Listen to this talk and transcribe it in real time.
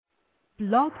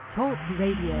Blog Talk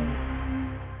Radio.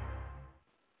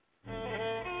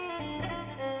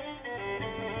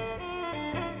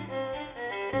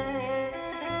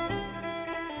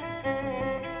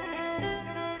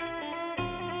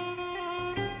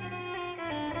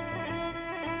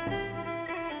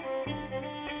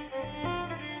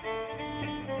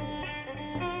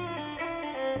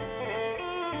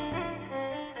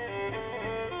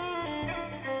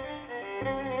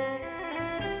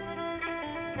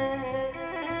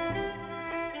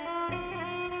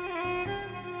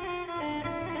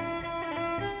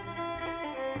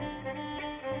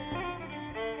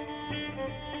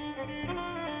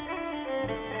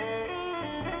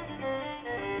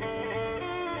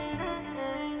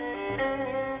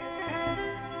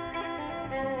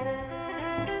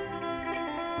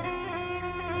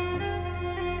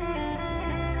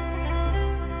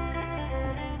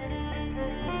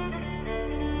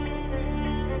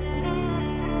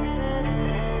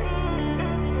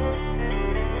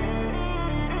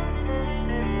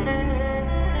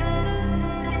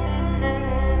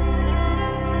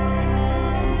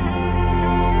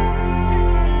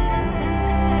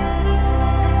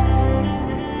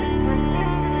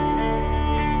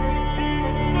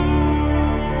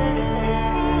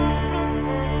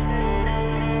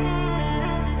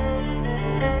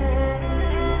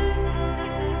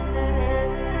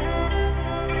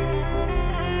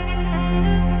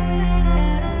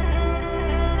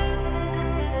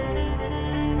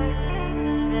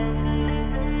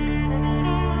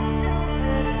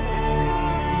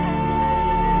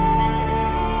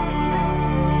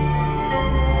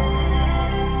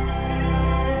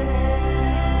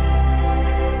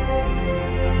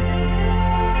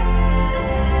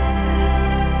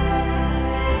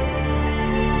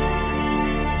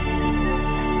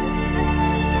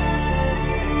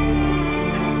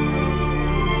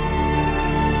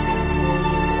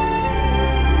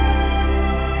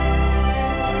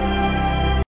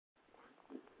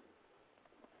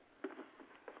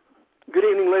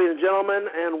 Gentlemen,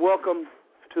 and welcome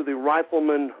to the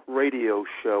Rifleman radio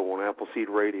show on Appleseed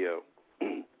Radio.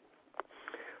 I'd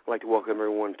like to welcome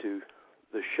everyone to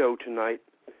the show tonight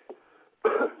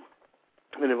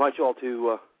and invite you all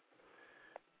to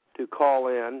call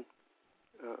in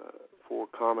for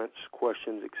comments,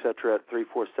 questions, etc. at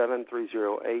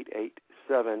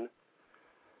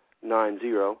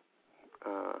 347-308-8790.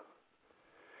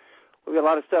 We've got a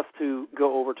lot of stuff to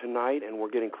go over tonight, and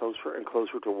we're getting closer and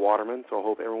closer to Waterman, so I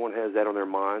hope everyone has that on their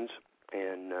minds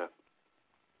and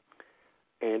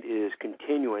is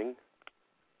continuing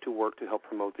to work to help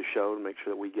promote the show to make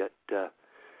sure that we get the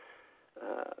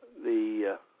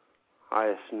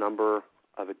highest number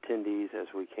of attendees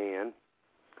as we can.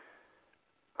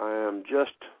 I am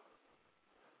just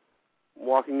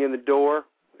walking in the door.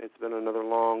 It's been another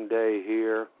long day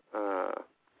here,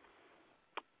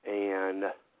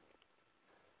 and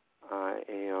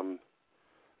I'm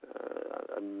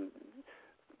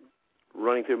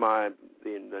running through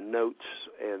the notes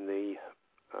and the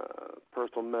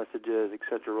personal messages,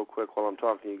 etc., real quick while I'm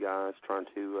talking to you guys, trying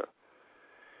to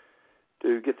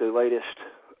get the latest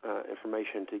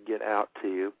information to get out to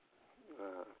you.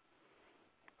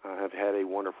 I have had a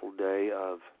wonderful day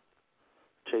of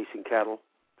chasing cattle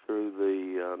through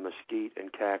the mesquite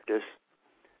and cactus,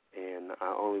 and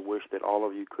I only wish that all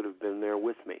of you could have been there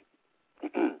with me.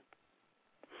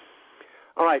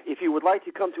 All right, if you would like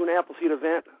to come to an Appleseed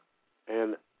event,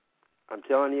 and I'm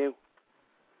telling you,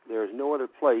 there is no other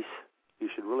place you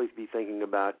should really be thinking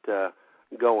about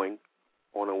going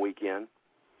on a weekend,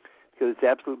 because it's the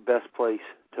absolute best place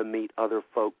to meet other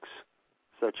folks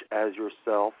such as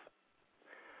yourself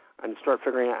and start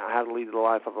figuring out how to lead the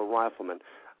life of a rifleman.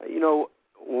 You know,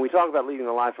 when we talk about leading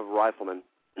the life of a rifleman,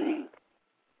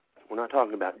 we're not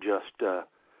talking about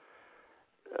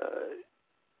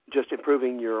just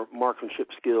improving your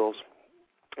marksmanship skills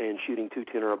and shooting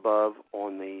 210 or above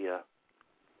on the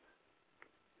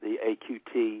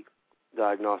AQT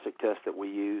diagnostic test that we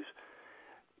use.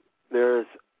 There's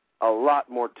a lot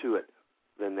more to it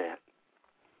than that.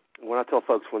 When I tell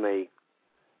folks when they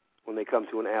come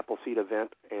to an Appleseed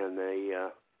event and they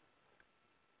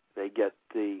get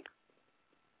the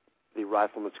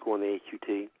rifleman score on the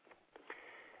AQT,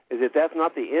 is that that's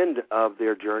not the end of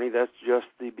their journey. That's just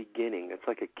the beginning. It's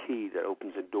like a key that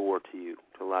opens a door to you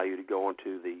to allow you to go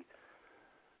to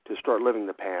start living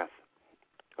the path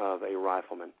of a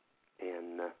rifleman.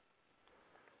 And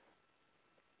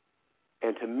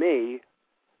to me,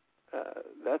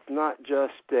 that's not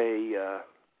just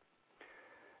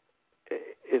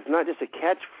it's not just a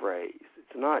catchphrase.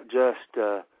 It's not just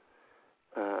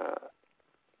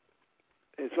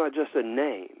a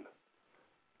name.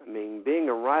 I mean, being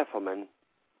a rifleman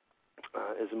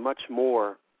is much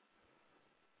more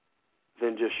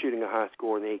than just shooting a high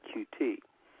score in the AQT.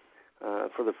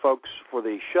 For the folks for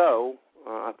the show,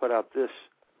 I put out this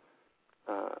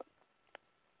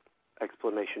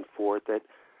explanation for it, that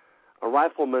a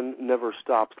rifleman never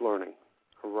stops learning.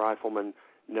 A rifleman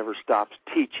never stops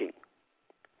teaching.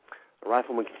 A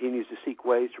rifleman continues to seek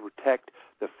ways to protect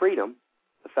the freedom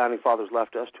the Founding Fathers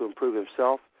left us to improve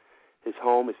himself, his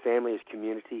home, his family, his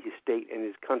community, his state, and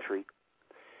his country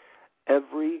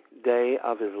every day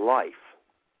of his life.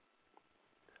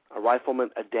 A rifleman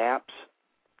adapts,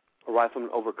 a rifleman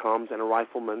overcomes, and a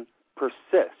rifleman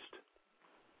persists.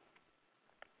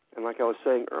 And like I was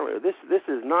saying earlier, this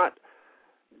is not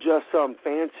just some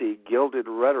fancy gilded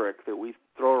rhetoric that we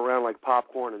throw around like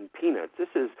popcorn and peanuts. This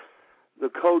is the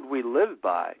code we live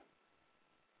by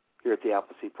here at the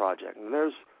Appleseed Project. And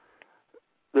there's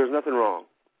nothing wrong.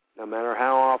 No matter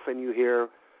how often you hear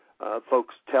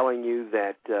folks telling you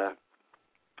that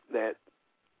that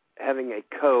having a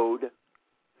code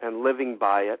and living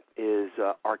by it is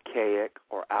archaic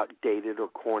or outdated or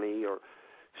corny or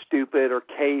stupid or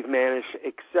cavemanish,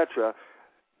 etc.,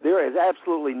 there is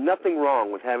absolutely nothing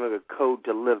wrong with having a code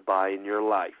to live by in your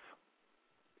life.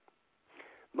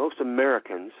 Most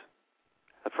Americans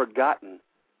have forgotten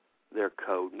their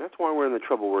code, and that's why we're in the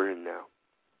trouble we're in now.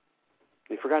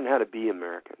 They've forgotten how to be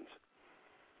Americans,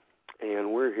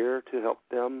 and we're here to help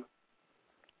them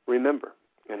remember.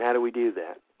 And how do we do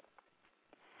that?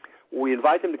 We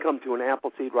invite them to come to an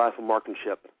Appleseed Rifle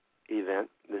Marksmanship event.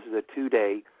 This is a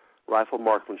 2-day rifle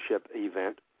marksmanship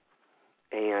event,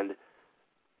 and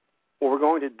what we're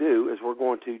going to do is we're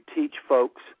going to teach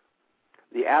folks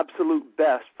the absolute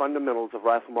best fundamentals of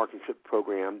rifle marksmanship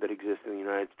program that exists in the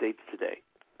United States today.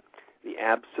 The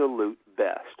absolute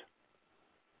best.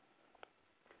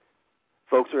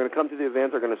 Folks are going to come to the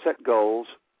event. They're going to set goals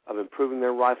of improving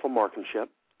their rifle marksmanship,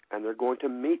 and they're going to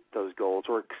meet those goals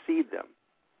or exceed them.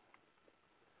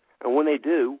 And when they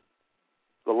do,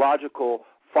 the logical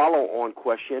follow-on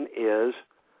question is,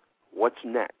 what's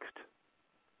next?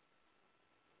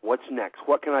 What's next?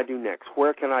 What can I do next?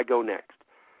 Where can I go next?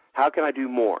 How can I do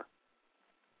more?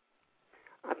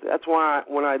 That's why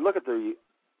when I look at the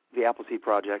Appleseed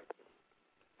Project,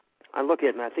 I look at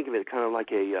it and I think of it kind of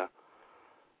like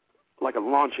a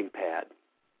launching pad.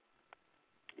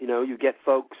 You know, you get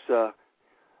folks,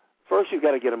 first you've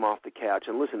got to get them off the couch.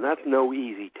 And listen, that's no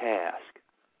easy task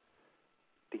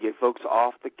to get folks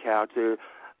off the couch.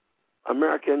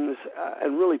 Americans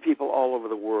and really people all over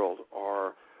the world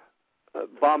are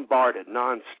bombarded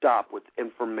nonstop with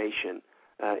information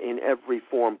in every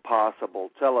form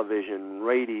possible: television,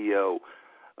 radio,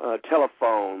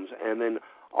 telephones, and then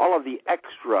all of the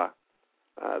extra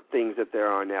things that there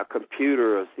are now: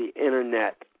 computers, the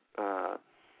internet,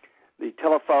 the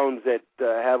telephones that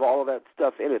have all of that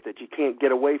stuff in it that you can't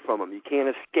get away from them. You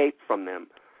can't escape from them.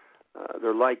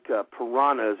 They're like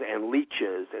piranhas and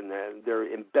leeches, and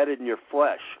they're embedded in your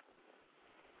flesh.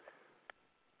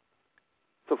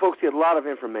 So folks get a lot of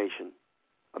information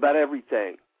about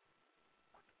everything.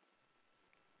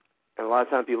 And a lot of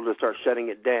times people just start shutting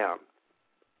it down.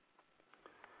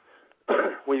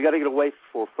 Well, you've got to get a way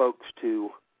for folks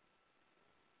to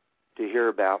hear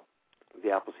about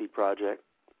the Appleseed Project,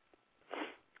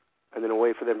 and then a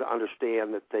way for them to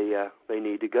understand that they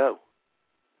need to go.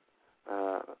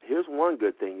 Here's one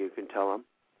good thing you can tell them.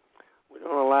 We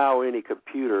don't allow any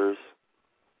computers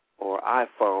or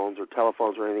iPhones or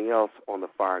telephones or anything else on the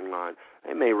firing line.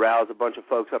 They may rouse a bunch of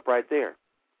folks up right there.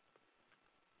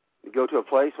 You go to a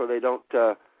place where they don't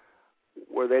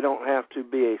have to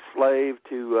be a slave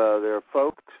to their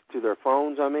folks, to their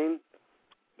phones, I mean.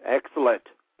 Excellent.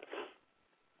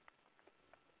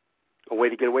 A way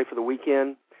to get away for the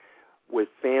weekend with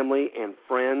family and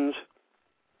friends,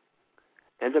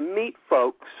 and to meet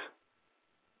folks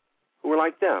who are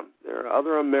like them. There are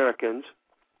other Americans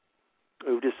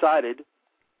who've decided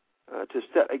to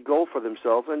set a goal for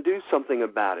themselves and do something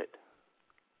about it.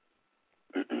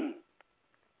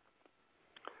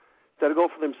 Set a goal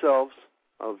for themselves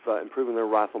of improving their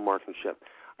rifle marksmanship.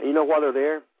 And you know, while they're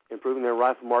there, improving their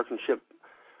rifle marksmanship,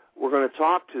 we're going to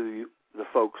talk to the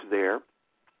folks there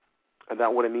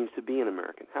about what it means to be an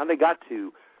American, how they got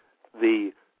to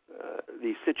the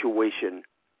situation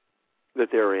that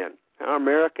they're in, how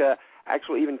America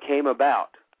actually even came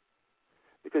about.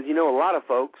 Because, you know, a lot of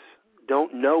folks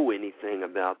don't know anything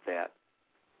about that.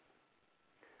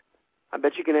 I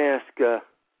bet you can ask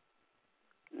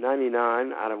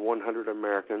 99 out of 100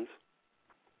 Americans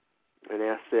and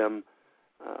ask them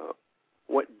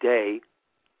what day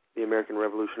the American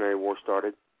Revolutionary War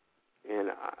started.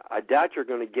 And I doubt you're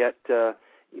going to get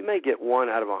You may get 1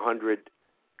 out of 100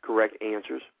 correct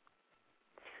answers.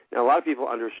 Now, a lot of people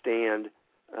understand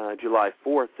July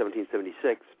 4th,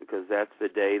 1776, because that's the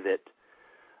day that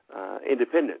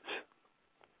independence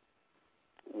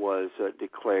was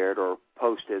declared or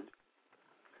posted.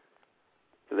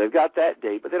 So they've got that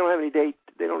date, but they don't have any date.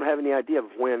 They don't have any idea of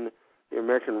when the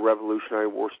American Revolutionary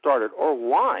War started or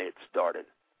why it started.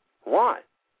 Why?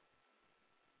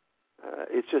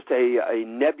 It's just a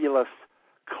nebulous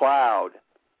cloud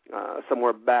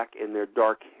somewhere back in their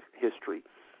dark history,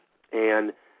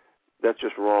 and that's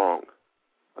just wrong.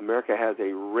 America has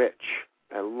a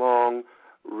long,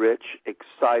 rich,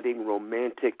 exciting,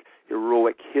 romantic,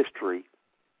 heroic history,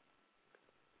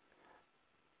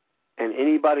 and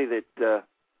anybody that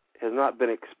has not been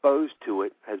exposed to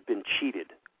it has been cheated.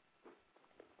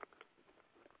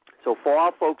 So for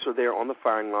our folks are there on the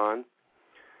firing line,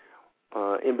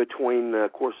 in between the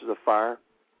courses of fire,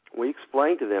 we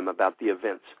explain to them about the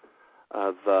events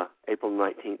of April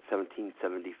 19th,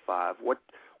 1775. What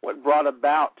brought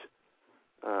about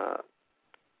the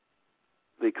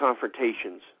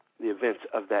confrontations, the events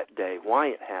of that day, why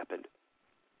it happened.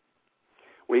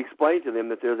 We explain to them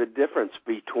that there's a difference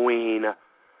between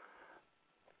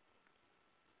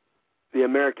the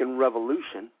American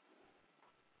Revolution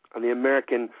and the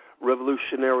American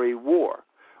Revolutionary War.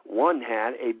 One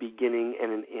had a beginning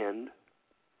and an end.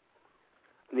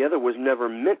 The other was never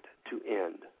meant to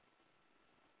end.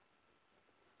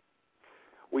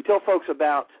 We tell folks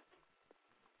about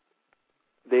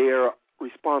their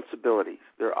responsibilities,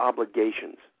 their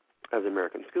obligations as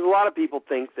Americans, because a lot of people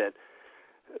think that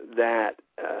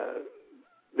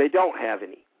they don't have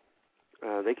any.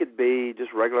 They could be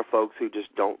just regular folks who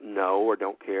just don't know or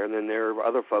don't care, and then there are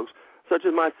other folks, such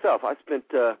as myself. I spent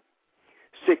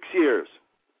 6 years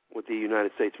with the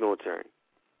United States military,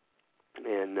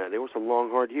 and they were some long,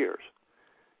 hard years,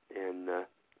 and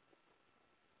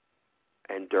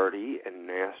dirty and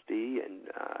nasty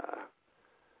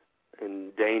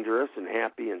and dangerous and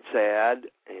happy and sad.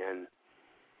 And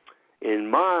in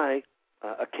my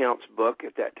accounts book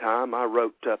at that time, I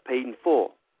wrote paid in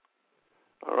full.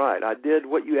 All right, I did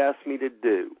what you asked me to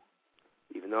do.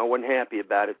 Even though I wasn't happy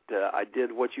about it, I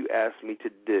did what you asked me to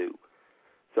do.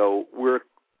 So we're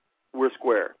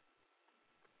square.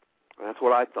 That's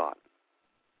what I thought.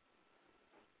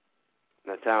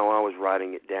 That's how I was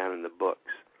writing it down in the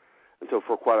books. And so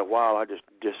for quite a while, I just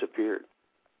disappeared.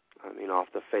 I mean, off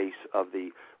the face of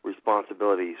the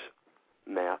responsibilities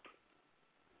map,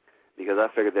 because I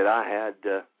figured that I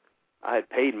had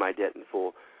paid my debt in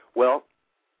full. Well,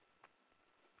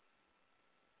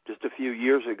 just a few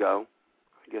years ago,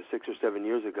 I guess 6 or 7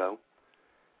 years ago,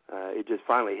 it just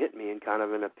finally hit me in kind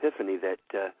of an epiphany that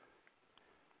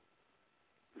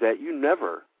you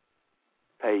never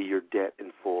pay your debt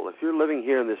in full. If you're living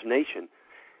here in this nation,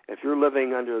 if you're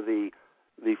living under the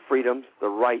freedoms, the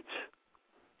rights,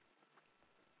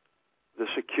 the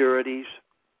securities,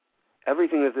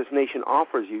 everything that this nation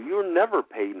offers you, you're never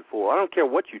paid in full. I don't care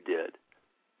what you did.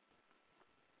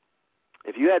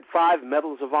 If you had 5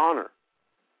 medals of honor,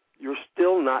 you're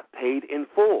still not paid in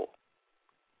full.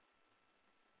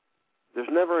 There's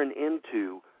never an end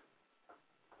to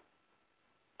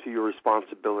your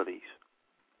responsibilities.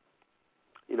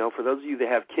 You know, for those of you that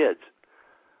have kids,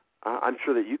 I'm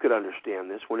sure that you could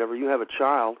understand this. Whenever you have a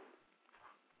child,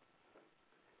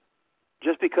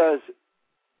 just because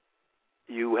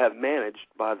you have managed,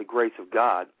 by the grace of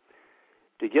God,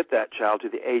 to get that child to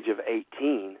the age of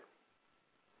 18,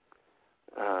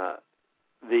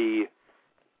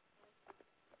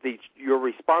 your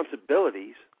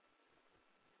responsibilities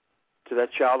to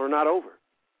that child are not over.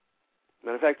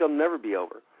 Matter of fact, they'll never be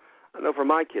over. I know for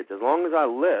my kids, as long as I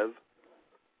live,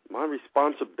 my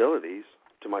responsibilities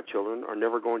to my children are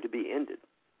never going to be ended.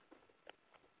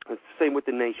 It's the same with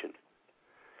the nation.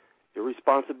 Your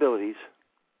responsibilities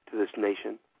to this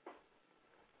nation,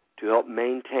 to help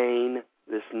maintain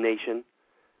this nation,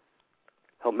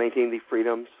 help maintain the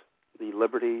freedoms, the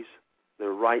liberties, the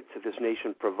rights that this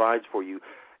nation provides for you,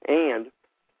 and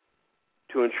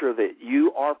to ensure that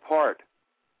you are part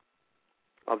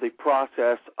of the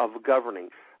process of governing.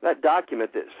 That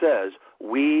document that says,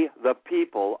 "We, the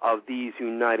people of these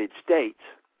United States,"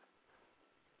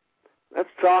 that's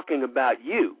talking about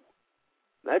you.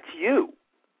 That's you.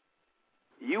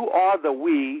 You are the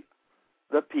we,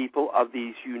 the people of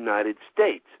these United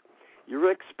States.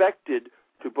 You're expected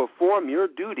to perform your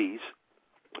duties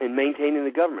in maintaining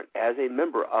the government as a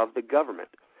member of the government.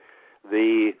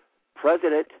 The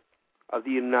President of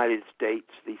the United States,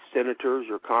 the senators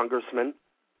or congressmen,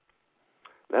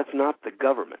 that's not the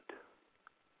government.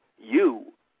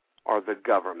 You are the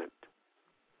government.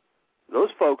 Those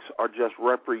folks are just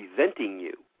representing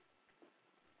you.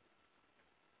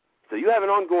 So you have an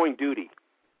ongoing duty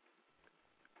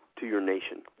to your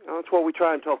nation. Now, that's what we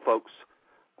try and tell folks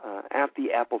at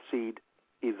the Appleseed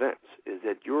events, is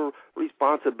that your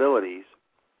responsibilities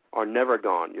are never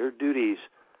gone. Your duties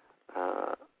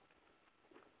are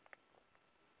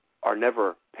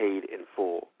never paid in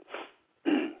full.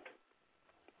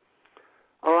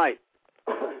 All right.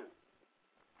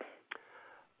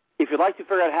 If you'd like to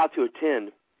figure out how to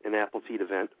attend an Appleseed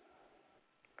event,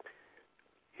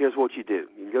 here's what you do.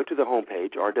 You can go to the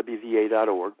homepage,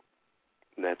 rwva.org,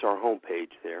 and that's our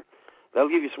homepage there. That'll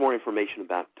give you some more information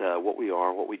about what we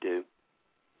are, what we do.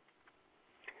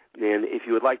 Then if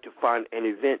you would like to find an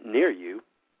event near you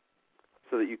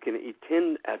so that you can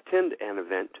attend an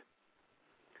event,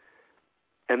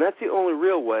 and that's the only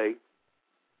real way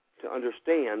to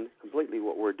understand completely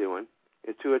what we're doing,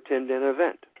 is to attend an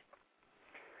event.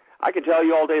 I can tell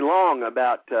you all day long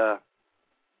about how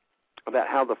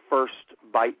the first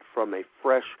bite from a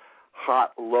fresh,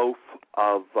 hot loaf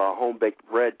of home-baked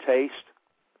bread tastes,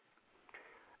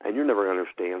 and you're never going to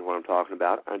understand what I'm talking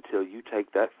about until you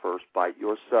take that first bite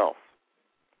yourself.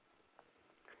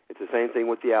 It's the same thing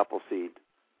with the Appleseed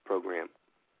program.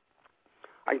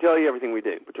 I can tell you everything we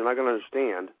do, but you're not going to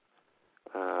understand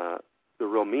the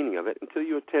real meaning of it until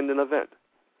you attend an event.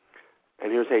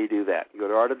 And here's how you do that. You go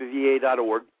to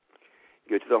rwva.org,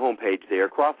 you go to the homepage there.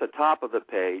 Across the top of the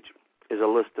page is a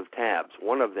list of tabs.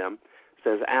 One of them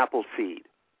says Appleseed.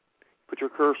 Put your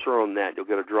cursor on that. You'll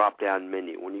get a drop-down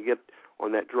menu. When you get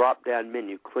on that drop-down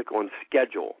menu, click on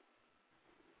Schedule.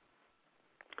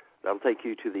 That'll take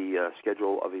you to the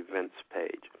Schedule of Events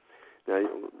page. Now,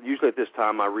 usually at this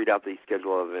time I read out the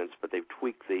Schedule of Events, but they've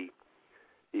tweaked the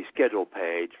Schedule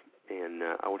page, and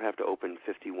I would have to open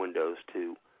 50 windows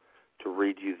to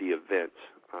read you the events.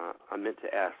 I meant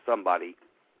to ask somebody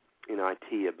in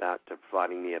IT about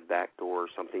providing me a backdoor or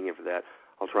something in for that.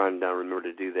 I'll try and remember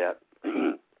to do that.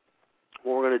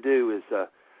 What we're going to do is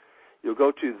you'll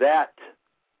go to that.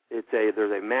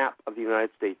 There's a map of the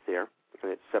United States there,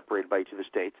 and it's separated by each of the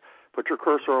states. Put your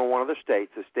cursor on one of the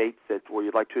states where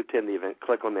you'd like to attend the event.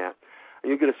 Click on that, and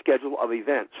you'll get a schedule of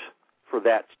events for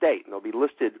that state, and they'll be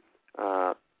listed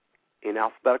in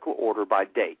alphabetical order by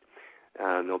date.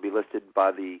 And they'll be listed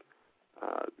by the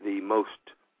most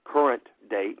current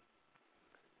date,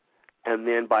 and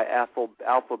then by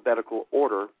alphabetical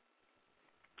order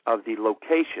of the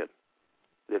location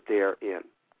that they are in.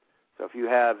 So if you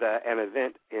have an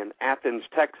event in Athens,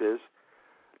 Texas,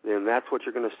 then that's what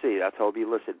you're going to see. That's how it'll be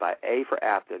listed, by A for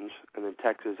Athens and then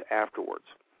Texas afterwards.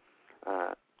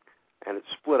 And it's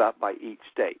split up by each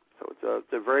state. So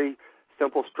it's a very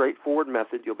simple, straightforward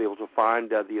method. You'll be able to find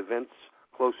the events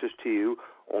closest to you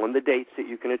on the dates that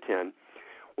you can attend.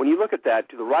 When you look at that,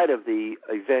 to the right of the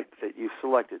event that you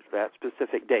selected for that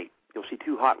specific date, you'll see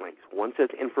two hot links. One says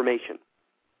Information.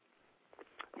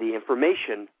 The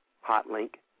Information hot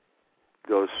link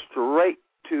goes straight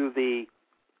to the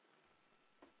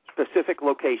specific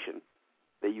location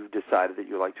that you've decided that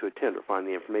you'd like to attend or find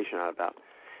the information out about.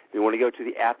 If you want to go to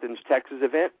the Athens, Texas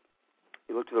event,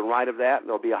 you look to the right of that, and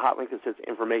there'll be a hot link that says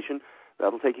Information.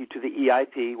 That'll take you to the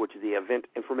EIP, which is the Event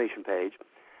Information page,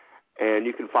 and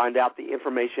you can find out the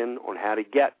information on how to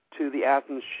get to the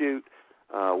Athens shoot,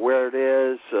 where it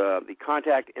is, the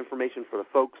contact information for the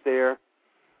folks there,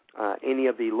 any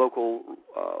of the local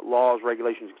laws,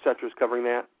 regulations, etc. is covering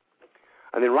that.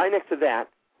 And then right next to that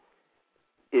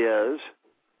is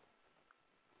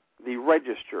the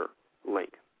Register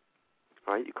link.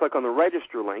 All right, you click on the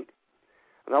Register link,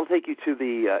 and that'll take you to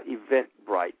the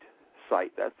Eventbrite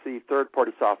site. That's the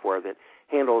third-party software that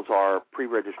handles our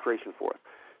pre-registration for us.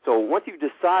 So once you've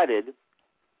decided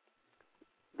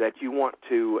that you want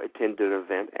to attend an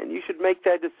event, and you should make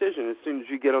that decision as soon as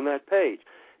you get on that page.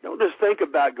 Don't just think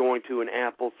about going to an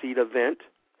Appleseed event.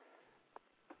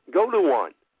 Go to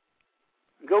one.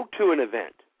 Go to an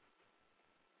event.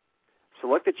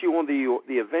 Select that you want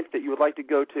the event that you would like to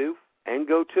go to, and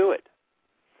go to it.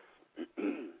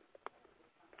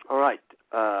 All right.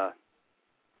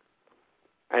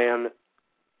 And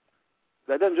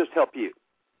that doesn't just help you.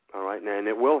 All right, and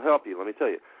it will help you. Let me tell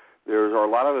you, there are a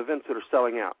lot of events that are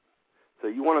selling out. So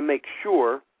you want to make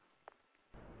sure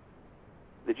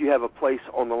that you have a place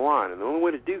on the line. And the only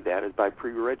way to do that is by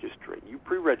pre-registering. You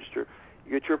pre-register,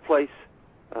 you get your place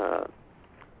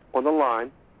on the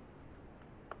line,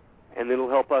 and it'll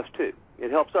help us too. It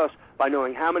helps us by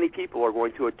knowing how many people are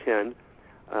going to attend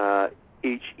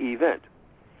each event.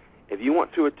 If you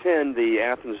want to attend the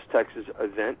Athens, Texas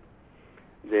event,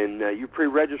 then you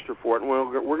pre-register for it, and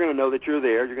we're going to know that you're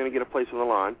there. You're going to get a place on the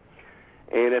line.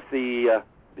 And if the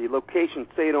the location,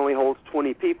 say it only holds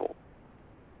 20 people.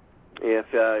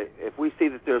 If we see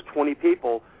that there's 20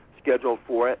 people scheduled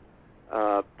for it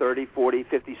 30, 40,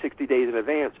 50, 60 days in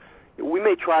advance, we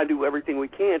may try to do everything we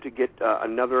can to get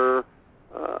another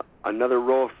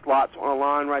row of slots on a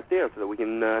line right there so that we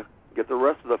can get the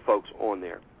rest of the folks on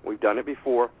there. We've done it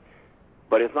before,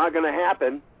 but it's not going to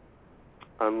happen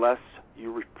unless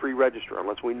you pre-register,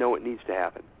 unless we know it needs to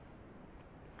happen.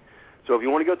 So if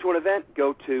you want to go to an event,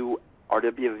 go to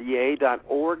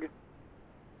rwva.org.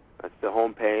 That's the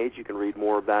home page. You can read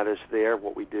more about us there,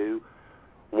 what we do,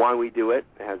 why we do it.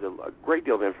 It has a great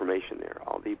deal of information there,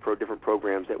 all the different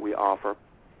programs that we offer.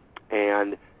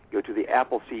 And go to the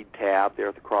Appleseed tab there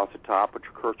across the top. Put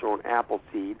your cursor on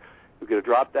Appleseed. You get a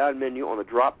drop-down menu. On the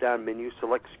drop-down menu,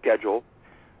 select Schedule.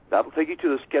 That will take you to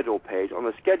the Schedule page. On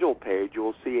the Schedule page, you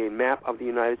will see a map of the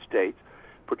United States.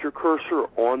 Put your cursor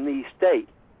on the state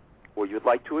where you'd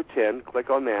like to attend. Click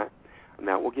on that, and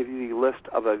that will give you the list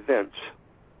of events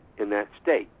in that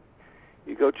state.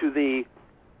 You go to the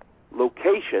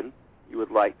location you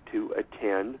would like to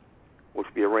attend, which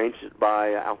will be arranged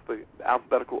by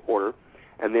alphabetical order,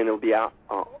 and then it will be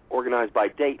organized by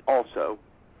date also.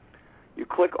 You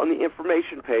click on the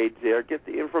information page there, get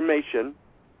the information,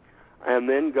 and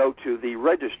then go to the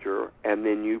register, and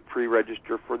then you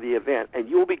pre-register for the event, and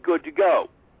you'll be good to go.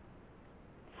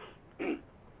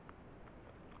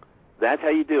 That's how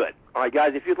you do it. All right,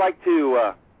 guys, if you'd like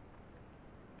to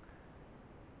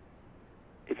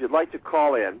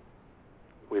call in,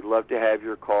 we'd love to have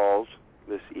your calls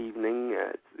this evening.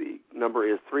 The number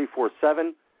is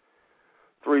 347-308-8790.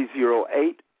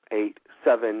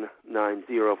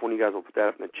 If one of you guys will put that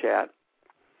up in the chat,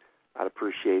 I'd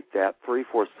appreciate that.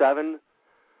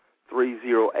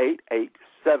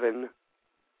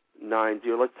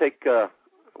 347-308-8790. Let's take, I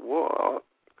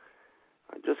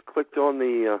just clicked on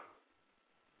the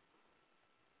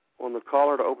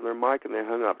caller to open their mic, and they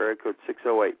hung up. Area code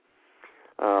 608.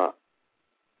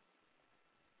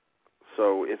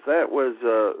 So if that was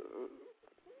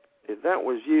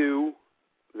you,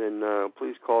 then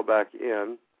please call back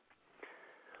in.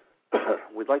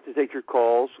 We'd like to take your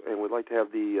calls, and we'd like to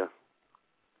have your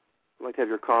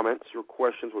comments, your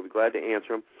questions. We'll be glad to answer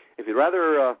them. If you'd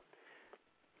rather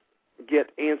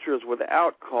get answers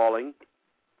without calling,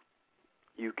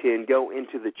 you can go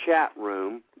into the chat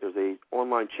room. There's an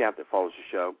online chat that follows the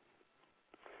show.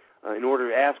 In order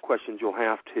to ask questions, you'll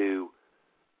have to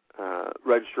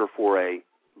register for a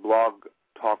Blog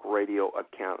Talk Radio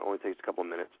account. It only takes a couple of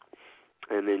minutes.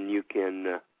 And then you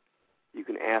can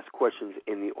ask questions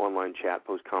in the online chat,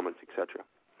 post comments, etc.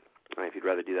 If you'd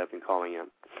rather do that than calling in.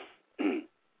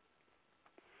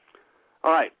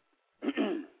 All right.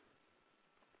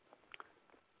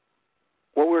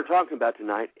 What we're talking about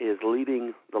tonight is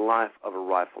leading the life of a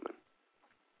rifleman.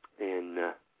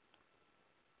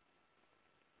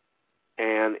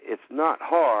 And it's not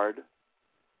hard,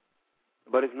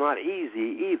 but it's not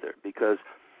easy either, because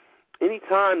any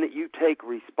time that you take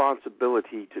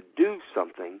responsibility to do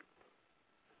something,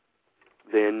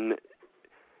 then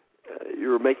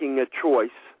you're making a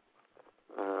choice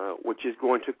which is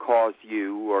going to cause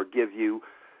you or give you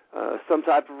some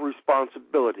type of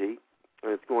responsibility,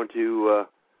 and it's going to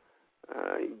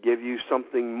give you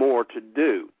something more to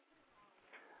do.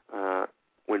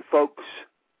 When folks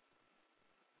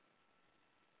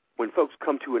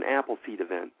come to an Appleseed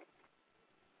event,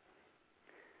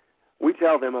 we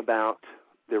tell them about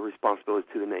their responsibility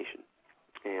to the nation,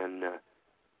 and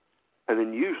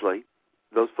then usually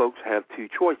those folks have two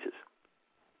choices.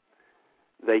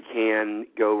 They can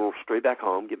go straight back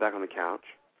home, get back on the couch,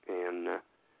 and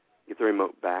get the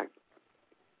remote back,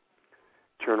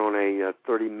 turn on a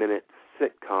 30-minute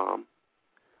sitcom,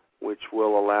 which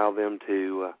will allow them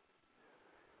to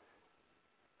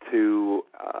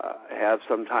have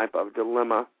some type of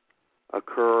dilemma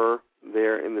occur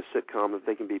there in the sitcom that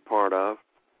they can be part of,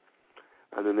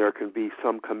 and then there can be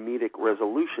some comedic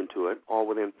resolution to it, all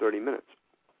within 30 minutes.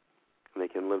 And they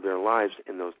can live their lives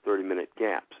in those 30-minute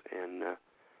gaps, and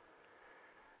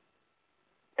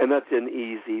that's an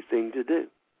easy thing to do.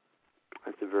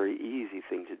 That's a very easy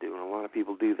thing to do, and a lot of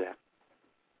people do that.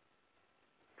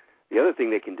 The other thing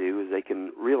they can do is they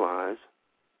can realize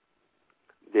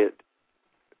that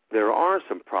there are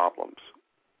some problems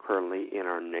currently in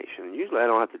our nation. And usually I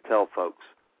don't have to tell folks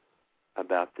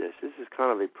about this. This is kind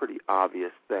of a pretty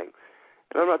obvious thing.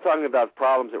 And I'm not talking about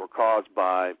problems that were caused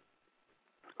by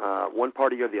one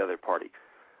party or the other party.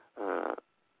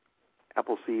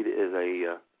 Appleseed is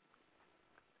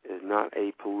not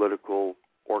a political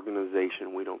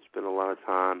organization. We don't spend a lot of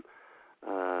time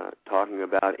talking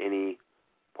about any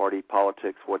party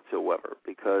politics whatsoever,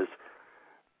 because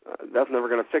That's never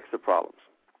going to fix the problems.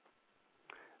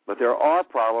 But there are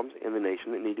problems in the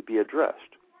nation that need to be addressed.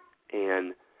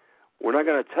 And we're not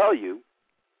going to tell you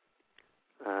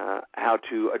how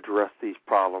to address these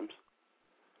problems.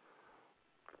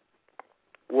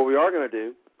 What we are going to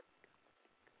do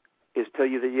is tell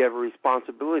you that you have a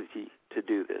responsibility to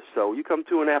do this. So you come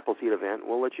to an Appleseed event,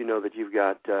 we'll let you know that you've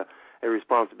got a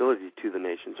responsibility to the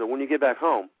nation. So when you get back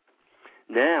home,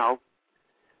 now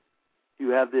you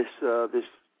have this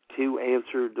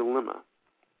two-answer dilemma.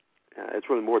 It's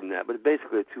really more than that, but it's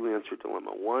basically a two-answer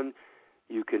dilemma. One,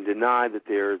 you can deny that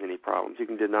there's any problems. You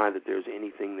can deny that there's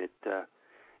anything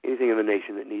in the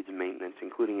nation that needs maintenance,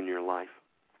 including in your life.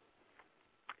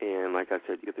 And like I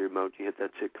said, you get the remote, you hit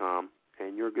that sitcom,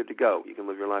 and you're good to go. You can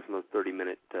live your life in those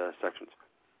 30-minute sections.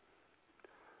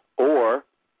 Or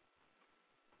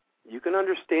you can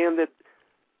understand that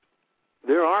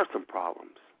there are some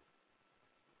problems.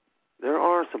 There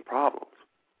are some problems.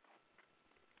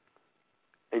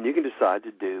 And you can decide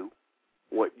to do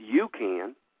what you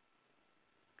can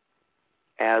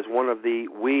as one of the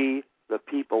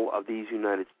people of these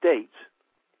United States,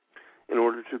 in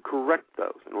order to correct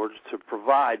those, in order to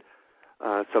provide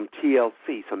some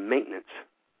TLC, some maintenance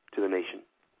to the nation.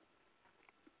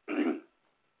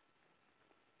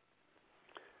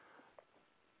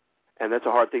 And that's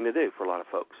a hard thing to do for a lot of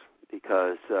folks,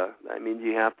 because that means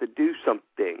you have to do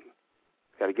something.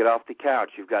 You've got to get off the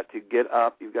couch. You've got to get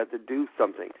up. You've got to do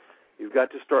something. You've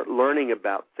got to start learning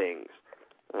about things.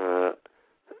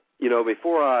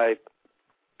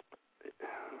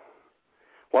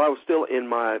 While I was still in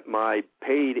my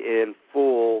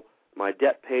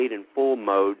debt paid in full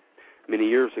mode many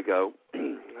years ago,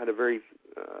 I had a very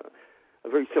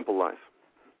simple life.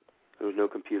 There was no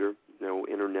computer, no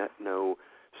internet, no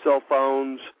cell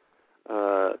phones,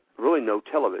 really no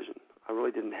television. I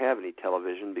really didn't have any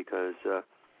television because I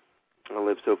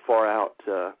lived so far out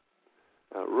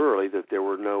rurally that there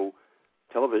were no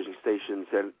television stations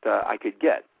that I could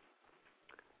get.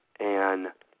 And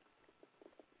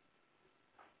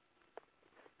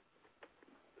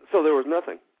so there was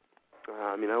nothing.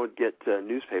 I would get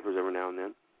newspapers every now and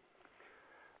then.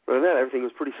 But other than that, everything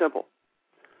was pretty simple.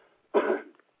 I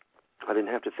didn't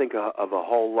have to think of a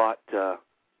whole lot that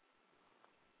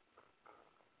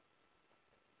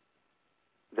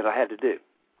I had to do.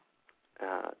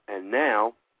 And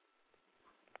now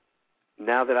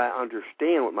that I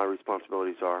understand what my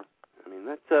responsibilities are,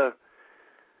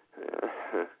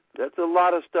 that's a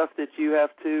lot of stuff that you have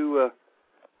to...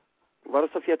 a lot of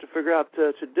stuff you have to figure out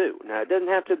to do. Now, it doesn't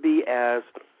have to be as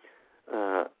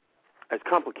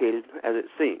complicated as it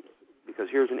seems, because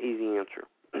here's an easy answer.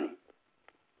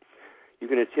 You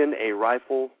can attend a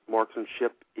rifle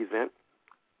marksmanship event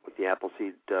with the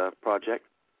Appleseed Project,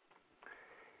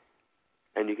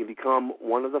 and you can become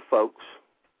one of the folks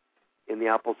in the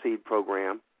Appleseed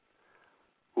program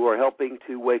who are helping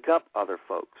to wake up other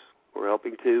folks, who are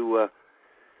helping to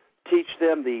teach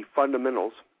them the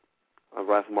fundamentals of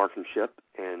rifle marksmanship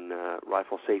and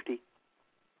rifle safety,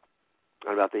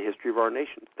 and about the history of our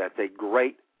nation. That's a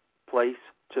great place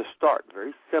to start.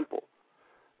 Very simple.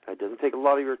 It doesn't take a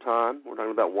lot of your time. We're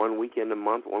talking about one weekend a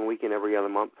month, one weekend every other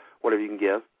month, whatever you can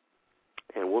give,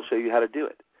 and we'll show you how to do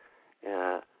it.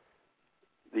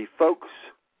 The folks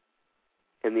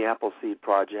in the Appleseed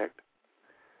Project,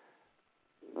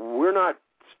 we're not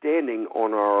standing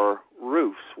on our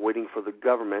roofs waiting for the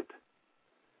government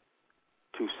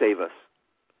to save us.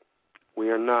 We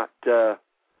are not.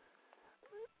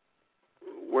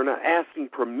 We're not asking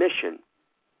permission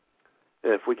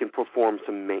if we can perform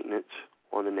some maintenance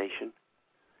on the nation,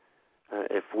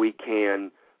 if we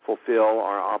can fulfill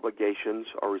our obligations,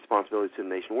 our responsibilities to the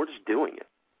nation. We're just doing it,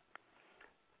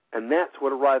 and that's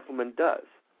what a rifleman does.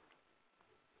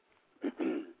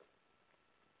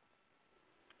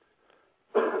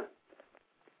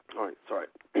 All right, sorry.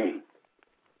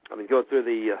 I've been going through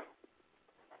the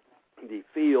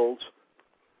fields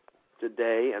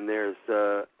today, and there's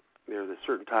a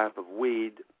certain type of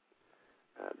weed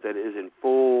that is in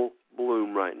full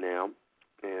bloom right now,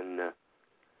 and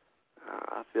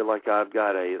I feel like I've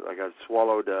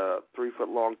swallowed a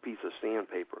 3-foot-long piece of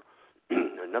sandpaper.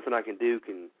 And nothing I can do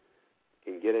can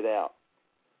get it out.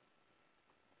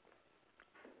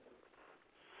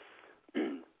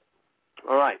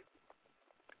 All right.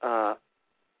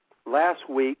 Last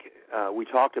week we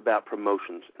talked about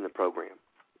promotions in the program,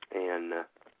 and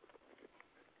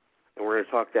we're going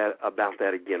to talk about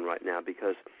that again right now,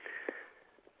 because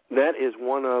that is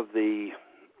one of the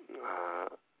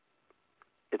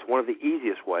it's one of the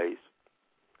easiest ways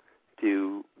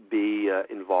to be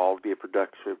involved, be a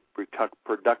productive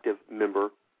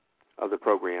member of the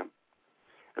program,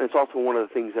 And it's also one of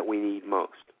the things that we need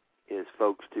most is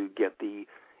folks to get the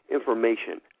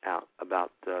information out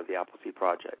about the Appleseed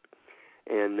Project.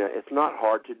 And it's not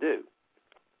hard to do.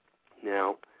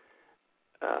 Now,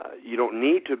 you don't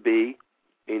need to be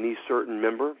any certain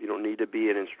member. You don't need to be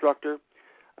an instructor.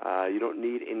 You don't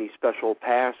need any special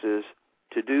passes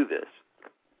to do this.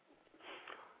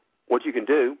 What you can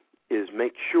do is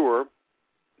make sure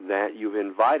that you've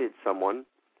invited someone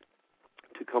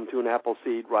to come to an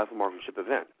Appleseed rifle marksmanship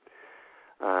event.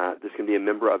 This can be a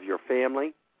member of your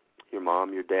family, your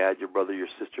mom, your dad, your brother, your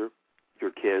sister,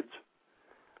 your kids,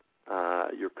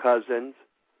 your cousins,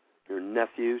 your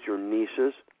nephews, your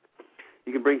nieces.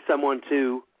 You can bring someone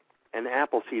to an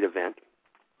Appleseed event.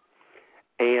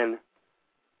 And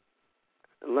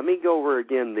let me go over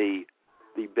again the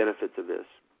benefits of this.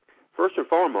 First and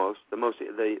foremost, the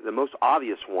most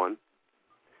obvious one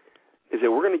is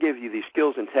that we're going to give you these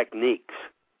skills and techniques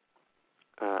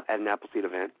at an Appleseed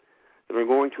event that are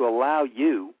going to allow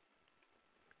you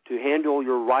to handle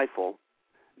your rifle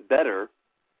better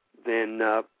than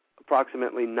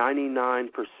approximately 99%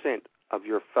 of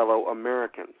your fellow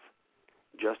Americans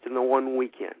just in the one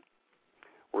weekend.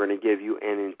 We're going to give you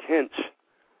an intense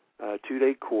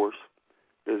 2-day course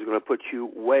that is going to put you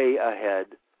way ahead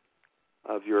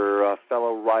of your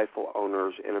fellow rifle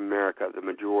owners in America, the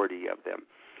majority of them.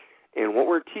 And what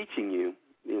we're teaching you,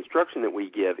 the instruction that we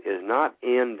give, is not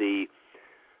in the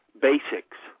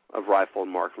basics of rifle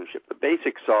and marksmanship. The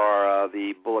basics are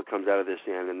the bullet comes out of this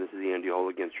end, and this is the end you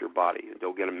hold against your body.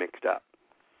 Don't get them mixed up.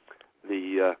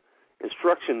 The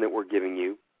instruction that we're giving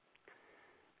you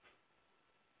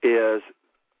is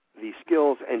the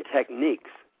skills and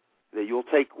techniques that you'll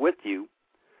take with you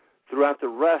throughout the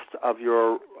rest of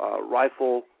your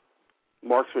rifle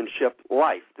marksmanship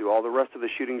life, through all the rest of the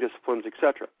shooting disciplines,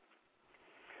 etc.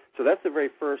 So that's the very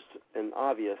first and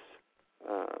obvious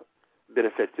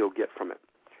benefit you'll get from it.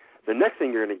 The next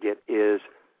thing you're going to get is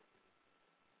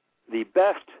the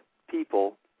best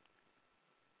people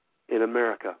in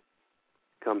America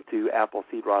come to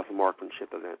Appleseed rifle marksmanship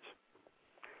events.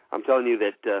 I'm telling you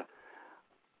that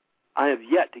I have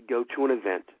yet to go to an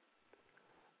event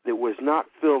that was not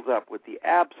filled up with the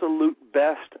absolute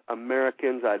best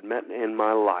Americans I'd met in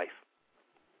my life.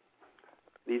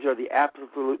 These are the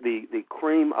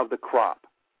cream of the crop.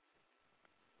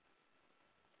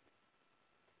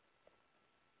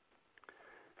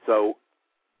 So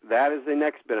that is the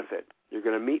next benefit. You're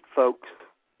going to meet folks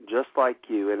just like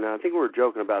you. And I think we were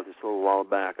joking about this a little while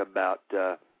back about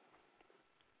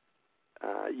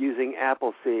using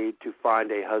Appleseed to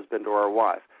find a husband or a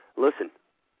wife. Listen,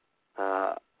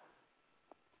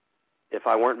 if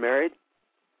I weren't married,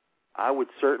 I would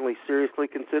certainly seriously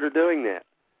consider doing that.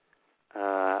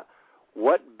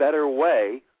 What better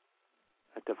way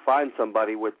to find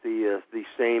somebody with the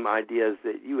same ideas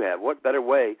that you have? What better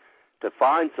way to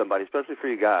find somebody, especially for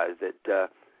you guys, that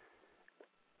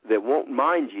won't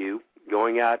mind you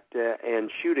going out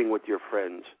and shooting with your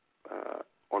friends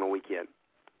on a weekend?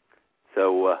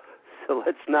 So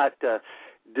let's not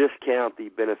discount the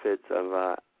benefits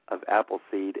of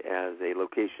Appleseed as a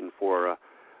location for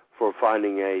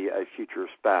finding a future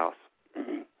spouse.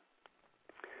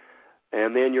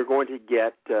 And then you're going to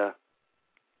get the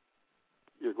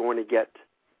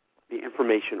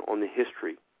information on the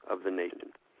history of the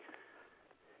nation.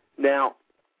 Now,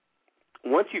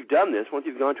 once you've done this, once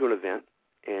you've gone to an event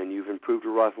and you've improved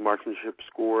your rifle marksmanship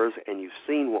scores and you've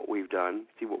seen what we've done,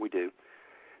 see what we do,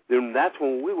 then that's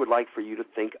when we would like for you to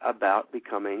think about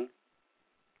becoming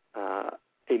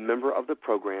a member of the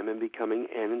program and becoming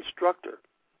an instructor.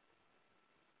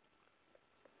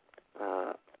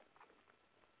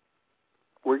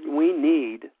 We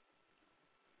need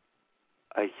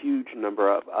a huge number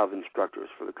of instructors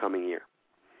for the coming year.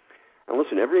 And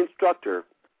listen, every instructor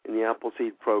in the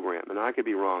Appleseed program, and I could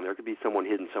be wrong, there could be someone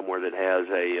hidden somewhere that has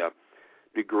a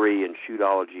degree in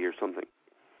shootology or something.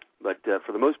 But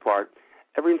for the most part,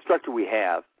 every instructor we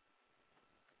have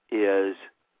is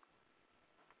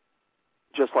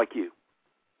just like you.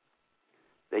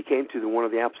 They came to one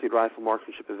of the Appleseed rifle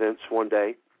marksmanship events one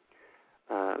day.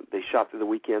 They shot through the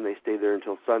weekend. They stayed there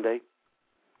until Sunday.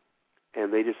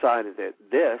 And they decided that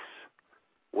this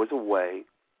was a way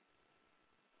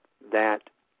that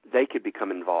they could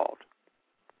become involved.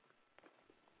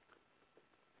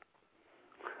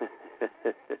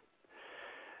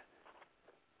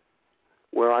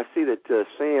 Well, I see that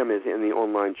Sam is in the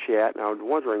online chat, and I was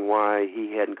wondering why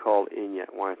he hadn't called in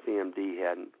yet, why CMD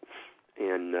hadn't.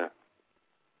 And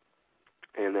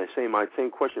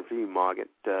same question for you, Margaret.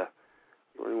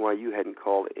 Wondering why you hadn't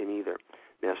called in either.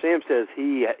 Now, Sam says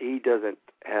he doesn't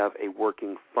have a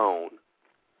working phone,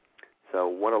 So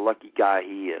what a lucky guy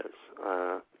he is.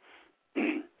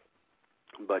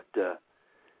 But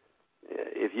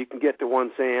if you can get to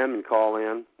one Sam and call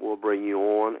in, we'll bring you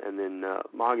on. And then,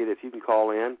 Moggy, if you can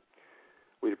call in,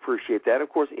 we'd appreciate that. Of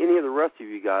course, any of the rest of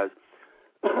you guys,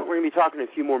 we're going to be talking in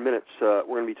a few more minutes. We're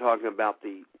going to be talking about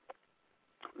the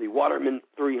Waterman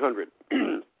 300.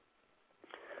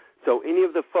 So any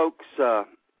of the folks that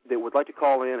would like to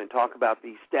call in and talk about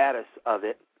the status of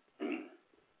it,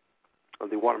 of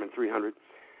the Waterman 300,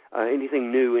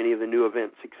 anything new, any of the new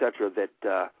events, etc.,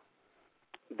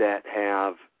 that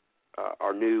have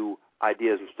our new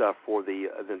ideas and stuff for the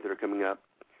events that are coming up,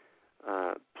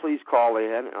 please call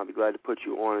in, and I'll be glad to put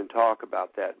you on and talk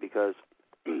about that, because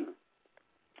the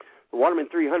Waterman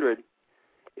 300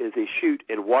 is a shoot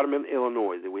in Waterman,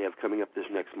 Illinois that we have coming up this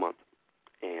next month.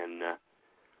 And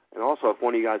also, if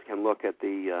one of you guys can look at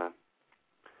the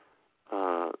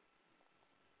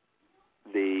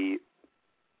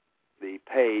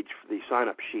page, the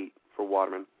sign-up sheet for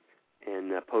Waterman,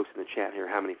 and post in the chat here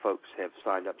how many folks have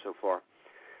signed up so far.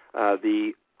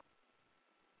 The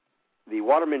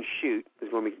Waterman shoot is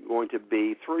going to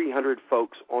be 300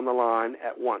 folks on the line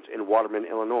at once in Waterman,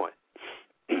 Illinois.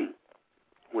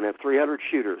 We're going to have 300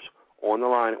 shooters on the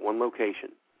line at one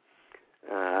location.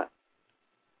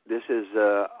 This is,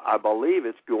 I believe,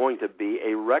 it's going to be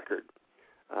a record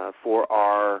for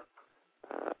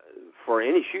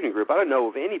any shooting group. I don't know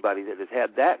of anybody that has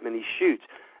had that many shoots.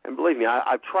 And believe me,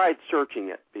 I've tried searching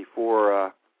it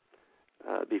before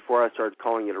I started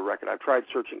calling it a record. I've tried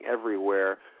searching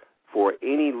everywhere for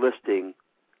any listing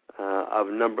of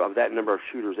that number of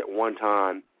shooters at one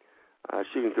time,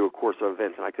 shooting through a course of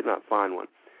events, and I could not find one.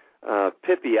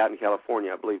 Pippi out in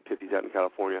California, I believe Pippi's out in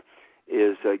California,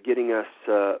 is getting us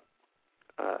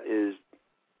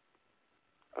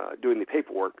doing the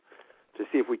paperwork to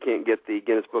see if we can't get the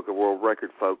Guinness Book of World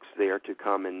Record folks there to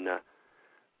come and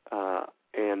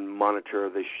monitor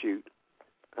the shoot,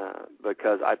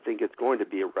 because I think it's going to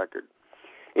be a record.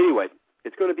 Anyway,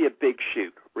 it's going to be a big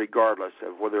shoot, regardless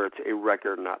of whether it's a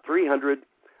record or not. 300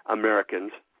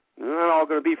 Americans. They're not all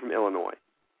going to be from Illinois.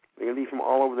 They're going to be from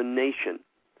all over the nation.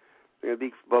 They're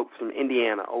going to be folks from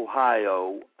Indiana,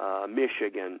 Ohio,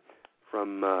 Michigan,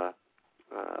 from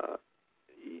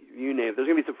you name it. There's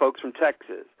going to be some folks from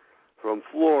Texas, from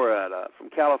Florida, from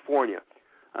California.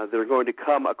 They're going to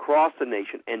come across the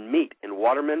nation and meet in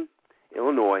Waterman,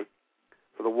 Illinois,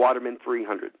 for the Waterman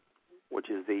 300, which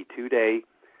is the 2-day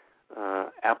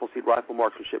Appleseed Rifle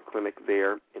Marksmanship Clinic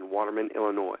there in Waterman,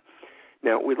 Illinois.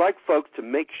 Now, we'd like folks to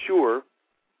make sure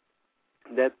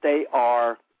that they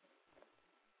are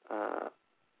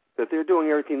that they're doing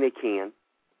everything they can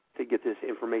to get this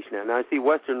information out. Now, I see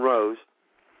Western Rose.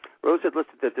 Rose had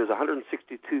listed that there's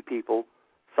 162 people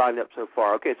signed up so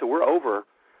far. Okay, so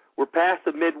we're past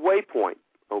the midway point,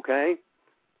 okay?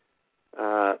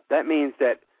 That means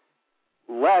that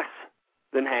less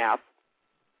than half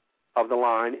of the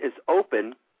line is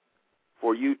open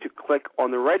for you to click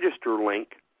on the register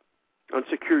link and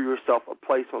secure yourself a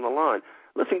place on the line.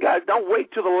 Listen, guys, don't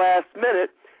wait till the last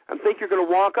minute and think you're going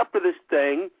to walk up to this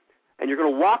thing and you're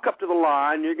going to walk up to the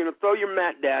line, you're going to throw your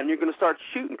mat down, and you're going to start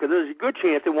shooting, because there's a good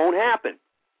chance it won't happen.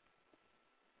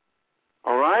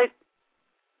 All right?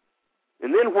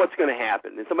 And then what's going to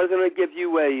happen? And somebody's going to give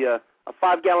you a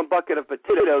 5-gallon bucket of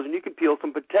potatoes, and you can peel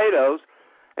some potatoes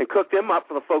and cook them up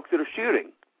for the folks that are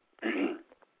shooting.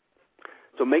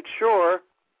 So make sure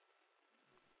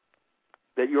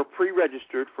that you're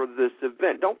pre-registered for this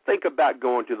event. Don't think about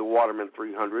going to the Waterman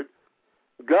 300.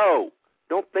 Go.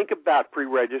 Don't think about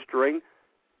pre-registering.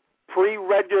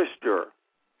 Pre-register.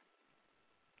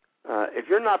 If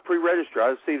you're not pre-registered,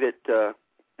 I see that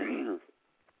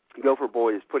Gopher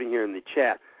Boy is putting here in the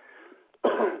chat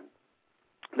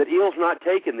that Eel's not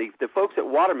taking, the folks at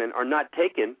Waterman are not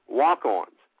taking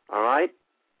walk-ons, all right?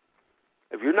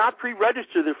 If you're not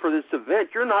pre-registered for this event,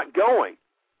 you're not going.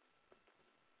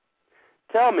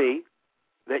 Tell me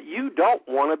that you don't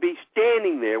want to be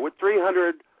standing there with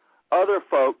 300 other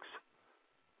folks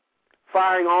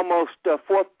firing almost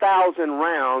 4,000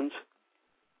 rounds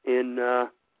in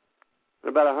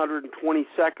about 120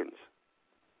 seconds.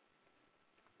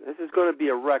 This is going to be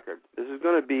a record. This is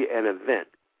going to be an event.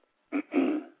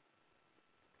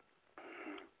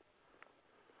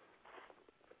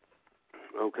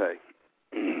 Okay.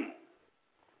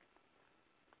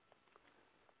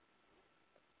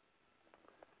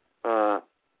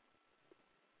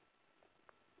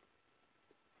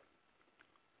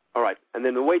 All right, and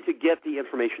then the way to get the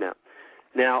information out.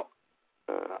 Now,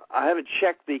 I haven't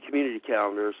checked the community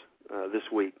calendars this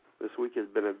week. This week has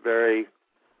been a very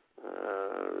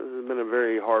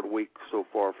hard week so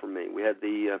far for me. We had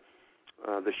the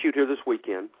the shoot here this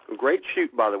weekend. A great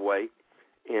shoot, by the way.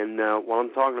 And while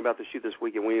I'm talking about the shoot this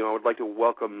weekend, I would like to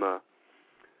welcome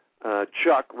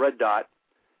Chuck Red Dot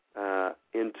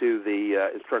into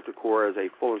the instructor corps as a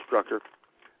full instructor.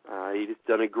 He's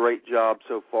done a great job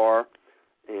so far,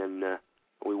 and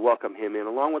we welcome him in,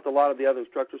 along with a lot of the other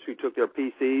instructors who took their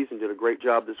PCs and did a great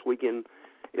job this weekend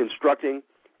instructing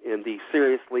in the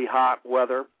seriously hot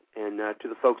weather, and to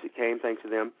the folks that came, thanks to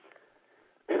them.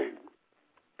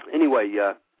 Anyway,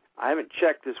 I haven't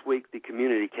checked this week the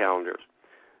community calendars,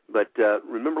 but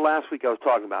remember last week I was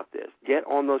talking about this. Get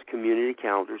on those community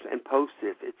calendars and post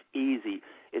this. It's easy.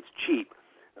 It's cheap.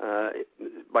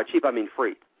 By cheap, I mean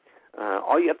free.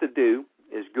 All you have to do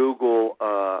is Google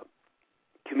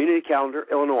Community Calendar,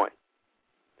 Illinois.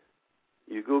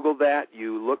 You Google that,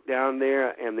 you look down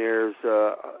there, and there's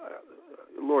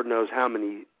Lord knows how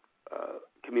many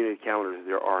community calendars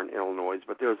there are in Illinois,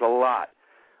 but there's a lot.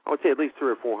 I would say at least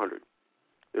 300 or 400.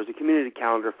 There's a community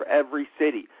calendar for every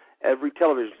city, every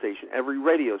television station, every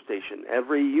radio station,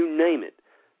 you name it.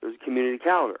 There's a community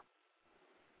calendar.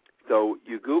 So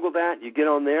you Google that, you get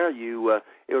on there, it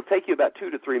will take you about 2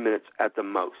 to 3 minutes at the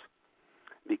most,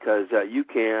 because you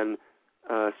can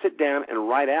sit down and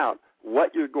write out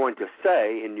what you're going to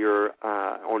say in your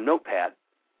on Notepad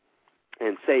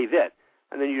and save it,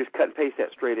 and then you just cut and paste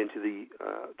that straight into the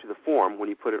to the form when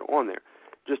you put it on there.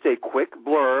 Just a quick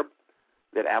blurb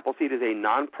that Appleseed is a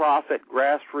nonprofit,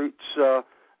 grassroots,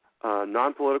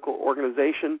 non-political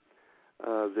organization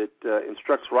that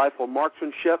instructs rifle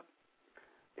marksmanship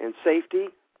and safety,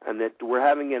 and that we're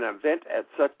having an event at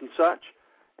such and such,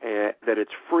 that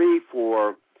it's free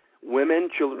for women,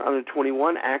 children under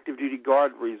 21, active duty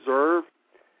guard, reserve,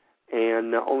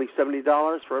 and only $70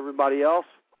 for everybody else,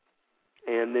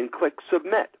 and then click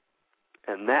submit,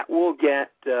 and that will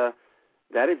get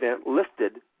that event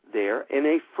listed there in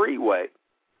a free way.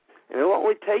 And it will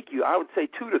only take you, I would say,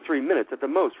 2 to 3 minutes at the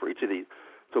most for each of these.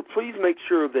 So please make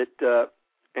sure that,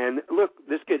 and look,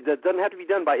 that doesn't have to be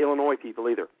done by Illinois people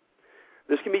either.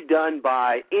 This can be done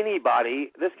by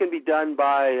anybody. This can be done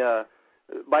by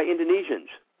Indonesians.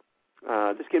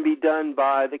 This can be done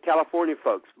by the California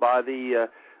folks, by the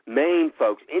Maine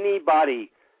folks. Anybody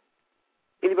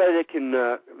that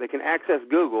can access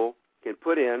Google can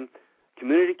put in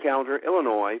Community Calendar,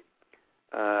 Illinois,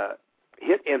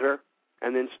 hit enter,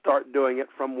 and then start doing it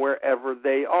from wherever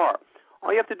they are.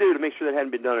 All you have to do to make sure that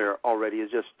hadn't been done already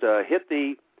is just hit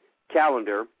the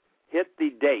calendar, hit the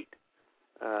date,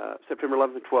 September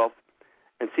 11th and 12th,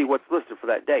 and see what's listed for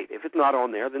that date. If it's not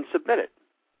on there, then submit it.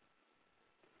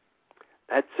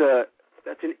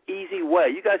 That's an easy way.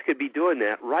 You guys could be doing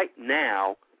that right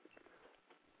now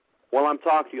while I'm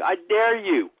talking to you. I dare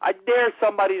you. I dare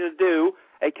somebody to do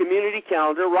a community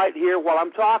calendar right here while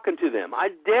I'm talking to them. I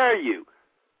dare you.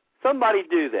 Somebody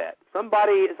do that.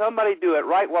 Somebody do it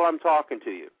right while I'm talking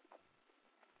to you.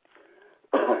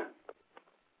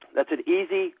 That's an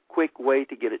easy, quick way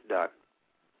to get it done.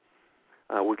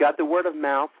 We've got the word of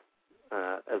mouth.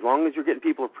 As long as you're getting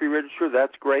people to pre-register,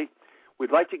 that's great.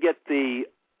 We'd like to get the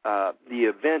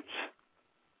events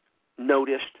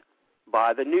noticed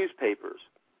by the newspapers.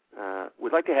 I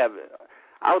would like to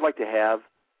have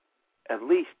at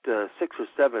least 6 or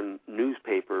 7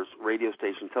 newspapers, radio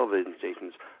stations, television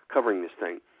stations covering this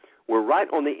thing. We're right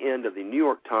on the end of the New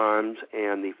York Times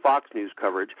and the Fox News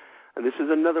coverage, and this is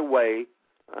another way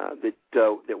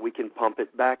that we can pump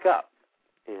it back up.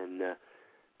 And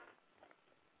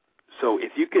so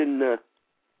if you can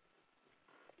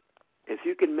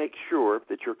make sure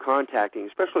that you're contacting,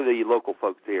 especially the local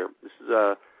folks here, this is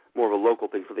more of a local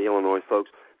thing for the Illinois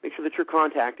folks, make sure that you're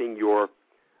contacting your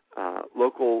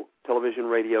local television,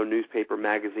 radio, newspaper,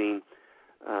 magazine,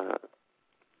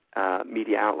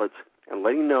 media outlets, and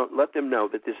let them know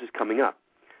that this is coming up.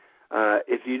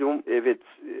 If you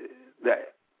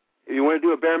want to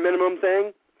do a bare minimum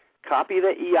thing, copy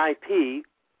the EIP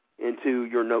into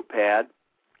your notepad,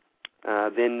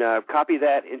 then copy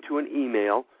that into an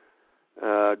email.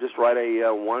 Just write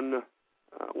a one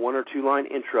or two line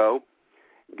intro.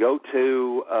 Go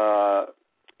to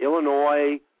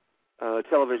Illinois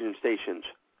television stations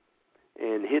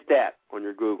and hit that on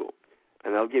your Google,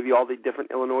 and that'll give you all the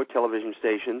different Illinois television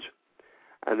stations,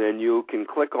 and then you can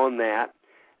click on that.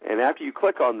 And after you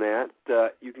click on that,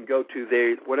 you can go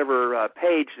to whatever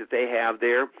page that they have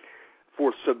there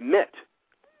for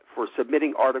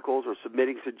submitting articles or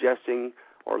suggesting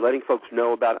or letting folks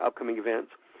know about upcoming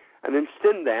events, and then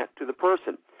send that to the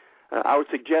person. I would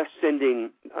suggest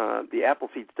sending the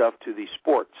Appleseed stuff to the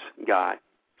sports guy,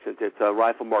 since it's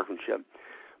rifle marksmanship.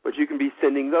 But you can be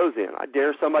sending those in. I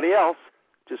dare somebody else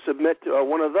to submit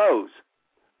one of those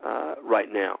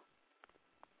right now.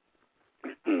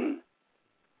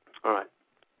 All right.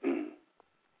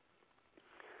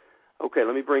 Okay,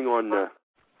 let me bring on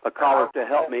a caller to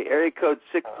help me. Area code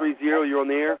 630, you're on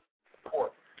the air.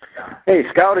 Hey,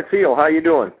 Scout, it's Eel. How you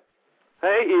doing?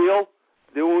 Hey, Eel.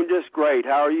 Doing just great.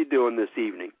 How are you doing this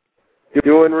evening?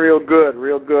 Doing real good,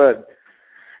 real good.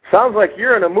 Sounds like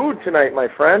you're in a mood tonight, my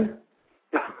friend.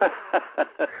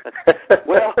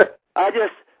 Well,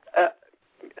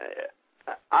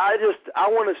 I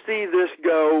want to see this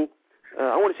go.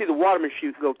 I want to see the Waterman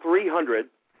Chute go 300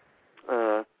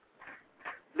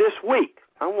 this week.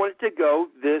 I want it to go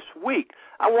this week.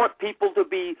 I want people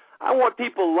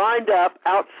lined up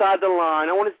outside the line.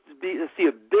 I want to see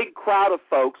a big crowd of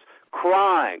folks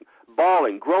crying,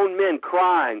 bawling, grown men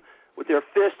crying with their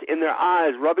fists in their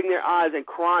eyes, rubbing their eyes and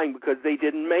crying because they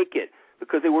didn't make it,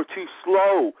 because they were too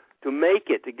slow to make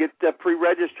it, to get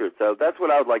pre-registered. So that's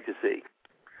what I would like to see.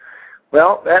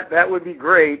 Well, that would be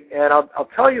great. And I'll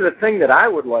tell you the thing that I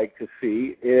would like to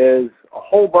see is a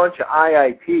whole bunch of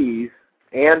IITs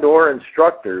and or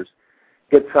instructors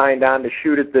get signed on to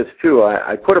shoot at this too.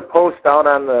 I put a post out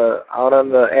on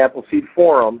the Appleseed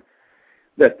forum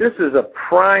that this is a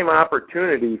prime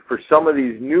opportunity for some of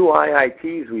these new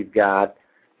IITs we've got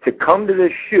to come to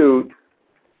this shoot,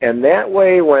 and that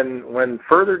way when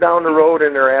further down the road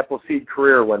in their Appleseed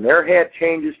career, when their hat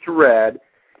changes to red,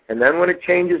 and then when it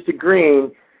changes to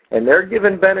green, and they're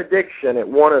given benediction at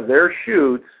one of their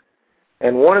shoots,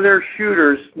 and one of their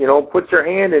shooters, puts their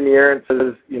hand in the air and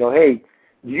says, hey,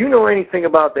 do you know anything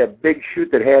about that big shoot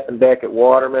that happened back at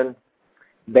Waterman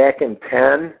back in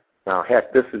 10? Now,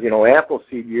 heck, this is,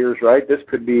 Appleseed years, right? This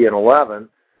could be in 11.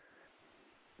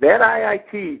 That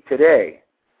IIT today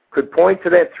could point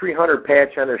to that 300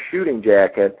 patch on their shooting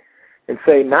jacket and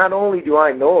say, not only do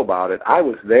I know about it, I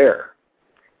was there.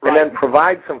 Right. And then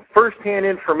provide some firsthand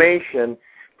information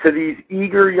to these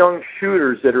eager young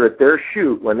shooters that are at their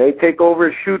shoot when they take over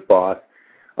as shoot boss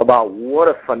about what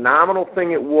a phenomenal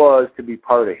thing it was to be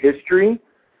part of history,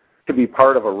 to be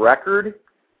part of a record,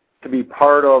 to be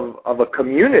part of a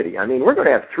community. I mean, we're going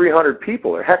to have 300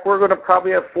 people there. Heck, we're going to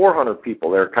probably have 400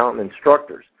 people there counting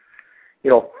instructors.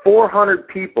 400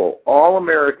 people, all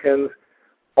Americans,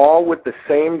 all with the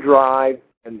same drive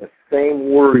and the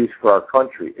same worries for our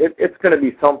country. It's going to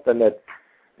be something that,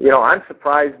 I'm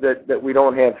surprised that we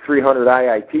don't have 300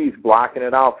 IITs blocking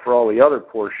it out for all the other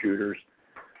poor shooters.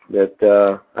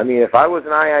 If I was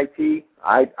an IIT,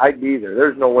 I'd be there.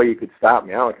 There's no way you could stop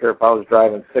me. I don't care if I was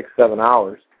driving 6-7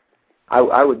 hours.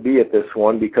 I would be at this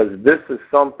one because this is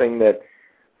something that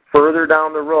further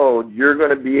down the road you're going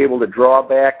to be able to draw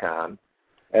back on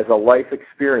as a life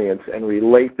experience and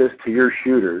relate this to your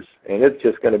shooters, and it's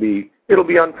just going to be, it'll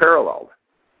be unparalleled.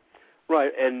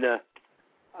 Right, and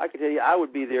I can tell you I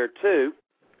would be there too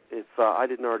if I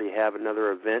didn't already have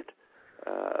another event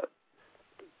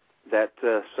that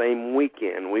same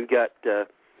weekend. We've got,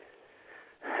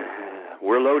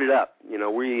 we're loaded up.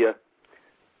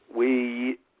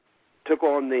 We took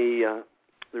on the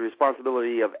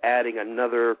responsibility of adding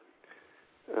another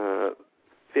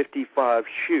 55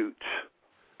 shoots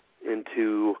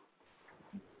into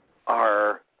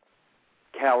our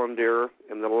calendar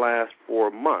in the last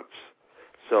 4 months.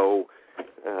 So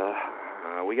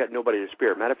we got nobody to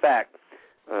spare. Matter of fact,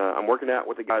 I'm working out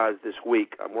with the guys this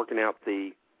week. I'm working out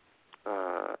the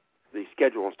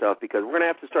schedule and stuff because we're going to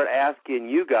have to start asking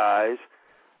you guys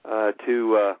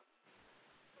to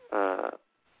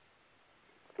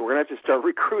we're going to have to start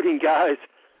recruiting guys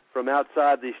from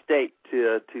outside the state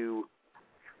to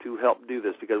help do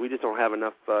this because we just don't have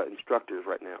enough instructors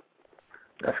right now.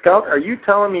 Now, Scout, are you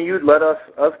telling me you'd let us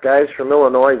guys from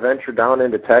Illinois venture down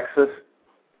into Texas?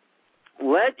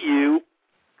 Let you?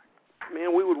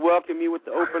 Man, we would welcome you with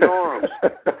the open arms.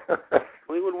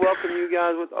 We would welcome you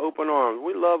guys with open arms.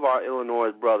 We love our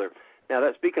Illinois brother.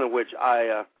 Now, speaking of which,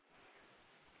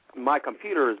 my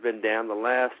computer has been down the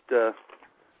last 4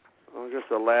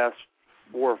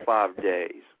 or 5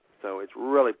 days. So it's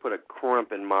really put a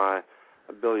crimp in my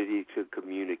ability to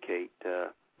communicate.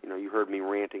 You heard me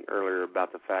ranting earlier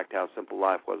about the fact how simple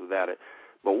life was without it.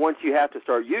 But once you have to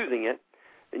start using it,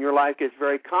 then your life gets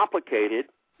very complicated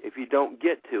if you don't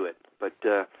get to it. But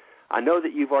I know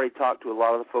that you've already talked to a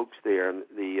lot of the folks there,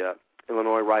 the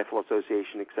Illinois Rifle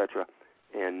Association, etc.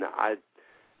 And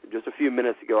just a few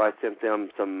minutes ago, I sent them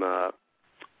some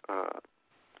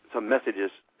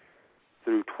messages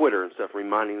through Twitter and stuff,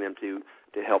 reminding them to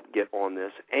help get on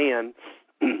this. And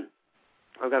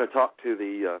I've got to talk to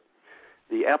the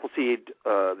Appleseed,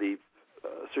 the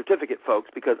certificate folks,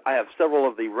 because I have several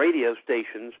of the radio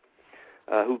stations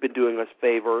who've been doing us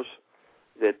favors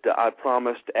that I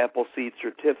promised Appleseed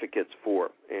certificates for.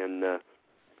 And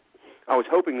I was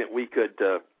hoping that we could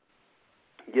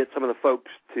get some of the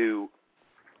folks to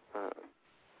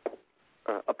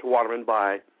up to Waterman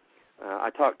by. I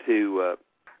talked to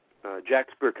Jack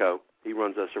Spirko. He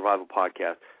runs a survival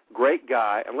podcast. Great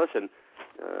guy. And listen,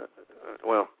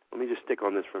 well, let me just stick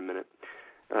on this for a minute.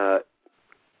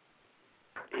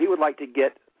 He would like to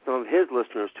get some of his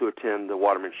listeners to attend the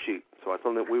Waterman Shoot. So I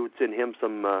told him that we would send him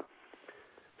some of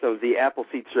the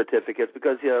Appleseed certificates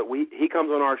because he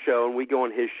comes on our show and we go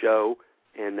on his show,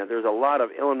 and there's a lot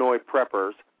of Illinois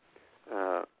preppers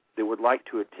that would like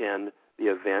to attend the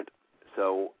event.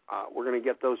 So we're going to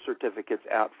get those certificates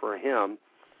out for him.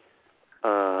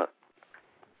 I've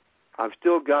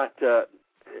still got,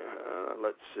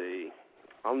 let's see,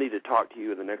 I'll need to talk to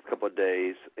you in the next couple of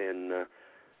days, and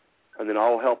then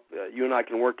I'll help. You and I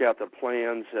can work out the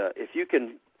plans. If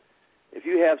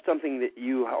you have something that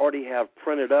you already have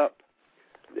printed up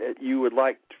that you would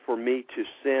like for me to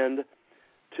send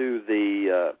to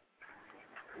the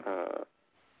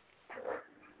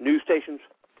news stations,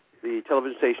 the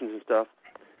television stations and stuff,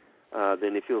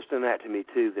 then if you'll send that to me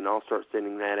too, then I'll start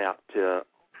sending that out to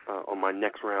on my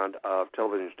next round of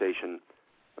television station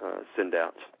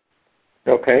send-outs.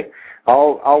 Okay.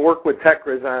 I'll work with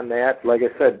Tekris on that. Like I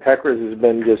said, Tekris has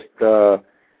been just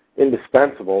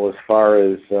indispensable as far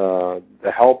as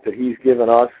the help that he's given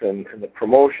us and the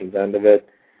promotions end of it.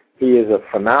 He is a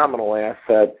phenomenal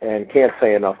asset and can't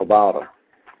say enough about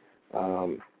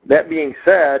him. That being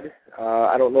said,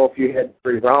 I don't know if you had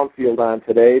Gary Brownfield on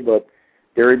today, but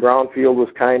Gary Brownfield was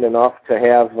kind enough to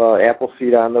have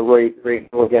Appleseed on the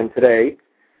radio again today.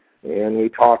 And we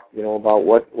talked, about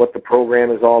what the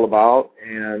program is all about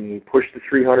and pushed the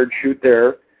 300 shoot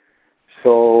there.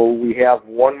 So we have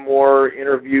one more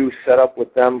interview set up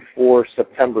with them for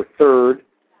September 3rd.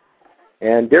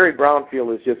 And Derry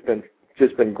Brownfield has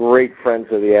just been great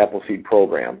friends of the Appleseed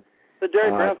program. The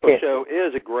Derry Brownfield show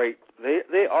is a great.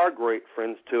 They are great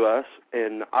friends to us,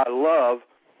 and I love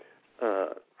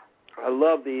that. I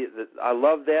love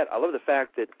the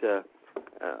fact that.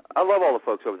 I love all the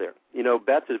folks over there.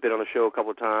 Beth has been on the show a couple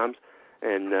of times,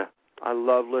 and I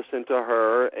love listening to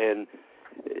her. And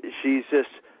she's just,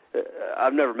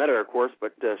 I've never met her, of course,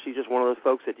 but she's just one of those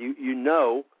folks that you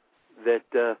know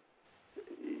that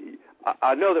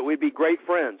I know that we'd be great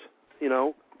friends,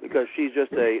 because she's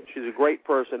a great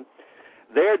person.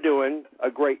 They're doing a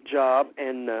great job,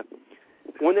 and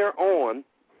when they're on,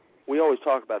 we always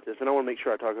talk about this, and I want to make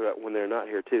sure I talk about when they're not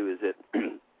here too, is that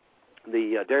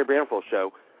the Derry Brownfield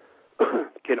show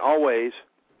can always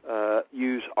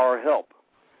use our help.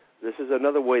 This is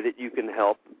another way that you can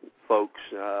help folks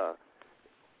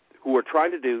who are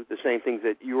trying to do the same things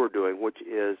that you are doing, which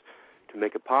is to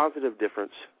make a positive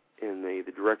difference in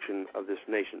the direction of this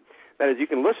nation. That is, you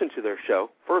can listen to their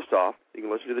show. First off, you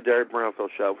can listen to the Derry Brownfield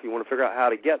show. If you want to figure out how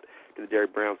to get to the Derry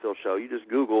Brownfield show, you just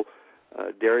Google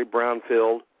Derry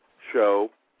Brownfield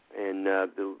show, and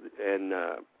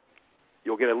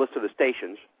you'll get a list of the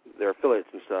stations, their affiliates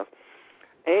and stuff.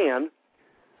 And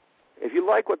if you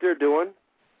like what they're doing,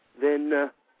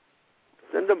 then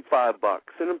send them $5,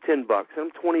 send them $10,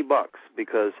 send them $20,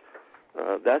 because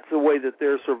that's the way that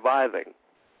they're surviving.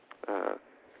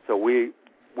 So we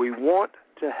want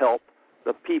to help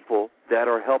the people that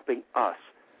are helping us,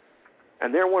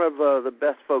 and they're one of the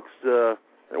best folks. They're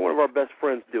one of our best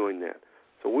friends doing that.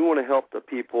 So we want to help the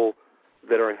people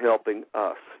that are helping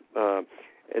us.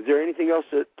 Is there anything else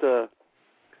that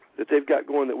they've got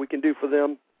going that we can do for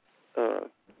them?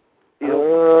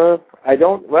 I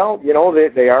don't. Well,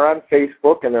 they are on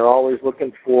Facebook, and they're always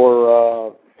looking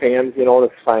for fans, to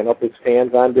sign up as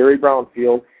fans on Derry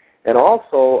Brownfield. And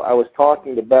also, I was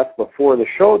talking to Beth before the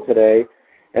show today,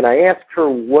 and I asked her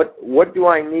what do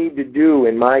I need to do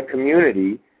in my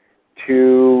community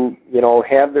to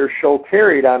have their show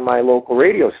carried on my local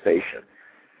radio station.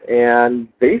 And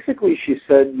basically she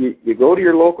said you go to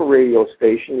your local radio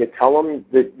station, you tell them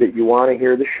that you want to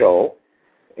hear the show,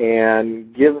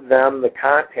 and give them the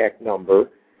contact number,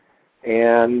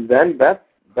 and then Beth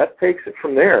takes it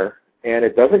from there. And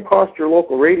it doesn't cost your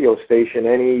local radio station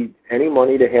any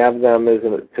money to have them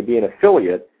to be an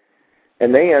affiliate,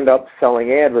 and they end up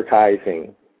selling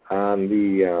advertising on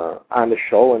the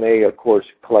show, and they of course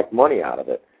collect money out of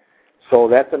it. So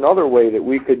that's another way that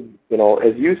we could,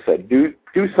 as you said, do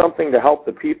something to help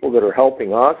the people that are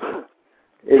helping us.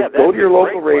 Go to your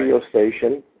local radio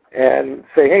station and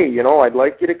say, hey, I'd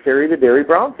like you to carry the Derry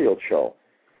Brownfield show,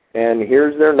 and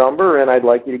here's their number, and I'd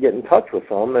like you to get in touch with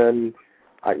them. And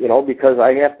because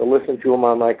I have to listen to them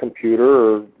on my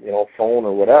computer or phone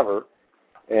or whatever,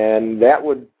 and that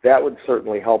would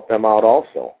certainly help them out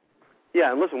also.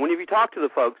 Yeah, and listen, when you talk to the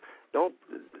folks,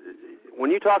 when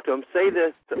you talk to them, say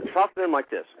this. Talk to them like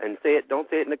this, and say it. Don't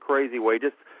say it in a crazy way.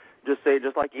 Just say it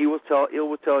just like Il was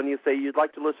telling you. Say you'd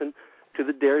like to listen to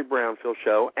the Derry Brownfield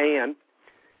Show, and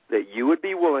that you would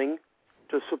be willing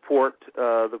to support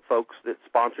the folks that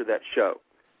sponsor that show.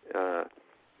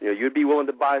 You'd be willing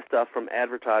to buy stuff from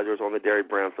advertisers on the Derry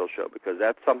Brownfield Show because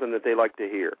that's something that they like to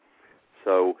hear.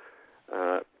 So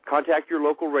contact your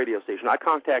local radio station. I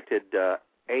contacted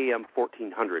AM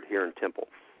 1400 here in Temple,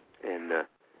 and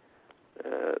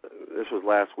this was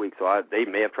last week, so they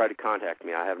may have tried to contact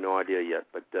me. I have no idea yet,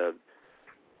 but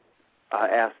I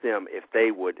asked them if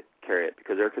they would carry it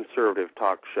because they're a conservative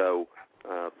talk show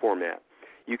format.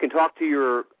 You can talk to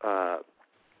your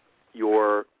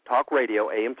talk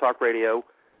radio, AM talk radio,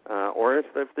 or if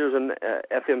there's an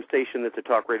FM station that's a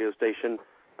talk radio station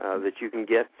that you can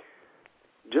get,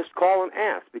 just call and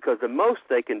ask because the most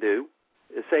they can do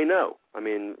is say no. I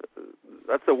mean,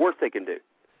 that's the worst they can do.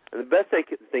 And the best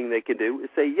thing they can do is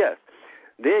say yes.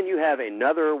 Then you have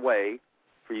another way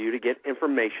for you to get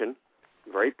information,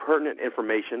 very pertinent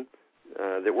information,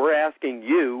 that we're asking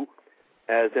you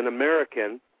as an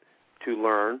American to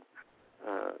learn.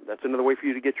 That's another way for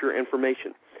you to get your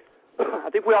information. I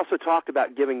think we also talked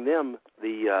about giving them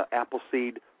the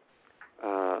Appleseed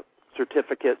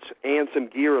certificates and some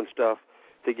gear and stuff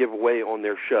to give away on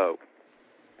their show.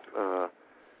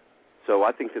 So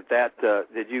I think that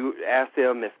did you ask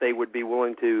them if they would be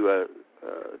willing to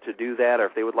do that, or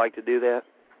if they would like to do that?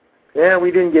 Yeah,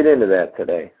 we didn't get into that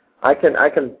today. I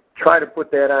can try to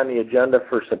put that on the agenda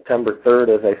for September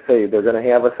 3rd. As I say, they're going to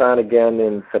have us on again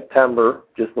in September,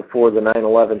 just before the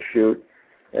 9/11 shoot.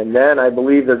 And then I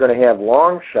believe they're going to have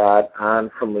Longshot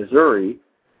on from Missouri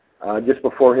just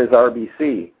before his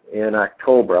RBC in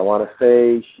October. I want to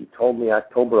say she told me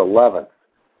October 11th.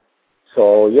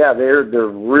 So, yeah, they're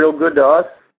real good to us.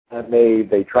 And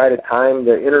they try to time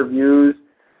the interviews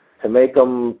to make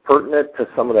them pertinent to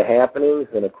some of the happenings.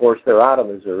 And, of course, they're out of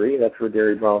Missouri. That's where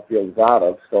Derry Brownfield is out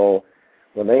of. So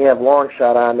when they have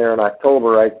Longshot on there in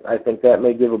October, I think that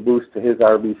may give a boost to his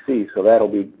RBC. So that'll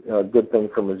be a good thing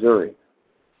for Missouri.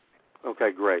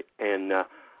 Okay, great. And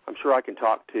I'm sure I can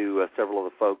talk to several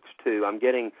of the folks, too. I'm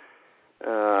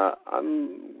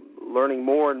learning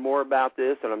more and more about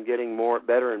this, and I'm getting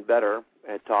better and better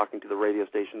at talking to the radio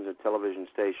stations and television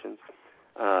stations.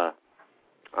 I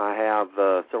have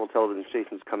several television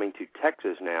stations coming to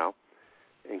Texas now,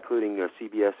 including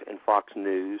CBS and Fox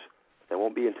News. That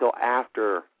won't be until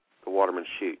after the Waterman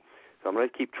shoot. So I'm going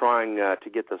to keep trying to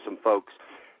get some folks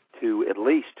to at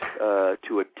least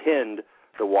to attend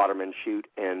the Waterman shoot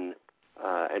and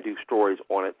do stories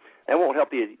on it. That won't help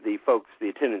the folks, the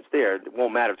attendance there. It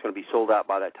won't matter. It's going to be sold out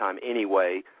by that time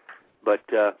anyway. But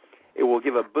it will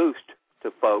give a boost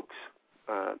to folks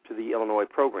to the Illinois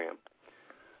program.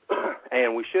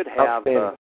 And we should have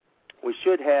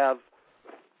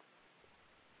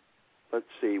let's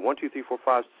see, 1, 2, 3, 4,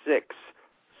 5, 6,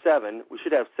 7. We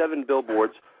should have 7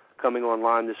 billboards coming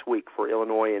online this week for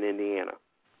Illinois and Indiana.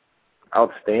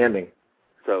 Outstanding.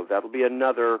 So that'll be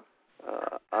another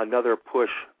push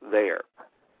there.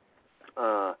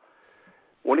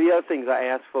 One of the other things I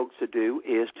ask folks to do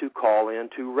is to call in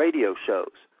to radio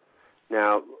shows.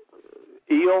 Now,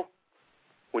 Eel,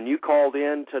 when you called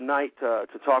in tonight to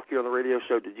talk to you on the radio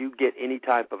show, did you get any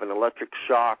type of an electric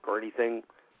shock or anything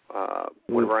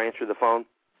whenever I answered the phone?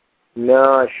 No,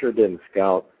 I sure didn't,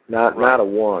 Scout. Not a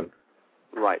one.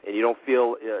 Right, and you don't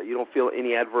feel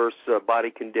any adverse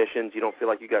body conditions. You don't feel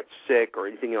like you got sick or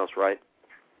anything else, right?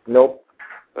 Nope.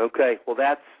 Okay, well,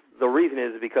 that's the reason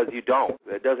is because you don't.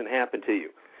 It doesn't happen to you.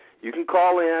 You can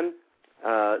call in.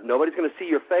 Nobody's going to see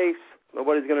your face.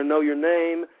 Nobody's going to know your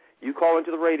name. You call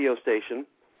into the radio station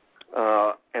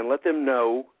and let them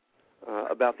know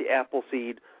about the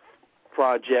Appleseed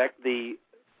project. The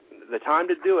time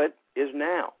to do it is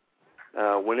now.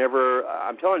 Whenever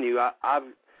I'm telling you, I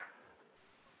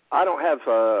don't have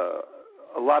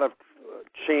a lot of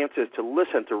chances to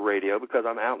listen to radio because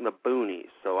I'm out in the boonies,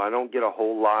 so I don't get a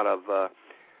whole lot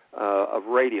of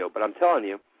radio. But I'm telling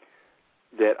you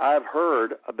that I've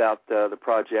heard about the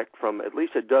project from at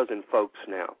least a dozen folks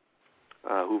now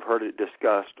who've heard it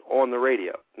discussed on the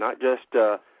radio, not just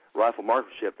rifle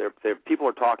marksmanship. People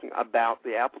are talking about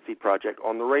the Appleseed project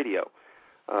on the radio.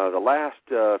 The last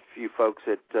few folks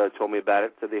that told me about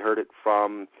it said they heard it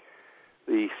from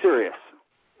the Sirius,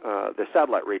 the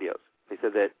satellite radios. They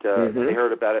said that they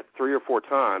heard about it 3 or 4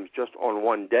 times just on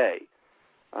one day.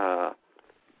 I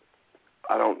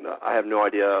have no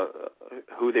idea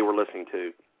who they were listening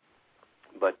to,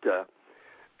 but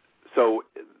so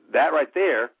that right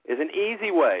there is an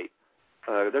easy way.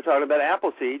 They're talking about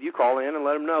Appleseed. You call in and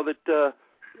let them know that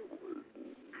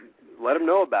let them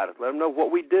know about it. Let them know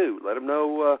what we do. Let them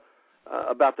know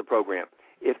about the program.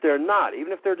 If they're not,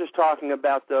 even if they're just talking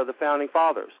about the Founding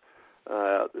Fathers,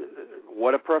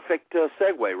 what a perfect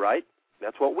segue, right?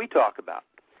 That's what we talk about.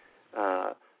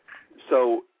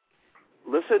 So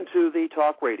listen to the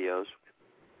talk radios.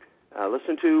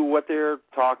 Listen to what they're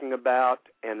talking about,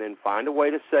 and then find a way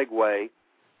to segue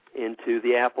into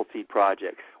the Appleseed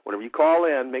Project. Whenever you call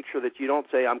in, make sure that you don't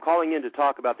say, I'm calling in to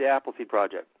talk about the Appleseed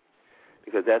Project,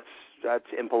 because that's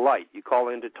impolite. You call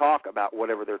in to talk about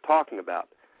whatever they're talking about.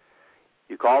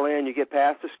 You call in, you get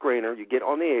past the screener, you get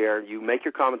on the air, you make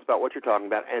your comments about what you're talking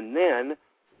about, and then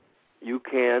you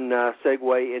can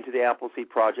segue into the Appleseed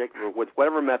Project with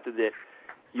whatever method that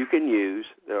you can use,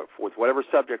 with whatever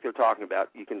subject they're talking about.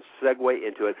 You can segue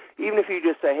into it. Even if you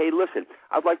just say, hey, listen,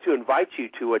 I'd like to invite you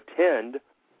to attend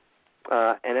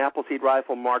an Appleseed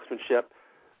Rifle Marksmanship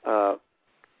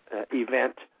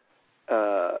event,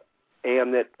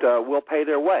 and that we'll pay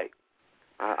their way.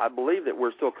 I believe that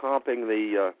we're still comping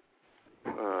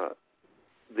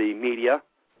the media,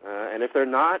 and if they're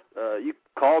not, you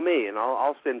call me, and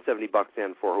I'll send $70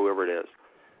 in for whoever it is,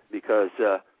 because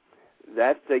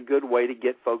that's a good way to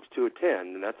get folks to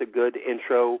attend, and that's a good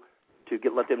intro to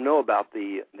let them know about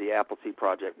the Appleseed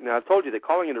Project. Now, I've told you that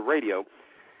calling into radio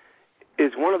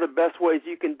is one of the best ways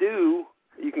you can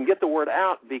get the word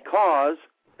out, because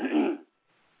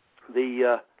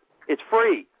it's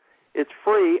free. It's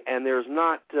free, and you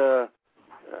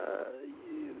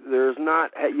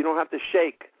don't have to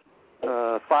shake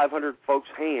 500 folks'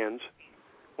 hands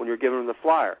when you're giving them the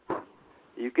flyer.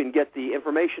 You can get the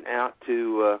information out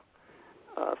to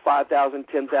 5,000,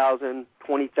 10,000,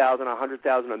 20,000,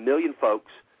 100,000, 1 million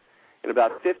folks in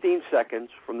about 15 seconds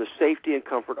from the safety and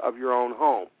comfort of your own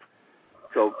home.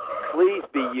 So please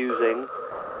be using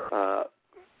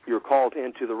your calls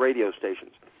into the radio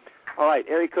stations. All right,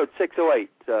 area code 608,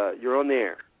 you're on the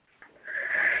air.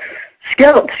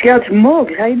 Scout's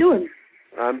Muggs, how you doing?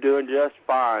 I'm doing just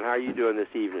fine. How are you doing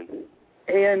this evening?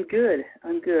 Hey, I'm good.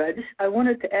 I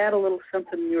wanted to add a little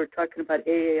something. You were talking about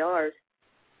AARs.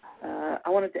 I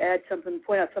wanted to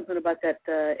point out something about that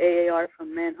AAR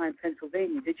from Mannheim,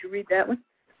 Pennsylvania. Did you read that one?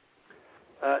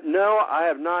 No, I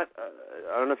have not.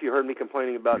 I don't know if you heard me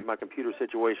complaining about my computer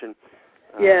situation.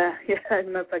 Yeah, as a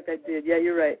matter of fact, I did. Yeah,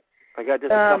 you're right. I got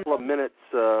just a couple of minutes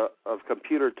of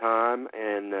computer time,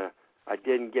 and I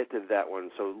didn't get to that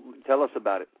one. So tell us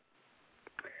about it.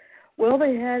 Well,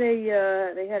 they had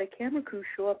a camera crew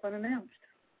show up unannounced.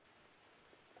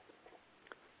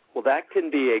 Well, that can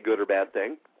be a good or bad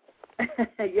thing.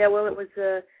 Yeah, well, it was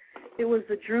the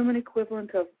German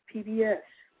equivalent of PBS.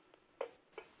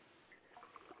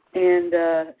 And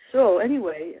so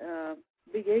anyway,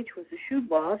 Big H was the shoot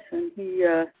boss, and he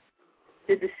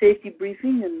did the safety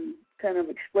briefing and kind of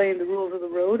explained the rules of the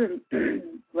road and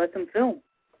let them do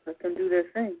their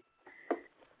thing.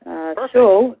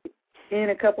 So in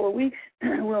a couple of weeks,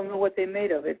 we'll know what they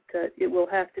made of it. It will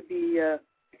have to be,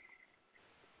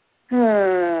 I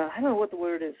don't know what the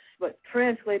word is, but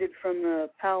translated from the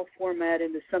PAL format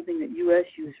into something that U.S.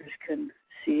 users can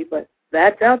see, but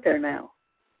that's out there now.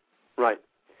 Right.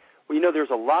 Well, there's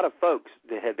a lot of folks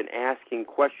that have been asking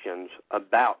questions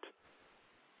about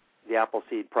the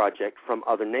Appleseed Project from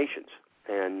other nations,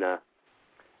 and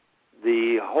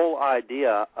the whole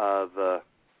idea of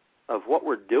what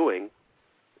we're doing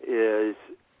is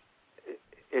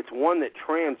it's one that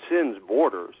transcends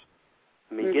borders.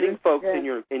 I mean, getting folks in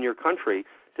your country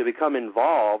to become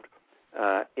involved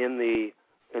in the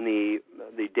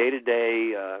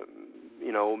day-to-day,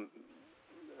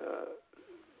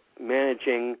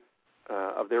 managing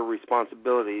of their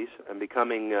responsibilities and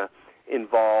becoming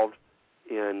involved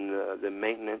in the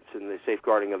maintenance and the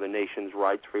safeguarding of the nation's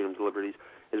rights, freedoms, liberties,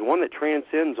 is one that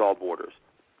transcends all borders.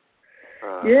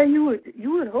 Yeah, you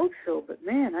would hope so, but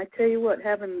man, I tell you what,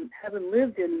 having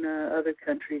lived in other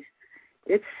countries,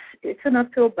 it's an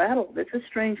uphill battle. It's a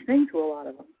strange thing to a lot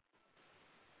of them.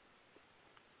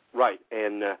 Right,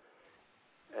 and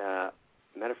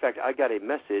matter of fact, I got a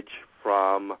message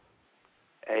from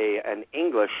an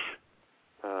English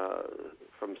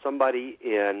from somebody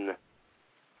in.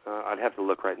 I'd have to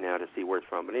look right now to see where it's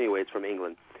from, but anyway, it's from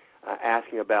England,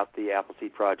 asking about the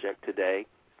Appleseed Project today,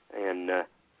 and I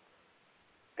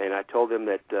told them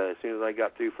that as soon as I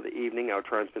got through for the evening, I would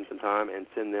try and spend some time and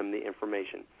send them the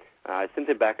information. I sent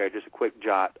them back just a quick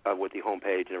jot with the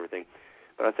homepage and everything,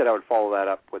 but I said I would follow that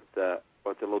up with a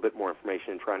little bit more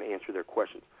information and try and answer their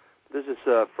questions. This is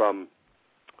from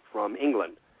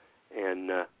England,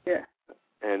 and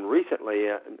and recently,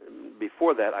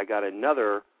 before that, I got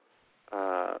another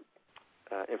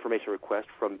information request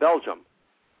from Belgium,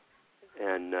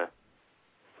 and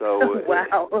So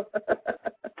wow.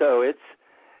 So it's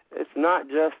not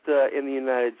just in the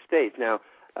United States. Now,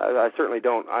 I certainly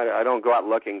don't. I don't go out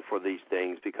looking for these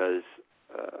things because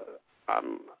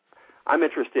I'm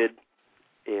interested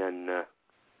in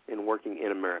working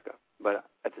in America. But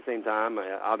at the same time,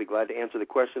 I'll be glad to answer the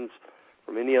questions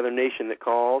from any other nation that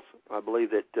calls. I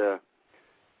believe that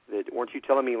weren't you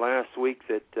telling me last week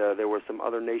that there were some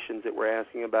other nations that were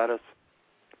asking about us?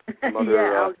 Some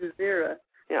other, Al Jazeera.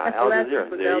 Yeah, Al Jazeera.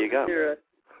 There you go.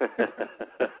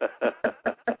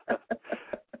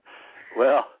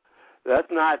 Well,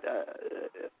 that's not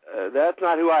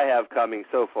who I have coming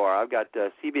so far. I've got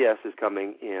CBS is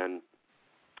coming in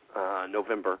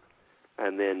November,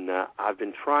 and then I've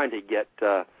been trying to get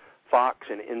Fox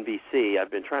and NBC.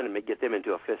 I've been trying to get them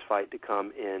into a fist fight to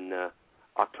come in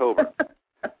October.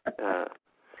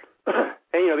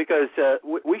 And because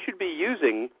we should be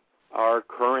using our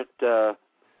current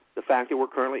the fact that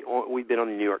we've been on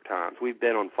the New York Times, we've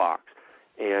been on Fox,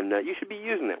 and you should be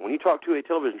using that. When you talk to a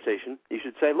television station, you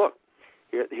should say, look,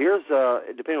 here's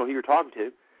depending on who you're talking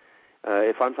to.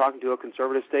 If I'm talking to a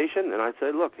conservative station, and I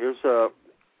say, look, here's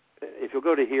if you'll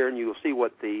go to here and you'll see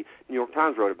what the New York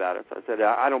Times wrote about it. I said,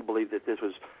 I don't believe that this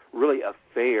was really a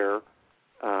fair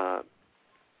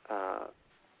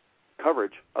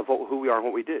coverage of who we are and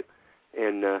what we do.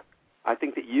 And I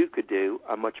think that you could do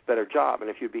a much better job. And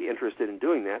if you'd be interested in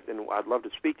doing that, then I'd love to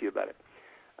speak to you about it.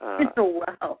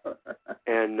 Wow.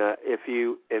 And if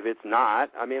it's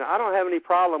not, I mean, I don't have any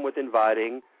problem with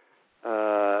inviting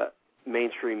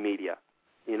mainstream media,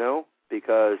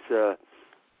 because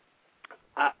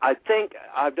I think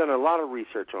I've done a lot of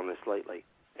research on this lately.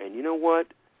 And you know what?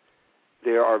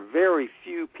 There are very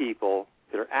few people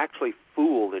that are actually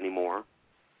fooled anymore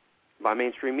by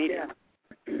mainstream media.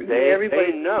 Yeah.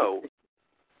 They know.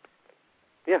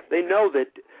 Yeah, they know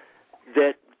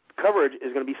that coverage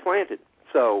is going to be slanted.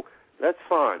 So that's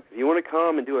fine. If you want to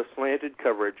come and do a slanted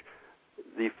coverage,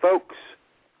 the folks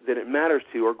that it matters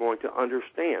to are going to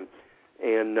understand.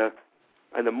 And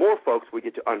the more folks we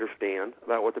get to understand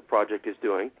about what the project is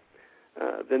doing,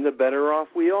 then the better off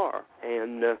we are.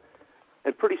 And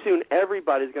pretty soon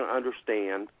everybody's going to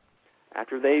understand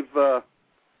after they've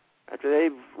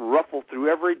ruffled through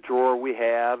every drawer we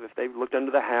have, if they've looked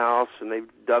under the house and they've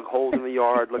dug holes in the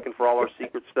yard looking for all our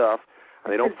secret stuff,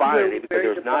 and they don't find any because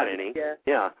there's not any,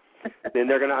 then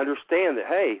they're going to understand that,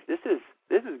 hey, this is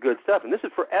good stuff, and this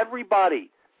is for everybody.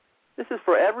 This is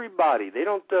for everybody. They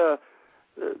don't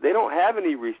have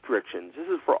any restrictions. This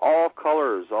is for all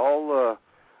colors, all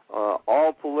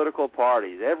political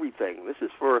parties, everything. This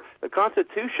is for the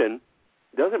Constitution.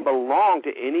 Doesn't belong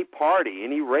to any party,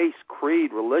 any race,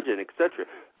 creed, religion, etc.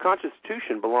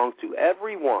 Constitution belongs to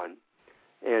everyone,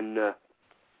 and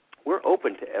we're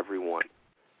open to everyone.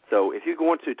 So if you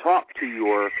want to talk to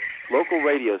your local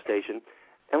radio station,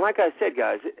 and like I said,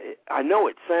 guys, I know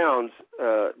it sounds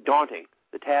daunting.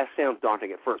 The task sounds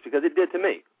daunting at first because it did to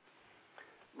me.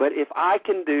 But if I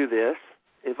can do this,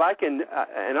 if I can,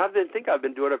 and I think I've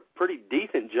been doing a pretty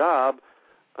decent job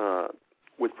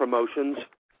with promotions,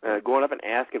 going up and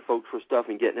asking folks for stuff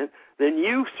and getting it, then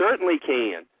you certainly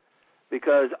can,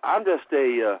 because I'm just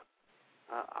a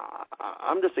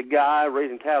guy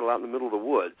raising cattle out in the middle of the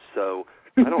woods, so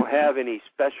I don't have any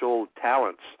special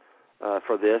talents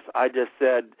for this. I just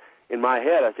said in my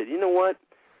head, I said, you know what,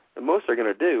 the most they're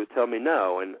going to do is tell me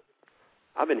no, and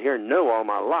I've been hearing no all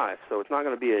my life, so it's not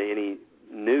going to be any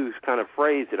news kind of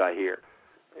phrase that I hear,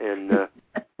 and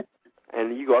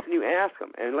and you go up and you ask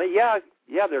them, and like, yeah,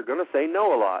 they're going to say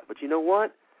no a lot. But you know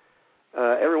what?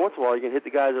 Every once in a while, you can hit the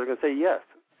guys that are going to say yes,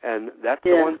 and that's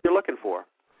the ones you're looking for.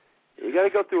 You got to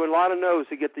go through a lot of no's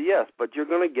to get the yes, but you're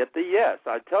going to get the yes.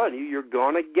 I'm telling you, you're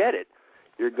going to get it.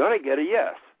 You're going to get a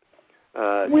yes.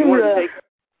 You want to take?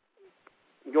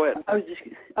 Go ahead. I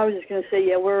was just going to say,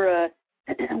 yeah, we're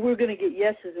going to get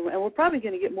yeses, and we're probably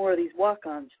going to get more of these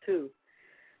walk-ons too.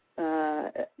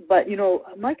 But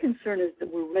my concern is that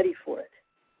we're ready for it.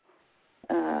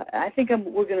 I think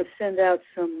we're going to send out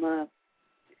some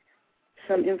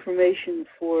information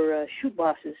for shoot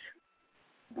bosses,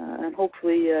 and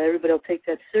hopefully everybody will take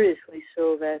that seriously,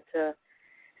 so that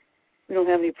we don't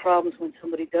have any problems when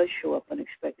somebody does show up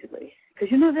unexpectedly. Because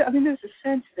there's a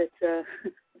sense that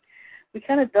we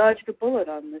kind of dodged a bullet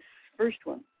on this first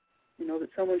one. That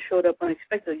someone showed up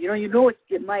unexpectedly.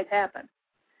 It might happen.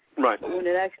 Right. But when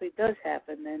it actually does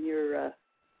happen, then you're.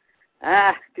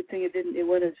 Good thing it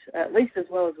went at least as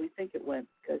well as we think it went,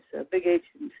 because Big H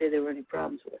didn't say there were any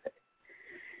problems with it.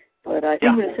 But I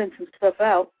think we're going to send some stuff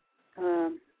out,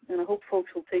 and I hope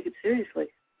folks will take it seriously.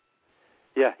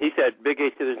 Yeah, he said, Big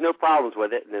H said there's no problems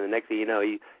with it, and then the next thing you know,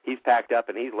 he's packed up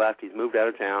and he's left. He's moved out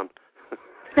of town.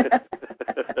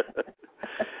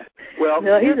 Well,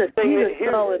 no,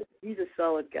 he's a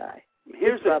solid guy.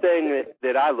 Here's the thing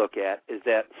that I look at is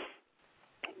that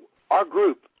our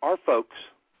group, our folks,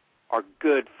 are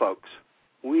good folks.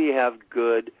 We have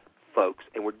good folks,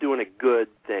 and we're doing a good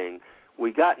thing.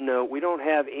 We don't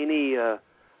have any.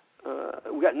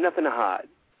 We got nothing to hide.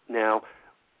 Now,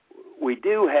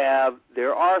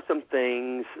 there are some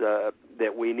things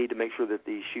that we need to make sure that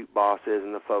the shoot bosses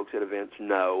and the folks at events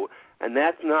know, and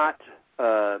that's not.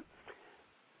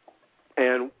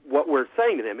 And what we're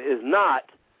saying to them is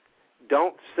not,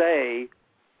 don't say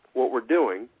what we're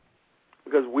doing,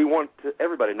 because we want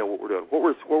everybody to know what we're doing. What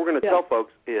we're going to tell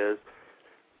folks is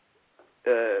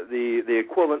the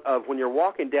equivalent of when you're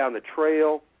walking down the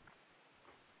trail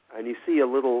and you see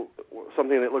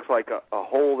something that looks like a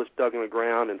hole that's dug in the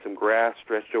ground and some grass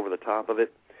stretched over the top of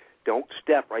it. Don't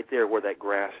step right there where that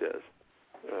grass is.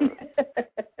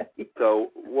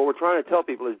 So what we're trying to tell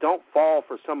people is don't fall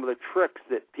for some of the tricks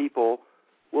that people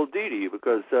will do to you,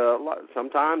 because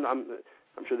sometimes, I'm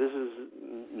sure this is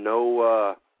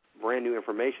no brand new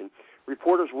information,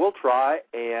 reporters will try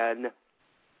and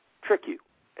trick you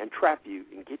and trap you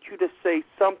and get you to say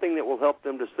something that will help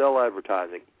them to sell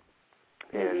advertising.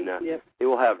 And they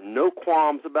will have no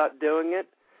qualms about doing it.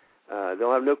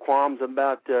 They'll have no qualms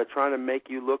about trying to make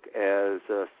you look as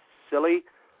silly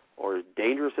or as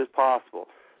dangerous as possible.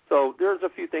 So there's a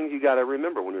few things you got to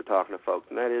remember when you're talking to folks,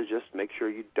 and that is just make sure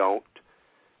you don't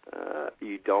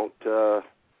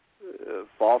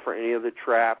fall for any of the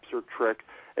traps or tricks.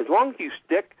 As long as you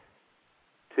stick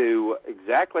to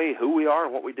exactly who we are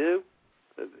and what we do,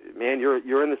 man,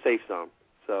 you're in the safe zone.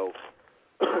 So,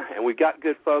 and we've got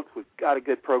good folks. We've got a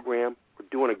good program. We're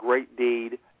doing a great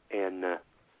deed, and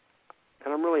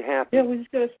I'm really happy. Yeah, we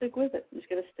just got to stick with it.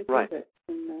 With it.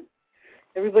 And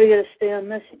everybody got to stay on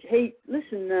message. Hey,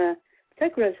 listen,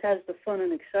 TechRes has the fun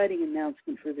and exciting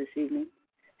announcement for this evening.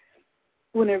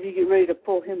 Whenever you get ready to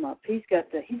pull him up, he's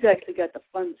actually got the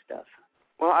fun stuff.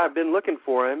 Well, I've been looking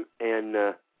for him,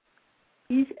 and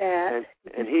he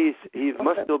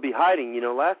must still be hiding. You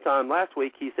know, last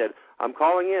week he said, "I'm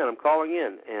calling in,"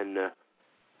 and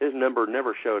his number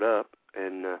never showed up.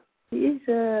 And I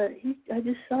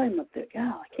just saw him up there.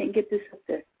 God, I can't get this up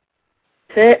there.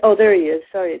 Oh, there he is.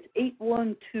 Sorry, it's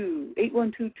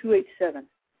 812-287.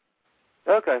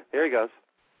 Okay, there he goes.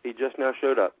 He just now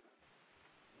showed up.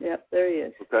 Yep, there he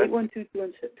is. Okay.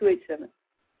 812-287.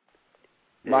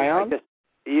 Am I on?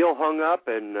 Eel hung up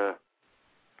and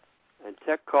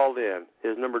Tech called in.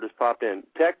 His number just popped in.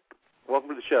 Tech, welcome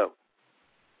to the show.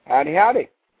 Howdy, howdy.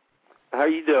 How are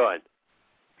you doing?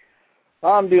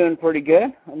 I'm doing pretty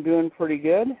good.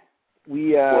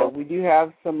 We do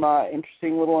have some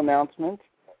interesting little announcements.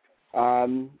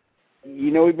 We've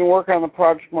been working on the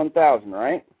Project 1000,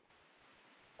 right?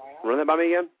 Run that by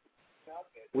me again.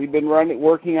 We've been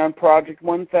working on Project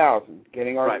 1000,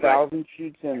 getting our 1,000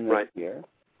 shoots in this year.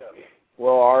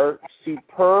 Well, our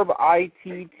superb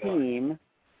IT team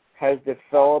has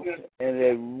developed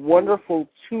a wonderful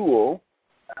tool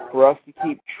for us to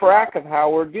keep track of how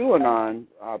we're doing on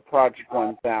Project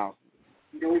 1000.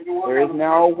 There is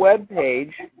now a web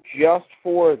page just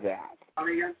for that.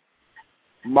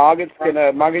 Mogget,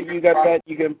 you got that?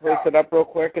 You can place it up real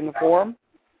quick in the forum?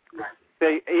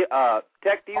 Hey,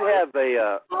 Tech, do you have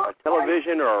a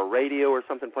television or a radio or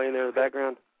something playing there in the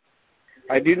background?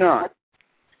 I do not.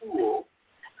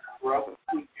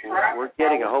 We're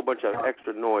getting a whole bunch of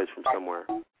extra noise from somewhere.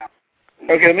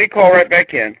 Okay, let me call right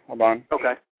back in. Hold on.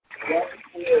 Okay.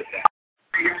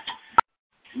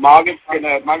 Mogget, you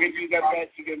got that?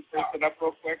 You can place it up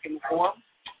real quick in the forum?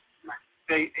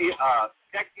 Hey,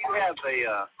 Tech, do you have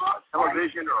a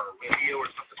television or a radio or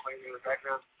something playing in the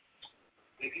background?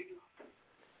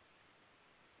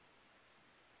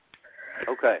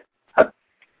 Okay.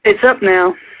 It's up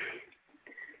now.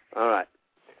 All right.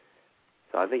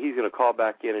 So I think he's going to call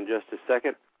back in just a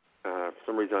second. For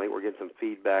some reason, I think we're getting some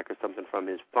feedback or something from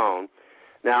his phone.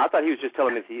 Now, I thought he was just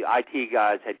telling me the IT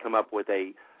guys had come up with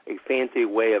a fancy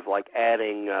way of, like,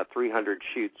 adding 300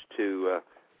 shoots to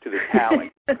the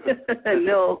tally.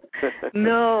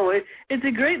 No. It's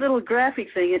a great little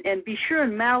graphic thing, and be sure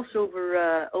and mouse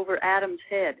over Adam's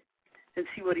head and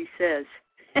see what he says.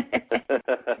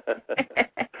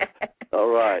 All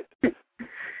right.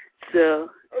 So,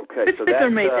 okay,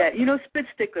 Spitstickler made that. You know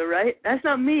Spitstickler, right? That's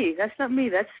not me. That's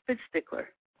Spitstickler.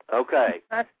 Okay.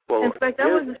 In fact, I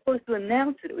wasn't supposed to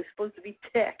announce it. It was supposed to be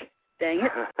Tech. Dang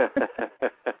it.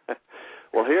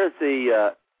 Well, here is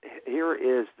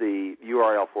the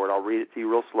URL for it. I'll read it to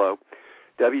you real slow.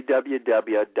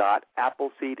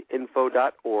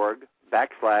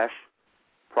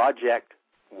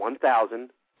 www.appleseedinfo.org/project1000/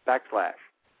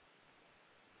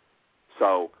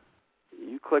 So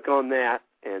you click on that,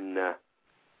 and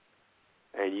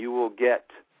you will get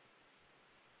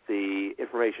the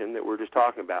information that we're just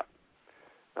talking about.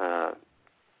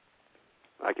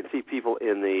 I can see people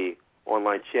in the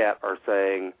online chat are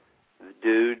saying,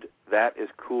 "Dude, that is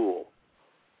cool."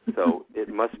 So it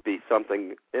must be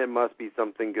something. It must be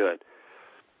something good.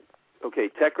 Okay,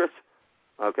 Tekris.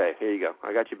 Okay, here you go.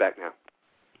 I got you back now.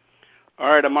 All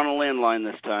right, I'm on a landline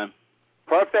this time.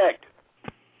 Perfect.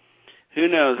 Who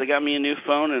knows? They got me a new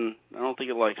phone, and I don't think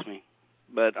it likes me.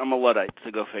 But I'm a Luddite, so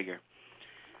go figure.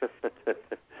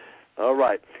 All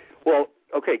right. Well,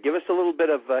 okay, give us a little bit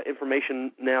of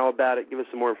information now about it. Give us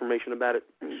some more information about it.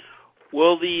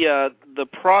 Well, the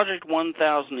Project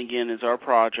 1000, again, is our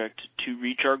project to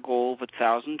reach our goal of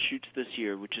 1,000 shoots this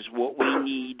year, which is what we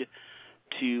need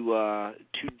to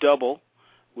double,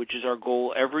 which is our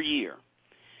goal every year.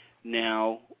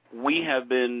 Now, we have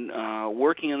been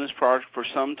working on this project for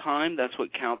some time. That's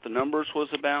what Count the Numbers was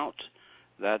about.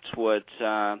 That's what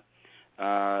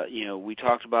we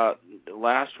talked about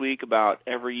last week, about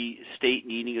every state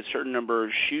needing a certain number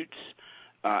of shoots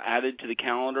added to the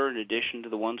calendar in addition to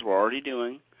the ones we're already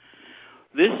doing.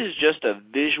 This is just a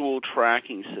visual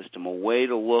tracking system, a way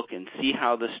to look and see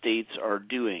how the states are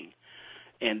doing.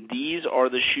 And these are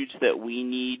the shoots that we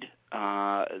need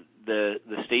the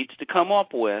states to come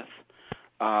up with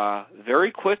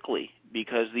very quickly,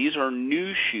 because these are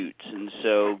new shoots. And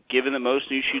so given that most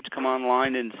new shoots come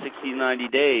online in 60 to 90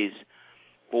 days,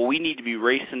 well, we need to be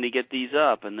racing to get these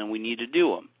up, and then we need to do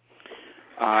them.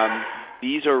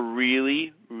 These are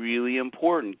really, really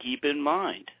important. Keep in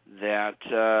mind that,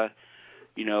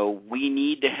 we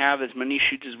need to have as many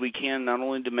shoots as we can, not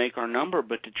only to make our number,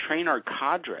 but to train our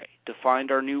cadre, to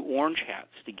find our new orange hats,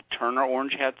 to turn our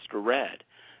orange hats to red.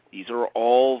 These are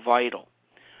all vital.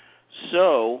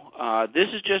 So this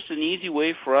is just an easy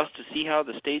way for us to see how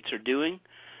the states are doing.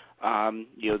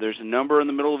 There's a number in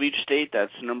the middle of each state.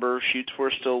 That's the number of shoots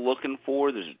we're still looking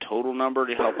for. There's a total number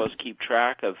to help us keep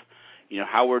track of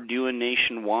how we're doing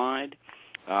nationwide.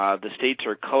 The states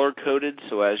are color-coded,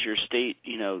 so as your state,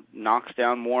 knocks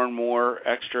down more and more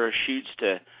extra shoots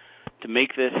to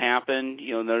make this happen,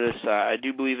 you'll notice I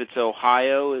do believe it's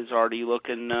Ohio is already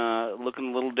looking a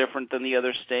little different than the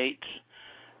other states.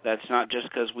 That's not just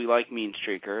because we like Mean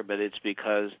Streaker, but it's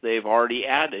because they've already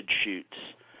added shoots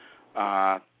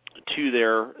to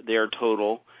their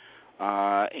total.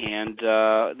 And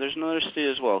there's another state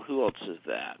as well. Who else is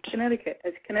that? Connecticut.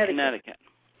 It's Connecticut. Connecticut.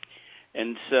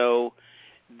 And so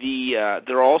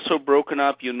they're also broken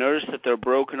up. You'll notice that they're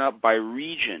broken up by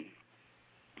region.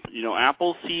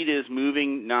 Appleseed is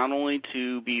moving not only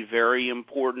to be very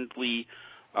importantly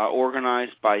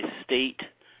organized by state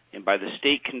and by the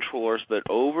state controllers, but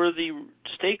over the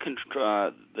state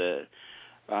controller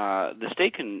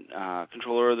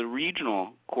or the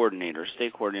regional coordinator,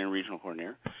 state coordinator, regional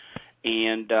coordinator.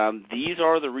 And these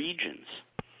are the regions.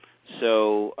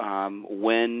 So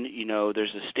when,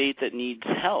 there's a state that needs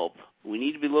help, we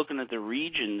need to be looking at the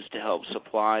regions to help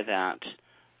supply that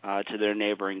to their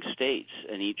neighboring states.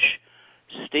 And each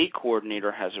state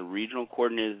coordinator has a regional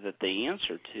coordinator that they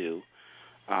answer to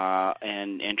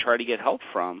and try to get help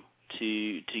from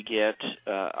to get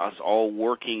us all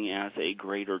working as a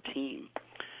greater team.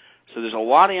 So there's a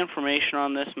lot of information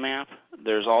on this map.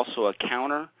 There's also a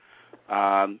counter.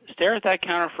 Stare at that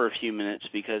counter for a few minutes,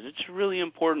 because it's really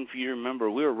important for you to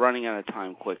remember we're running out of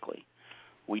time quickly.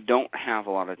 We don't have a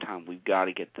lot of time. We've got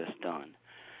to get this done.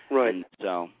 Right. And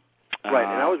so, right.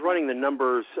 And I was running the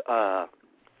numbers for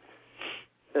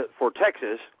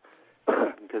Texas,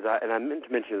 because I meant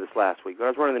to mention this last week, but I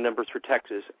was running the numbers for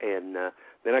Texas, and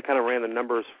then I kind of ran the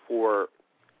numbers for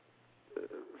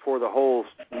the whole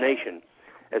nation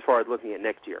as far as looking at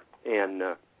next year. And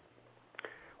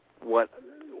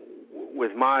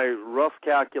with my rough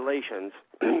calculations,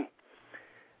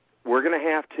 we're going to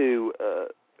have to,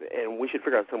 and we should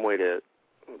figure out some way to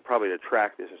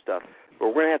track this and stuff, but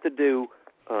we're going to have to do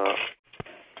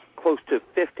close to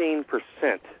 15%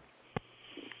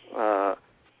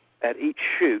 at each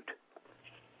shoot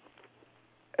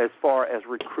as far as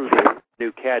recruiting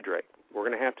new cadre. We're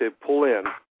going to have to pull in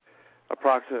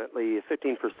approximately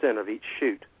 15% of each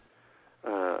shoot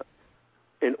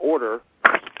in order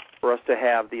for us to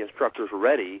have the instructors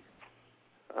ready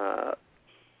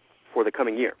for the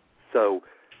coming year. So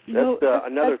that's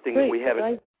another thing great, that we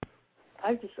haven't.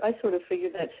 I sort of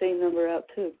figured that same number out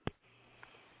too.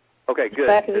 Okay, good.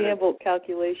 Back of the envelope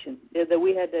calculation that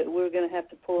we were going to have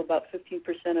to pull about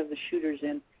 15% of the shooters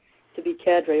in to be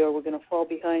cadre, or we're going to fall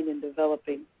behind in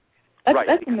developing.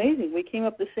 That's amazing. We came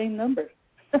up the same number.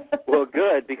 Well,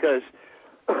 good, because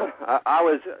I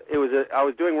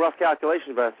was doing rough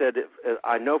calculations, but I said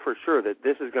I know for sure that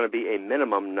this is going to be a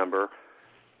minimum number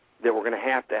that we're going to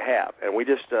have, and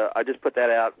I just put that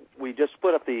out. We just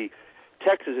split up the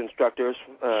Texas instructors.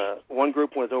 One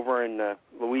group was over in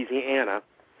Louisiana,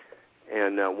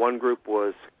 and one group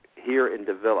was here in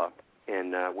Davila,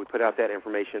 and we put out that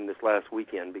information this last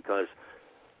weekend because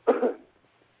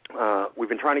we've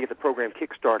been trying to get the program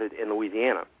kick-started in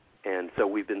Louisiana, and so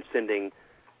we've been sending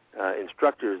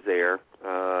instructors there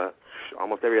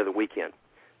almost every other weekend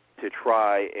to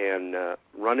try and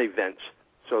run events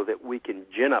so that we can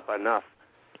gin up enough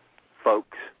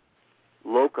folks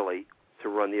locally to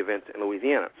run the events in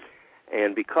Louisiana.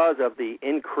 And because of the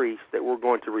increase that we're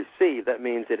going to receive, that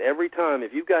means that every time,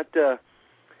 if you've got,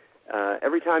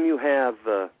 every time you have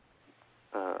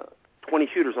 20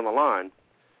 shooters on the line,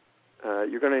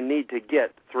 you're going to need to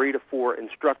get 3 to 4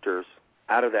 instructors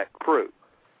out of that crew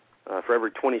for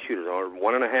every 20 shooters, or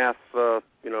 1.5,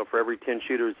 for every 10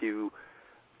 shooters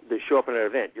that show up in an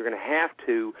event. You're going to have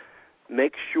to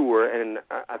make sure, and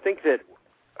I think that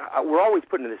we're always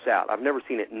putting this out. I've never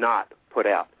seen it not put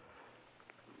out,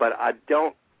 but I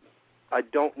don't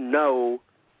know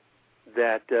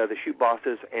that the shoot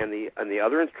bosses and the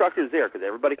other instructors there, because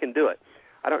everybody can do it,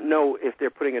 I don't know if they're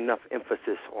putting enough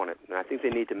emphasis on it, and I think they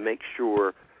need to make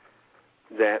sure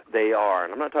that they are.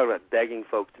 And I'm not talking about begging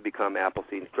folks to become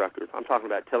Appleseed instructors. I'm talking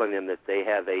about telling them that they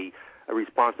have a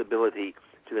responsibility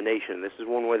to the nation. This is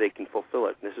one way they can fulfill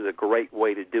it. This is a great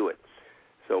way to do it.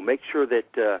 So make sure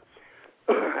that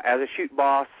as a shoot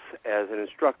boss, as an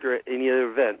instructor at any other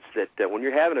events, that when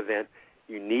you have an event,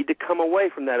 you need to come away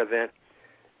from that event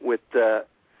with 15%.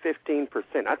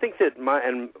 I think that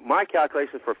my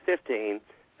calculation for 15,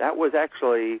 that's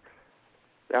actually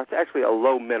a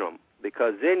low minimum,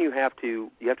 because then you have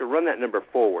to run that number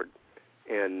forward,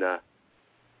 and you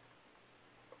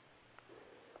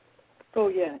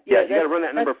got to run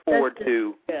that number forward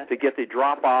to get the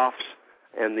drop-offs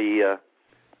and the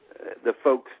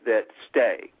folks that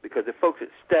stay, because the folks that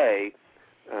stay,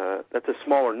 that's a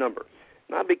smaller number.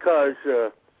 Not because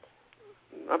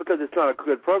it's not a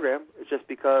good program. It's just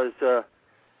because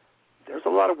there's a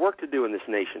lot of work to do in this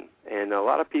nation, and a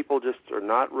lot of people just are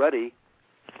not ready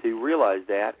to realize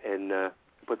that and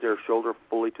put their shoulder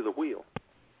fully to the wheel.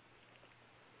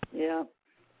 Yeah.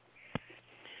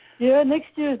 Yeah.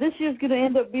 This year's going to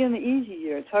end up being the easy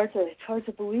year. It's hard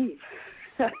to believe.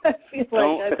 I feel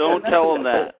don't tell them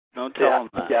that. Don't tell them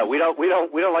that. Yeah, we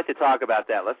don't like to talk about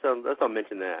that. Let's not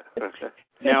mention that.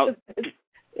 Now,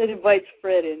 it invites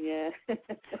Fred in, yeah.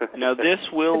 Now this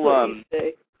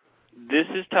this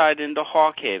is tied into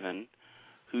Hawkhaven,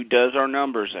 who does our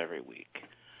numbers every week.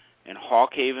 And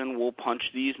Hawkhaven will punch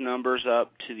these numbers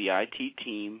up to the IT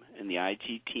team, and the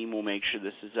IT team will make sure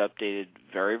this is updated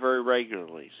very, very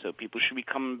regularly. So people should be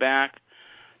coming back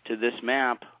to this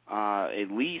map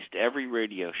at least every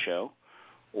radio show,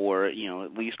 or at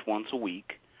least once a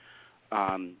week,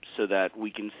 so that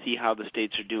we can see how the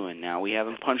states are doing. Now, we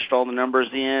haven't punched all the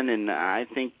numbers in, and I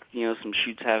think some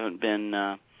shoots haven't been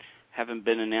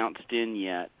announced in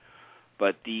yet.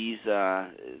 But these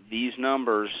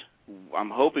numbers, I'm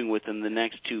hoping within the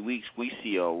next 2 weeks we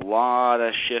see a lot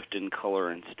of shift in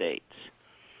color in states.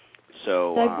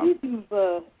 So I believe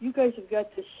you guys have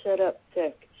got this set up,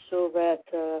 Tech, so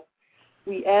that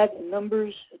we add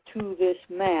numbers to this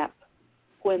map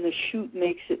when the shoot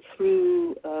makes it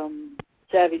through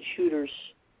Savage Shooter's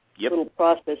little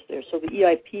process there. So the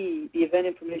EIP, the event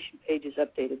information page, is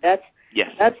updated.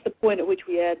 That's the point at which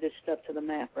we add this stuff to the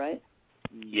map, right?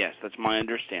 Yes, that's my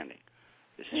understanding.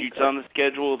 The shoot's on the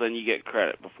schedule, then you get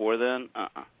credit. Before then,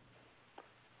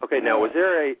 Okay, now was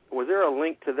there a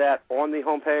link to that on the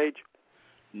homepage?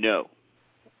 No.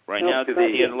 Right now it's a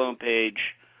standalone page,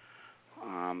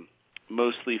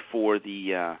 mostly for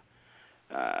the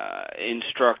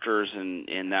instructors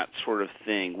and that sort of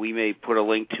thing. We may put a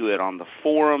link to it on the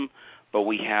forum, but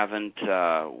we aren't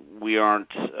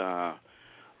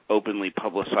openly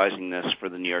publicizing this for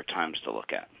the New York Times to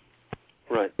look at.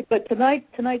 Right. But tonight,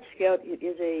 Scout, it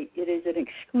is an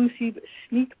exclusive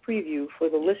sneak preview for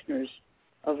the listeners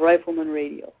of Rifleman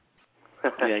Radio.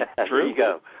 Yeah, there you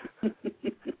go.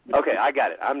 Okay, I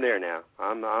got it. I'm there now.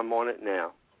 I'm on it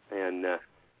now, and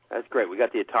that's great. We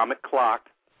got the atomic clock.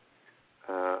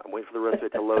 I'm waiting for the rest of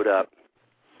it to load up.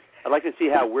 I'd like to see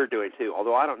how we're doing too.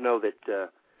 Although I don't know that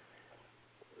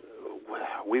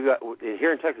we've got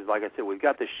here in Texas. Like I said, we've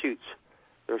got the shoots.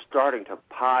 They're starting to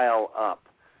pile up.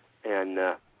 And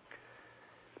as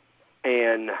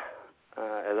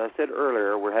I said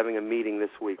earlier, we're having a meeting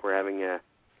this week. We're having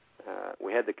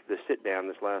we had the sit down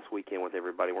this last weekend with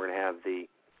everybody. We're going to have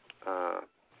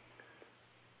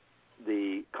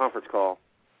the conference call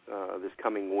this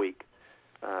coming week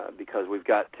because we've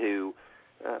got to.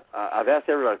 I've asked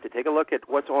everybody to take a look at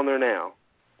what's on there now,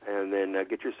 and then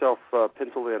get yourself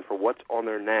penciled in for what's on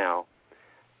there now,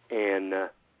 and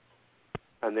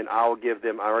then I'll give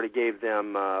them. I already gave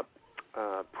them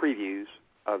previews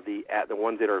of the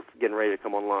ones that are getting ready to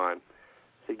come online.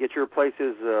 So get your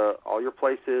places, all your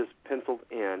places penciled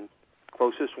in,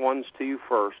 closest ones to you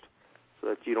first, so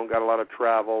that you don't got a lot of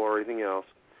travel or anything else,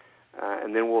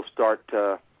 and then we'll start.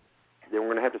 Then we're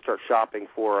going to have to start shopping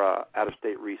for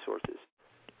out-of-state resources.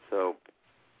 So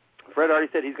Fred already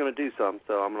said he's going to do some,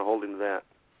 so I'm going to hold him to that.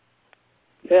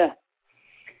 Yeah.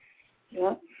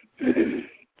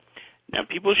 Now,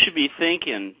 people should be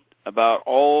thinking about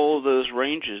all those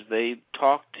ranges they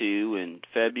talked to in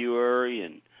February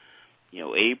and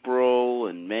April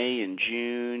and May and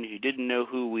June, who didn't know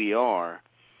who we are.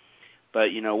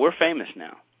 But, we're famous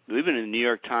now. We've been in the New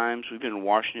York Times. We've been in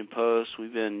Washington Post.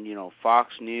 We've been,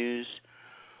 Fox News.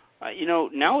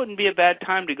 Now wouldn't be a bad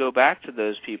time to go back to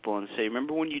those people and say,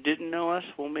 remember when you didn't know us?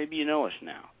 Well, maybe you know us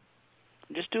now.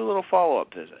 Just do a little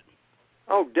follow-up visit.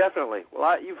 Oh, definitely.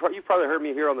 Well, you've probably heard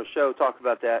me here on the show talk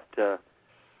about that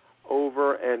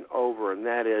over and over, and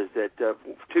that is that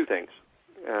two things.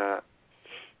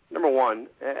 Number one,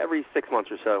 every 6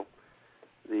 months or so,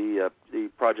 the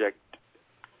project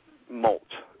molts.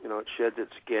 It sheds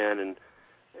its skin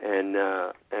and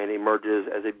emerges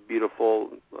as a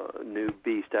beautiful new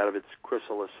beast out of its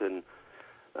chrysalis, and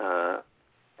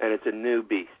it's a new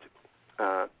beast.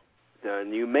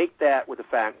 And you make that with the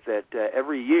fact that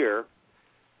every year,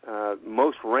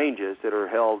 most ranges that are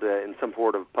held in some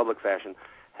sort of public fashion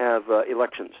have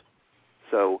elections.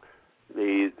 So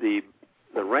the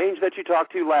range that you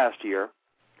talked to last year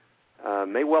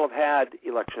may well have had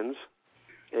elections.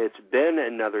 It's been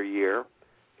another year,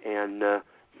 and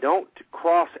don't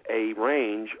cross a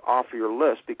range off your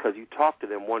list because you talked to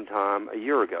them one time a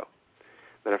year ago.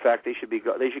 Matter of fact, they should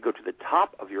go to the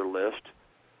top of your list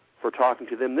for talking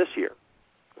to them this year.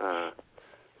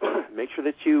 Make sure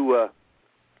that you,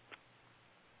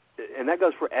 and that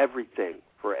goes for everything.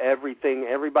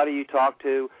 Everybody you talk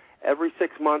to, every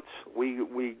 6 months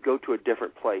we go to a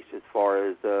different place as far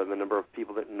as the number of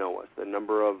people that know us,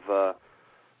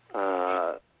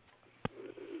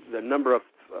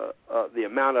 the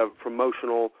amount of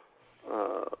promotional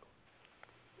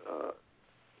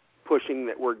pushing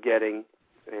that we're getting,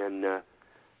 and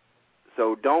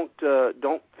so don't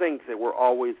think that we're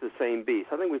always the same beast.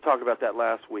 I think we talked about that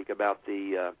last week about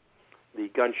the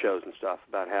gun shows and stuff,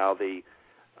 about how the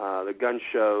gun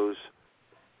shows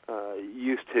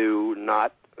used to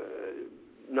not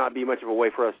be much of a way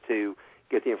for us to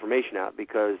get the information out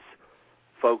because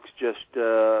folks just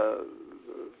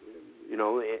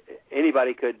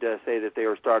anybody could say that they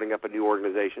were starting up a new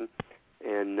organization,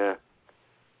 and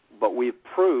but we've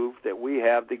proved that we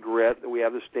have the grit, that we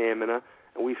have the stamina,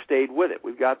 and we've stayed with it.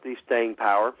 We've got the staying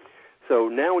power. So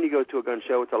now when you go to a gun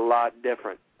show, it's a lot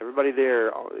different. Everybody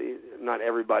there, not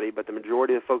everybody, but the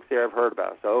majority of the folks there have heard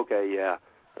about us. So, okay, yeah,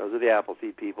 those are the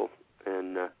Appleseed people.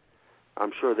 And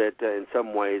I'm sure that in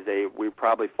some ways we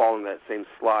probably fall in that same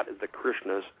slot as the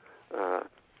Krishnas, at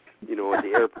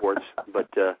the airports.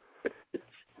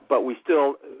 But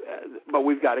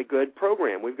we've got a good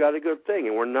program. We've got a good thing,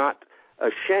 and we're not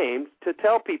ashamed to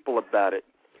tell people about it.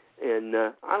 And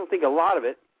I don't think a lot of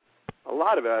it,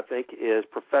 I think, is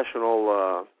professional.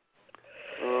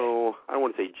 I don't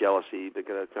want to say jealousy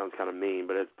because that sounds kind of mean,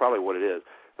 but it's probably what it is.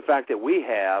 The fact that we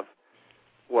have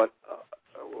what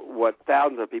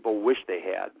thousands of people wish they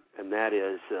had, and that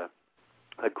is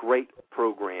a great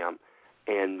program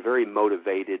and very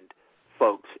motivated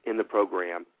folks in the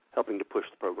program helping to push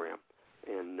the program.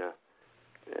 And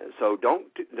so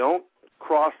don't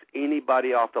cross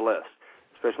anybody off the list,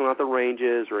 especially not the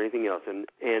ranges or anything else.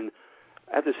 And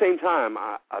at the same time,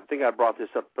 I think I brought this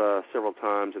up several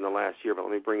times in the last year, but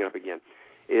let me bring it up again,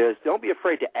 is don't be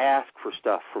afraid to ask for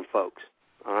stuff from folks,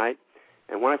 all right?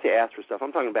 And when I say ask for stuff,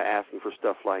 I'm talking about asking for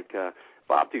stuff like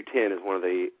Bob 210 is one of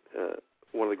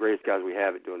the greatest guys we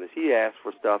have at doing this. He asks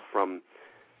for stuff from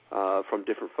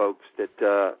different folks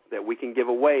that we can give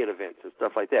away at events and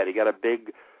stuff like that. He got a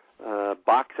big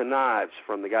box of knives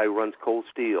from the guy who runs Cold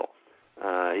Steel.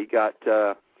 He got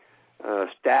a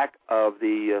stack of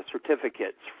the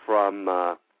certificates from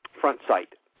Front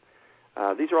Sight.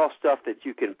 These are all stuff that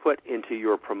you can put into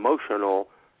your promotional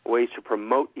ways to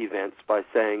promote events by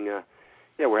saying,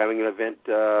 we're having an event,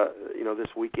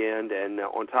 this weekend, and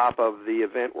on top of the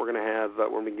event, we're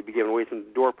going to be giving away some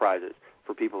door prizes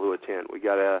for people who attend. We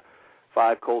got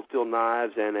 5 Cold Steel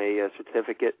knives and a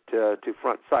certificate to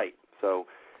Front Sight. So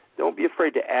don't be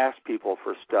afraid to ask people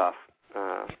for stuff.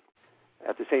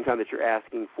 at the same time that you're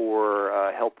asking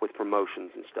for help with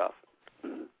promotions and stuff.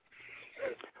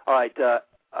 All right,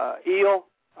 Eel,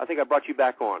 I think I brought you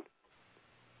back on.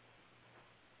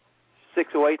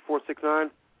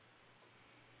 608-469?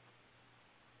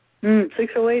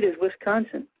 608 is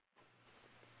Wisconsin.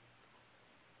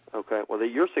 Okay, well,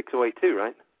 you're 608 too,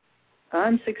 right?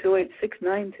 I'm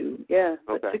 608-692, yeah.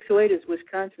 But okay. 608 is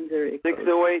Wisconsin's area code.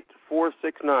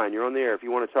 608-469, you're on the air if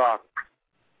you want to talk.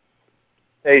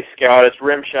 Hey, Scott, it's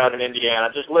Rimshot in Indiana.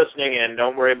 Just listening in.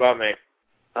 Don't worry about me.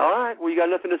 All right. Well, you got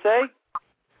nothing to say?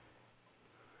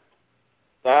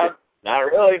 Not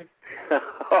really.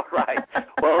 All right.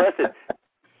 Well, listen,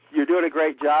 you're doing a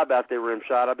great job out there,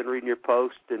 Rimshot. I've been reading your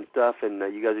posts and stuff, and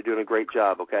you guys are doing a great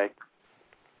job, okay?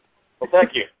 Well,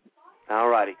 thank you. All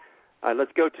righty. All right,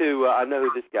 let's go to, I know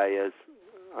who this guy is.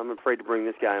 I'm afraid to bring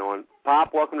this guy on.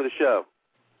 Pop, welcome to the show.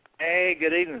 Hey,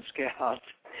 good evening, Scout.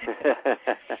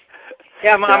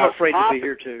 Yeah, I'm afraid to be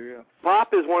here, too. Yeah.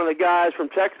 Pop is one of the guys from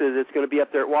Texas that's going to be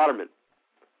up there at Waterman.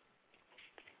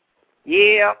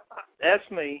 Yeah, that's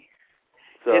me.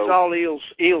 So, it's all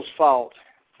Eel's fault.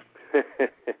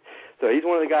 So he's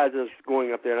one of the guys that's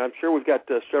going up there, and I'm sure we've got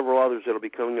several others that will be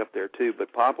coming up there, too,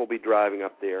 but Pop will be driving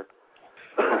up there.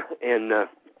 And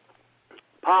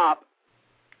Pop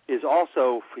is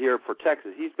also here for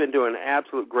Texas. He's been doing an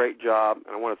absolute great job,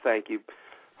 and I want to thank you.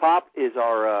 Pop is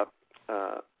our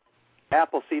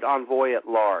Appleseed envoy at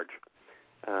large.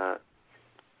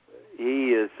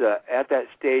 He is at that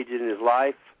stage in his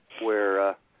life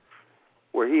where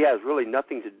he has really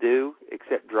nothing to do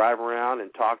except drive around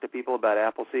and talk to people about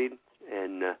Appleseed,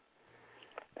 and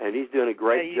he's doing a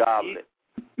great job of it.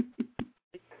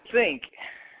 Think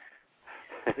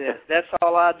that's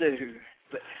all I do.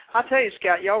 But I'll tell you,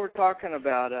 Scott, y'all were talking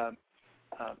about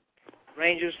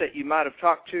rangers that you might have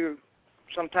talked to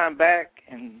some time back,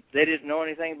 and they didn't know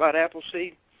anything about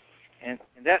Appleseed, and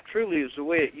that truly is the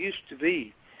way it used to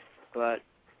be. But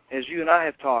as you and I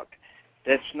have talked,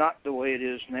 that's not the way it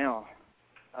is now.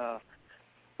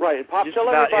 Right, and Pop, tell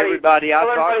everybody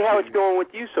how it's going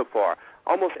with you so far.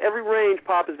 Almost every range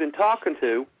Pop has been talking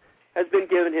to has been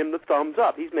giving him the thumbs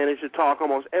up. He's managed to talk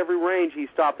almost every range he's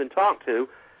stopped and talked to.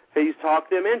 He's talked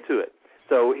them into it.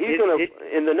 So he's going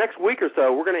to, in the next week or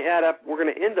so, we're going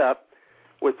to end up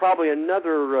with probably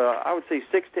another, I would say,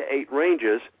 6 to 8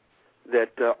 ranges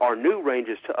that are new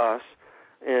ranges to us,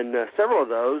 and several of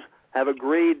those have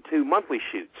agreed to monthly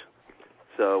shoots.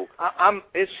 So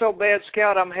it's so bad,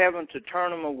 Scout, I'm having to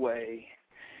turn them away.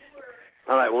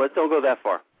 All right, well, let's don't go that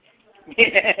far.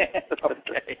 Yeah,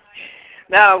 okay.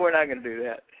 No, we're not going to do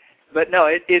that. But no,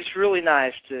 it's really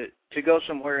nice to go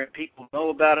somewhere and people know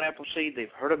about Appleseed.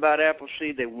 They've heard about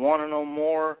Appleseed. They want to know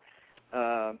more.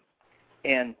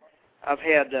 And I've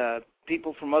had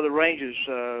people from other ranges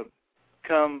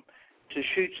come to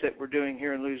shoots that we're doing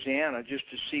here in Louisiana just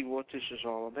to see what this is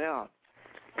all about.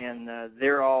 And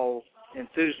they're all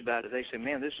enthused about it. They say,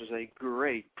 man, this is a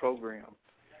great program.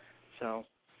 So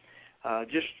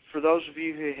just for those of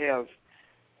you who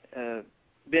have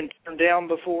been turned down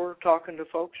before talking to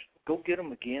folks, go get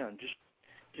them again. Just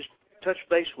touch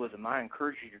base with them. I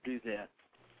encourage you to do that.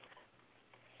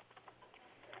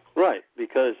 Right,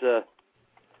 because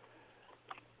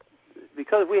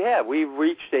we've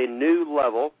reached a new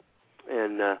level,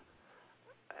 and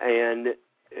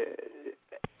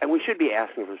we should be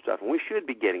asking for stuff, and we should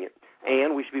be getting it,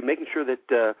 and we should be making sure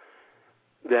that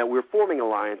we're forming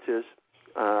alliances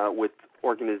with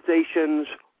organizations,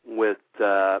 with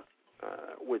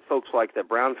folks like the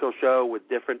Brownfield Show, with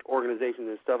different organizations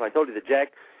and stuff. I told you the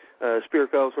Jack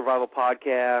Spirko Survival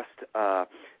Podcast,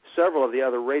 several of the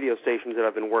other radio stations that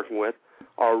I've been working with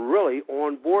are really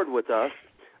on board with us.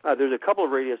 There's a couple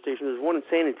of radio stations. There's one in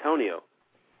San Antonio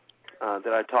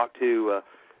that I talked to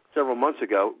several months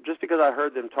ago just because I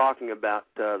heard them talking about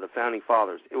the Founding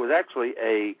Fathers. It was actually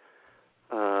a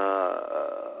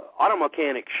auto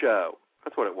mechanic show.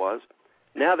 That's what it was.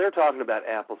 Now they're talking about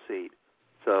Appleseed.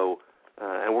 So,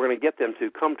 and we're going to get them to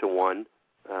come to one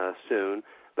soon.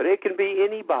 But it can be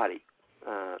anybody.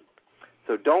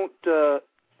 So don't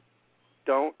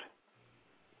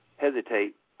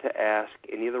hesitate to ask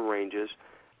any of the ranges.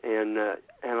 And a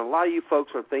lot of you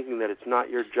folks are thinking that it's not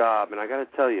your job. And I got to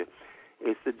tell you,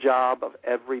 it's the job of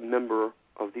every member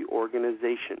of the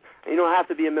organization. And you don't have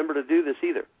to be a member to do this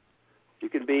either. You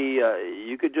could be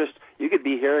you could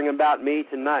be hearing about me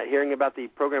tonight, hearing about the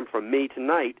program from me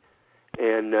tonight,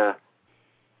 and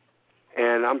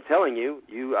I'm telling you,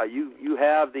 you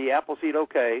have the Appleseed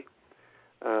okay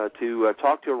to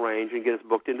talk to a range and get us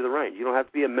booked into the range. You don't have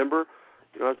to be a member.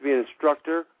 You don't have to be an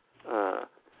instructor.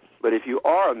 But if you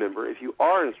are a member, if you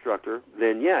are an instructor,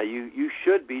 then yeah, you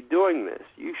should be doing this.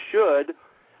 You should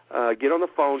get on the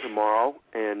phone tomorrow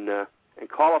and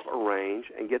call up a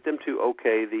range and get them to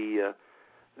okay the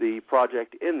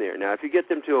project in there. Now, if you get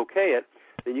them to okay it,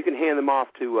 then you can hand them off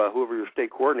to whoever your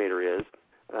state coordinator is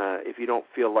if you don't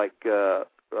feel like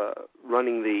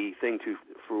running the thing to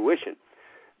fruition.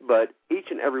 But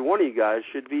each and every one of you guys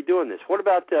should be doing this. What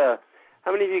about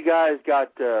how many of you guys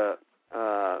got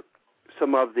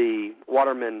some of the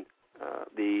Waterman,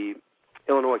 the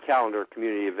Illinois calendar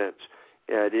community events?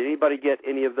 Did anybody get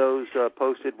any of those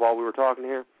posted while we were talking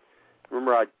here?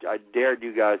 Remember, I dared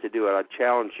you guys to do it. I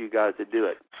challenged you guys to do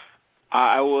it.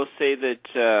 I will say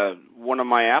that one of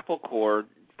my Apple Corps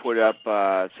put up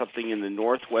something in the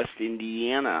Northwest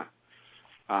Indiana.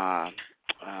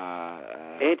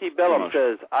 Antebellum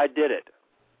says, I did it.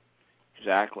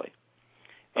 Exactly.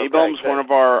 Okay, Antebellum's one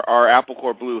of our Apple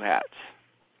Corps blue hats.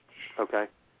 Okay.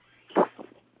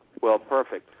 Well,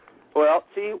 perfect. Well,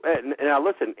 see, now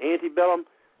listen, Antebellum,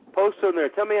 post on there.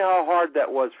 Tell me how hard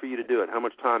that was for you to do it, how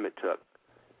much time it took.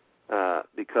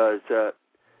 Because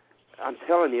I'm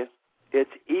telling you,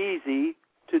 it's easy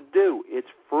to do. It's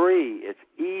free. It's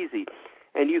easy.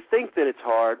 And you think that it's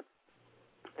hard,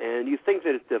 and you think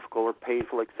that it's difficult or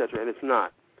painful, etc., and it's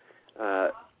not.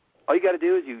 All you got to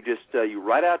do is you just you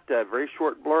write out a very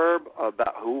short blurb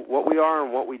about what we are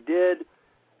and what we did.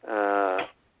 And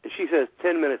she says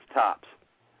 10 minutes tops.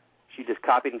 She just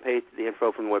copied and pasted the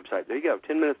info from the website. There you go,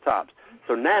 10 minutes tops.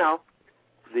 So now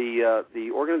the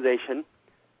organization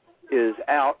is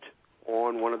out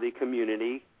on one of the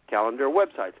community calendar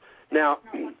websites. Now,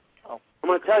 I'm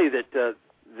going to tell you that the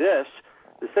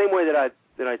same way that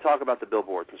I talk about the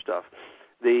billboards and stuff,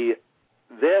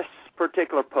 this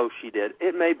particular post she did,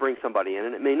 it may bring somebody in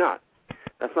and it may not.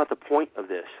 That's not the point of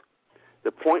this.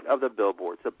 The point of the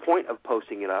billboards, the point of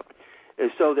posting it up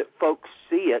is so that folks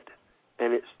see it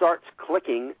and it starts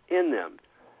clicking in them.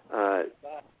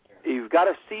 You've got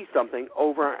to see something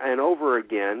over and over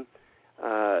again.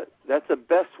 That's the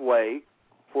best way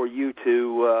for you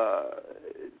to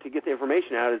get the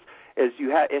information out.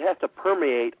 It has to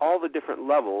permeate all the different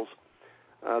levels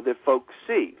that folks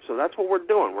see. So that's what we're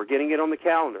doing. We're getting it on the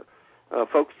calendar.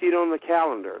 Folks see it on the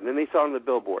calendar, and then they saw it on the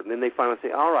billboard, and then they finally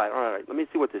say, all right, let me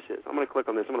see what this is. I'm going to click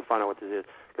on this. I'm going to find out what this is.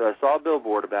 Because I saw a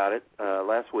billboard about it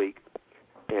last week,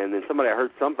 and then I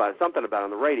heard something about it on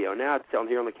the radio. Now it's down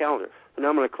here on the calendar. So now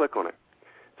I'm going to click on it.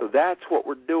 So that's what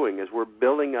we're doing is we're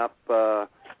building up, I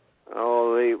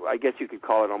guess you could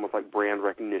call it almost like brand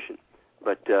recognition.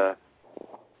 But the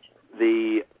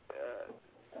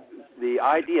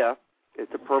idea is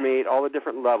to permeate all the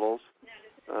different levels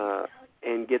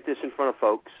and get this in front of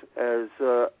folks as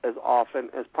often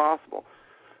as possible.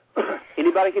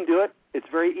 Anybody can do it. It's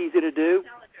very easy to do.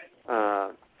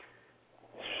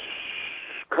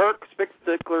 Kirk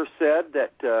Spickstickler said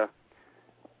that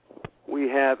we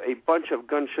have a bunch of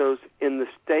gun shows in the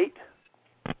state.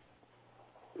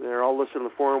 They're all listed on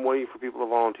the forum waiting for people to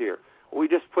volunteer. We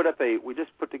just put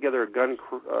together a gun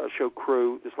show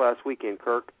crew this last weekend,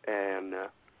 Kirk, and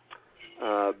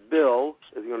Bill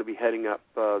is going to be heading up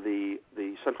the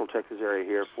Central Texas area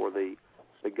here for the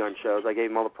gun shows. I gave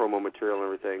him all the promo material and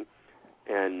everything.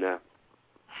 And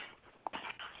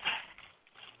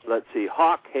let's see,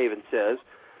 Hawk Haven says,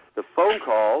 the phone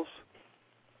calls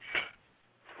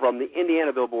from the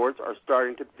Indiana billboards are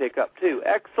starting to pick up too.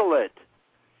 Excellent.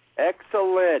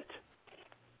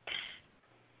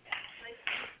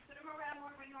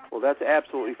 Well, that's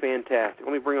absolutely fantastic.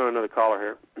 Let me bring on another caller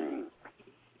here.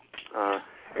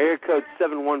 Area code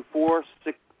 714-614,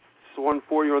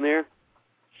 you on there?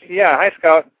 Yeah, hi,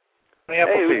 Scout. Hey,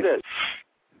 who's this?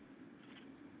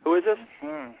 Who is this?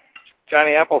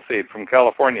 Johnny Appleseed from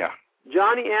California.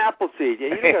 Johnny Appleseed. Yeah,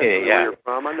 you know where you're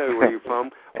from. I know where you're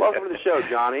from. Welcome to the show,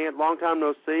 Johnny. Long time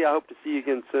no see. I hope to see you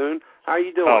again soon. How are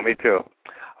you doing? Oh, me too.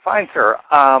 Fine, sir.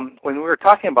 When we were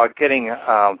talking about getting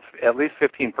at least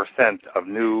 15% of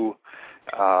new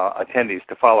attendees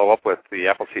to follow up with the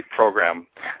Appleseed program,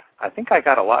 I think I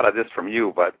got a lot of this from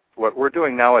you, but what we're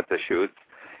doing now at the shoots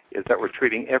is that we're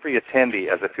treating every attendee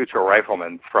as a future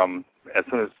rifleman from as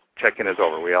soon as check-in is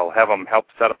over. We'll have them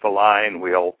help set up the line.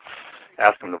 We'll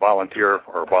ask them to volunteer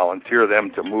or volunteer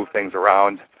them to move things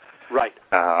around. Right.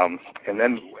 And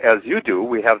then, as you do,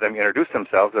 we have them introduce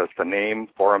themselves as the name,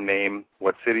 forum name,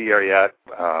 what city are you at,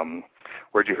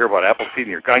 where'd you hear about Appleseed in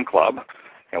your gun club,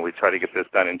 and we try to get this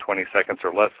done in 20 seconds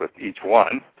or less with each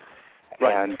one.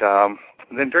 Right.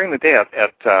 And then during the day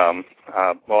at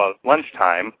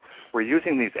lunchtime, we're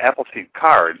using these Appleseed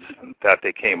cards that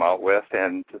they came out with,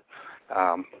 and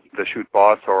the shoot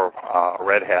boss or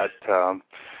Red Hat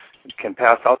can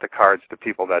pass out the cards to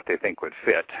people that they think would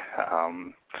fit.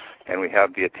 And we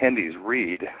have the attendees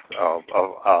read,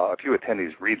 a few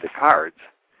attendees read the cards.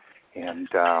 And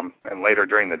later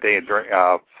during the day,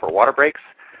 for water breaks,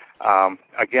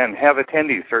 again, have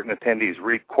certain attendees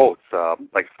read quotes.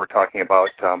 Like if we're talking about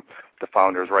the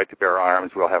founder's right to bear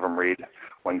arms, we'll have them read.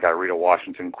 One guy read a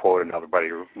Washington quote, another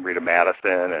buddy read a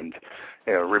Madison, and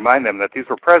remind them that these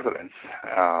were presidents.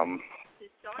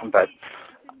 But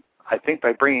I think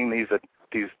by bringing these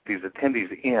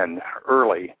attendees in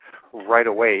early, right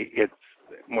away,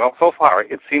 so far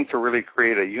it seems to really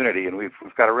create a unity, and we've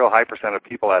got a real high percent of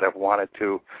people that have wanted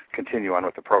to continue on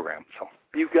with the program. So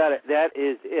you've got it. That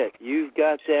is it. You've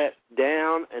got that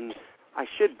down, and I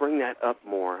should bring that up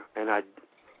more, and I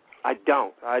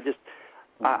don't. I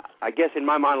guess in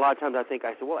my mind, a lot of times I said,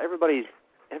 well, everybody's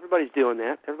doing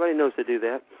that. Everybody knows to do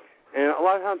that. And a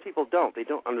lot of times people don't. They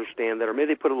don't understand that, or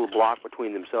maybe they put a little block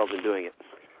between themselves and doing it.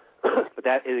 But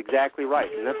that is exactly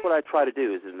right. And that's what I try to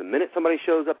do is the minute somebody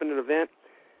shows up in an event,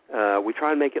 we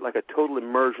try and make it like a total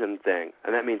immersion thing.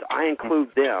 And that means I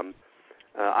include them.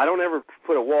 I don't ever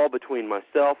put a wall between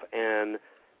myself and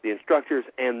the instructors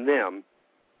and them.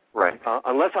 Right.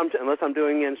 Unless I'm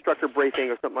doing instructor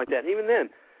briefing or something like that. And even then,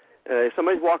 if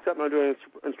somebody walks up and I'm doing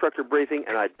instructor briefing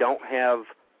and I don't have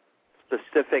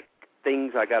specific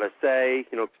things I got to say,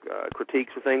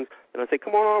 critiques or things, and I say,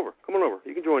 come on over,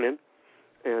 you can join in.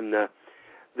 And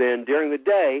then during the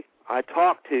day, I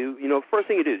talk to, first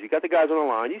thing you do is you got the guys on the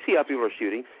line, you see how people are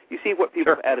shooting, you see what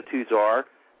people's attitudes are,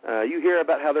 you hear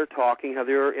about how they're talking, how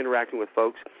they're interacting with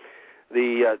folks.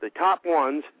 The top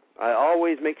ones, I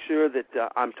always make sure that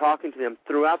I'm talking to them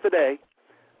throughout the day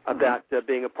about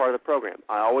being a part of the program.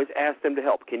 I always ask them to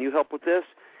help. Can you help with this?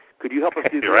 Could you help us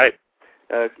do this? Right.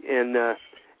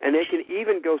 And they can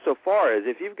even go so far as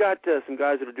if you've got some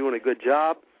guys that are doing a good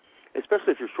job,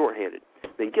 especially if you're shorthanded,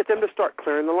 then get them to start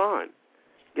clearing the line.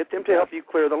 Get them to help you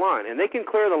clear the line. And they can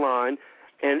clear the line,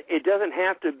 and it doesn't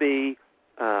have to be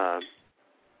a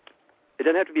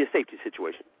safety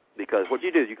situation, because what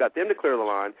you do is you got them to clear the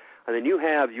line, and then you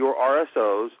have your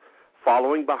RSOs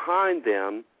following behind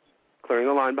them, clearing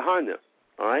the line behind them.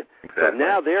 All right? Exactly. So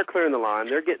now they're clearing the line.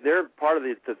 They're part of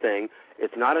the thing.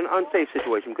 It's not an unsafe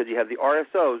situation because you have the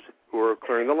RSOs who are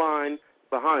clearing the line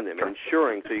behind them and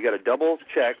ensuring. So you got a double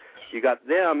check. You got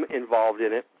them involved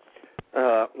in it.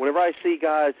 Whenever I see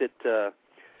guys that,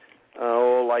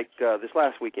 this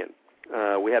last weekend,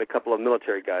 we had a couple of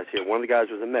military guys here. One of the guys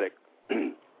was a medic.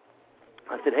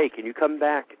 I said, hey, can you come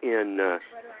back in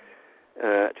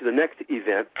to the next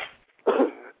event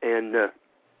and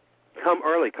come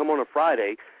early, come on a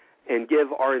Friday, and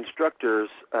give our instructors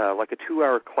like a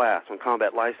 2-hour class on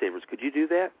combat lifesavers. Could you do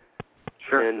that?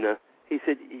 Sure. And he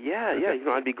said, yeah,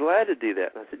 I'd be glad to do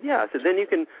that. And I said, yeah. I said, then you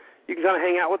can kind of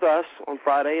hang out with us on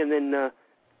Friday, and then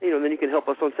then you can help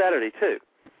us on Saturday too.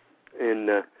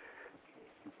 And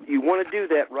you want to do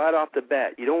that right off the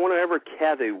bat. You don't want to ever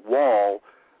have a wall.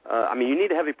 You need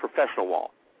to have a professional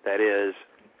wall. That is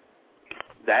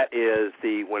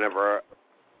the whenever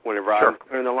I'm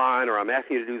clearing the line or I'm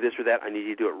asking you to do this or that, I need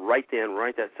you to do it right then,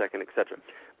 right that second, etc.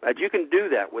 But you can do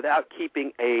that without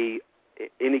keeping any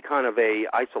kind of a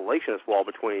isolationist wall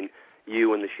between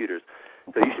you and the shooters.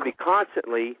 So you should be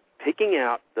constantly picking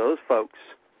out those folks,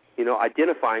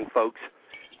 identifying folks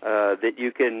that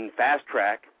you can fast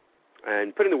track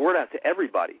and putting the word out to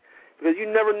everybody, because you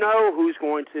never know who's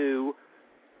going to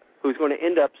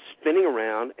end up spinning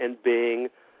around and being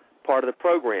part of the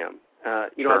program. I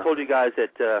told you guys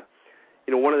that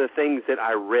one of the things that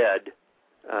I read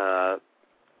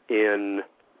in,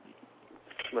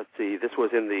 let's see, this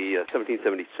was in the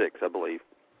 1776, I believe,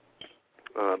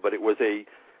 but it was a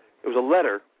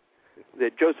letter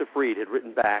that Joseph Reed had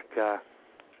written back.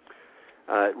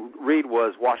 Reed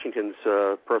was Washington's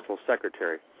personal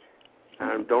secretary.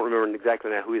 I don't remember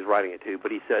exactly now who he's writing it to,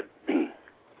 but he said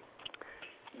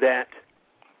that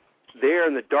there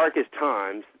in the darkest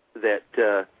times that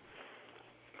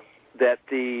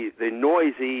the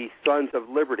noisy Sons of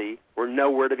Liberty were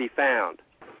nowhere to be found.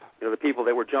 The people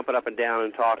that were jumping up and down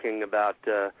and talking about,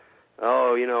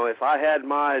 if I had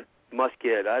my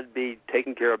musket, I'd be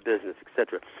taking care of business,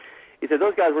 etc. He said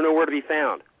those guys were nowhere to be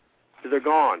found. So they're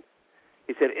gone.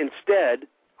 He said, instead,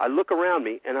 I look around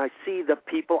me and I see the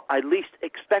people I least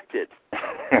expected.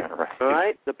 Right. All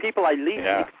right? The people I least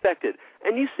expected.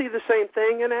 And you see the same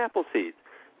thing in Appleseed.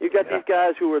 You got these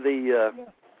guys who are the,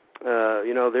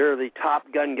 they're the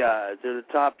top gun guys. They're the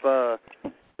top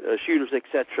shooters,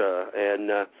 etc.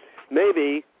 And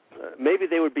maybe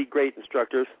they would be great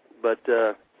instructors, but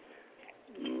they're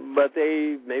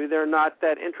not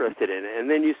that interested in it. And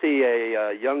then you see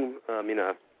a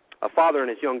a father and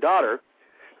his young daughter,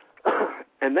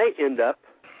 and they end up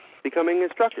becoming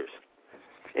instructors.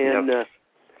 And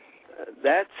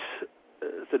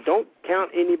so don't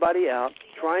count anybody out.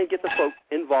 Try and get the folks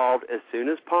involved as soon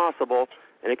as possible.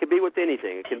 And it can be with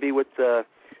anything. It can be with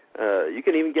you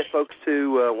can even get folks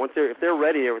to if they're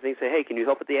ready and everything, say, hey, can you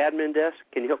help at the admin desk?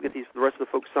 Can you help get the rest of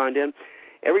the folks signed in?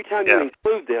 Every time you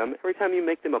include them, every time you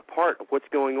make them a part of what's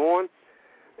going on,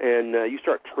 and you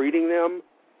start treating them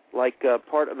like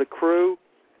part of the crew,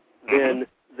 then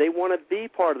they want to be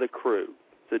part of the crew.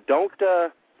 So don't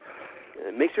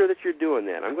make sure that you're doing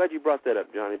that. I'm glad you brought that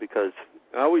up, Johnny, because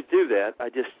I always do that. I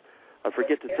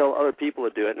forget to tell other people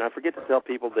to do it, and I forget to tell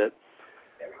people that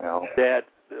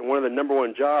one of the number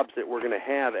one jobs that we're going to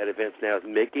have at events now is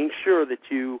making sure that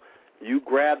you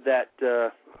grab that,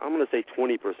 I'm going to say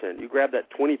 20%. You grab that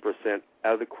 20%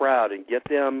 out of the crowd and get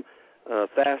them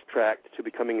fast-tracked to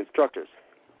becoming instructors.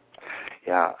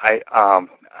 Yeah,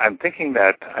 I'm thinking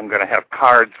that I'm going to have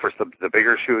cards for the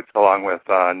bigger shoots along with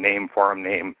name, forum,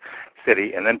 name,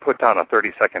 city, and then put down a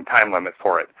 30-second time limit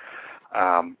for it.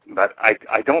 But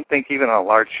I don't think even on a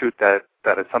large shoot that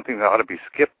is something that ought to be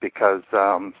skipped, because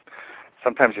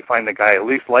sometimes you find the guy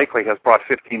least likely has brought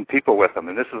 15 people with him,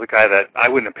 and this is a guy that I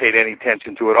wouldn't have paid any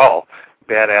attention to at all.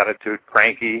 Bad attitude,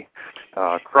 cranky,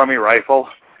 crummy rifle,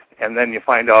 and then you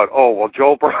find out, oh, well,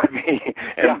 Joe brought me,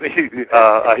 and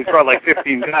he brought like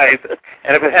 15 guys,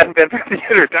 and if it hadn't been for the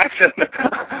introduction,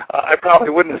 I probably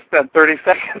wouldn't have spent 30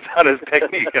 seconds on his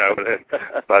technique.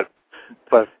 But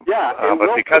because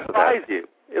of that,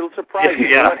 it'll surprise you.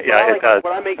 It does.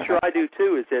 What I make sure I do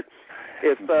too is that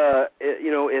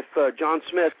if John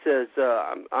Smith says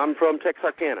I'm from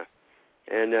Texarkana,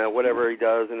 and whatever he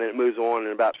does, and then it moves on,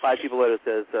 and about 5 people later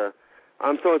says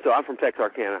I'm so-and-so, I'm from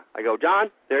Texarkana. I go, John,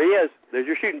 there he is. There's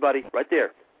your shooting buddy right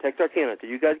there, Texarkana. So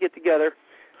you guys get together,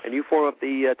 and you form up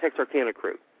the Texarkana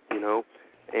crew,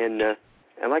 And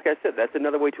like I said, that's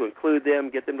another way to include them,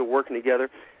 get them to working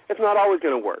together. It's not always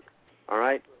going to work, all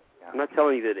right? I'm not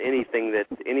telling you that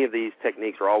any of these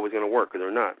techniques are always going to work, because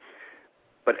they're not.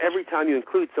 But every time you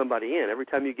include somebody in, every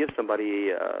time you give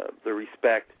somebody the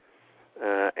respect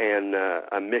and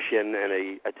a mission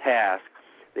and a task,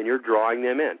 then you're drawing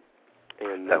them in.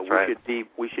 And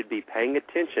we should be paying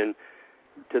attention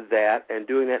to that and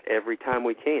doing that every time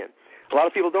we can. A lot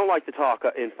of people don't like to talk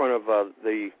in front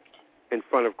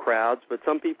of crowds, but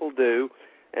some people do,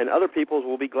 and other people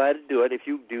will be glad to do it if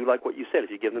you do like what you said. If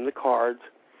you give them the cards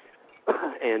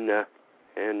and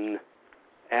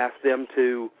ask them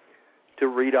to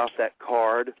read off that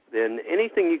card, then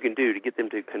anything you can do to get them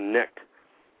to connect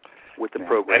with the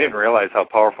program. I didn't realize how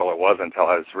powerful it was until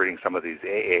I was reading some of these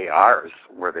AARs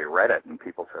where they read it, and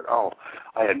people said, oh,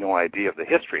 I had no idea of the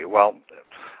history. Well,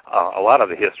 a lot of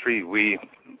the history, we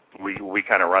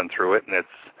kind of run through it, and it's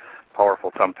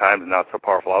powerful sometimes and not so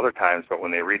powerful other times, but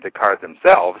when they read the cards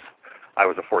themselves, I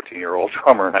was a 14-year-old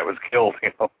drummer, and I was killed,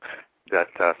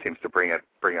 that seems to bring it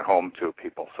home to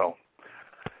people, so.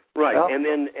 Right, and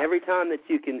then anytime that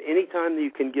you can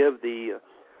give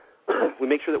we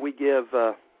make sure that we give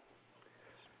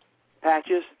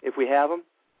patches if we have them.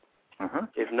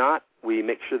 If not, we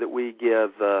make sure that we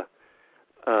give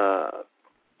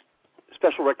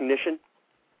special recognition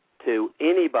to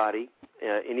anybody,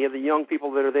 any of the young people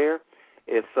that are there.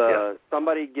 If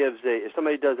somebody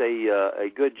does a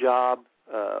good job,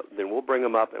 then we'll bring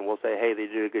them up and we'll say, hey, they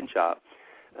did a good job.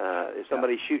 If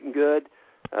somebody's shooting good,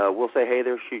 we'll say, hey,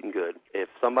 they're shooting good. If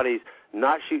somebody's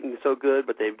not shooting so good,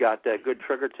 but they've got good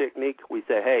trigger technique, we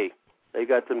say, hey, they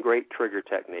got some great trigger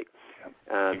technique.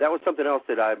 That was something else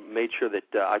that I made sure that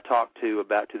I talked to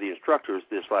the instructors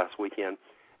this last weekend.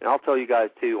 And I'll tell you guys,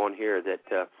 too, on here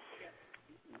that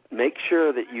make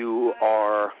sure that you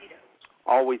are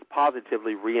always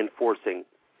positively reinforcing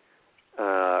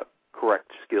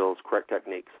correct skills, correct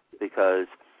techniques, because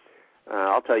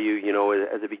I'll tell you,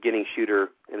 as a beginning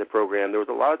shooter in the program, there was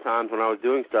a lot of times when I was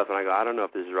doing stuff and I go, I don't know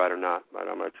if this is right or not, but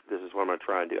this is what I'm going to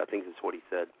try and do. I think this is what he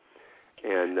said.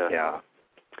 And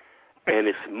and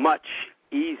it's much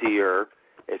easier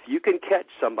if you can catch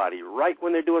somebody right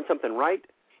when they're doing something right,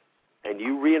 and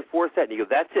you reinforce that, and you go,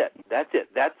 that's it,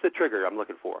 that's the trigger I'm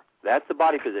looking for, that's the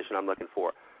body position I'm looking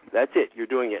for, that's it, you're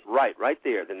doing it right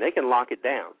there, then they can lock it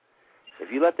down.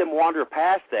 If you let them wander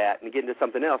past that and get into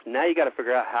something else, now you got to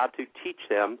figure out how to teach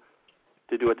them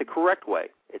to do it the correct way.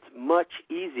 It's much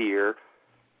easier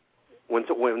when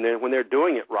they're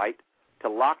doing it right to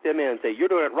lock them in and say, you're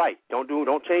doing it right. Don't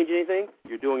change anything.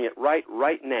 You're doing it right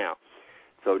now.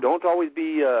 So don't always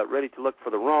be ready to look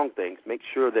for the wrong things. Make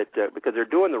sure that, because they're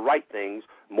doing the right things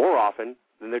more often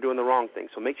than they're doing the wrong things.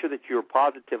 So make sure that you're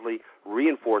positively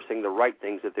reinforcing the right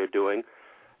things that they're doing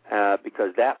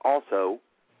because that also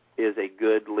is a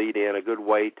good lead-in, a good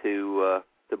way to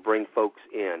bring folks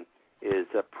in, is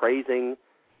praising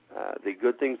the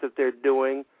good things that they're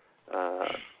doing,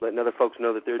 letting other folks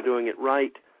know that they're doing it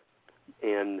right,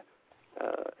 and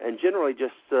generally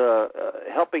just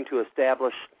helping to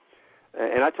establish.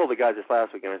 And I told the guys this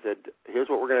last week, and I said, here's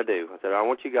what we're going to do. I said, I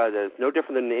want you guys, it's no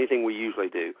different than anything we usually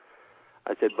do.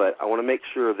 I said, but I want to make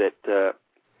sure that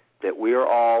that we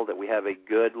have a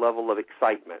good level of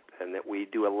excitement, and that we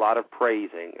do a lot of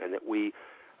praising, and that we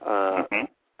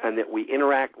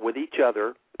interact with each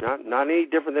other, not any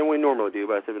different than we normally do,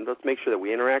 but I said, let's make sure that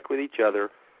we interact with each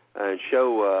other and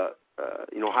show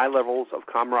high levels of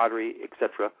camaraderie,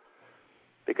 etc.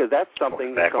 Because that's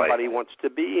something that somebody wants to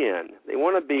be in. They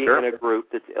want to be in a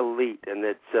group that's elite and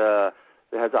that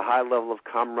has a high level of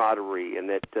camaraderie, and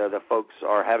that the folks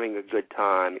are having a good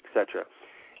time, etc.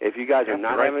 If you guys are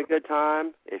not having a good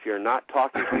time, if you're not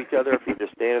talking to each other, if you're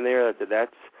just standing there, that's a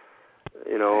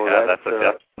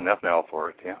death knell for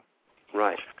it. Yeah.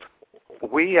 Right.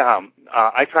 We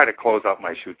I try to close out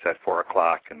my shoots at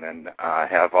 4:00 and then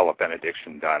have all the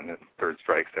benediction done, third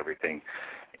strikes, everything.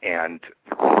 And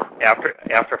after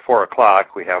 4:00,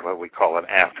 we have what we call an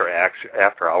after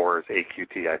hours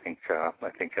AQT. I think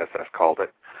SF called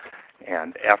it.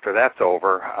 And after that's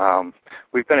over,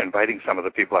 we've been inviting some of the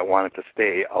people that wanted to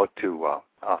stay out to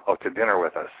dinner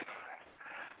with us.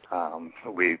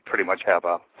 We pretty much have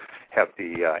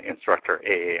the instructor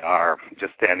AAR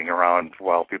just standing around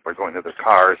while people are going to their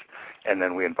cars, and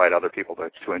then we invite other people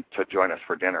to join us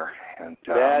for dinner. And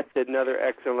that's another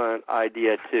excellent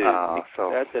idea too.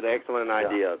 That's an excellent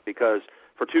idea because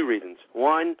for two reasons.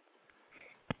 One,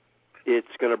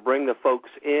 it's going to bring the folks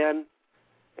in,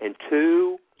 and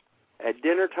two, at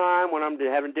dinner time when I'm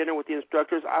having dinner with the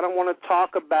instructors, I don't want to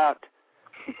talk about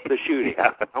the shooting.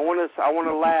 I want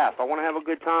to laugh. I want to have a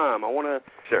good time. I want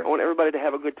everybody to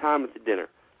have a good time at the dinner.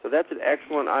 So that's an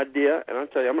excellent idea, and I'll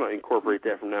tell you, I'm going to incorporate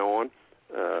that from now on.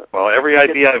 Well, every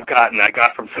idea I've gotten, I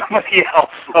got from somebody else,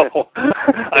 so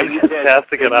I'm just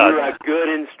passing it on. You're a good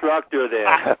instructor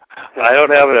then. I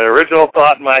don't have an original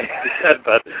thought in my head,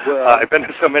 but I've been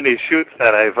to so many shoots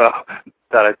that I've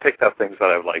picked up things that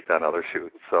I've liked on other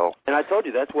shoots. So. And I told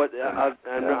you that's what I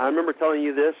remember telling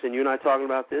you this, and you and I talking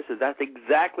about this. That's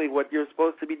exactly what you're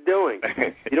supposed to be doing.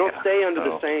 You don't stay under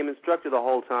the same instructor the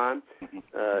whole time.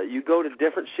 You go to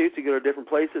different shoots, you go to different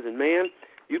places, and man,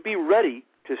 you'd be ready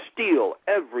to steal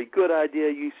every good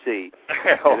idea you see.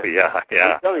 Oh yeah.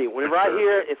 I'm telling you, whenever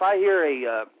if I hear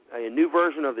a new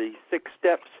version of the 6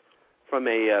 steps from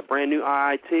a brand new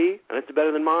IIT, and it's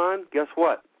better than mine, guess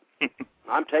what?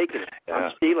 I'm taking it. Yeah.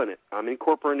 I'm stealing it. I'm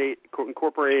incorporating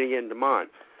it into mine.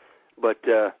 But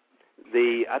I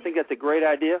think that's a great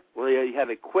idea. Well, you have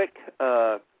a quick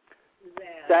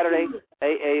Saturday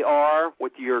AAR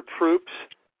with your troops,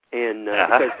 and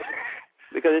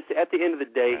because it's at the end of the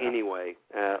day anyway.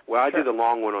 I do the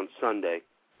long one on Sunday,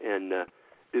 and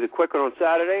do the quick one on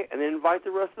Saturday, and then invite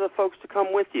the rest of the folks to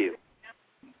come with you.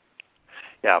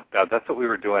 Yeah, that's what we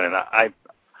were doing, and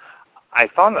I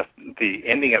found that the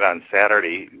ending it on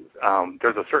Saturday,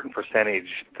 there's a certain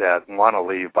percentage that want to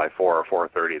leave by 4 or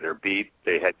 4:30. They're beat.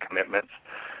 They had commitments,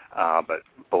 but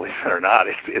believe it or not,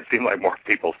 it seemed like more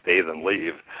people stay than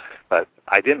leave. But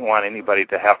I didn't want anybody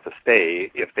to have to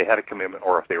stay if they had a commitment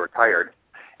or if they were tired,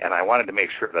 and I wanted to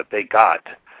make sure that they got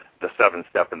the 7th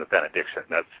step in the benediction.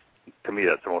 To me,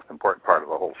 that's the most important part of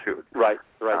the whole shoot. Right.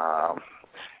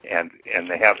 And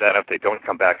they have that. If they don't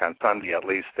come back on Sunday, at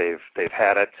least they've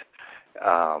had it.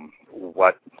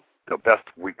 What the best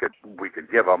we could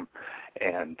give them,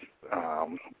 and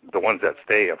the ones that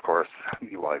stay, of course,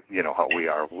 you know how we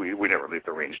are. We never leave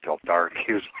the range till dark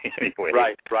usually anyway.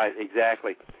 Right,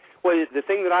 exactly. Well, the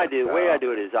thing that I do, the way I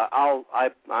do it is I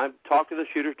talk to the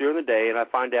shooters during the day, and I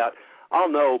find out. I'll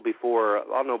know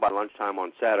by lunchtime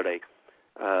on Saturday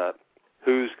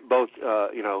who's both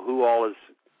who all is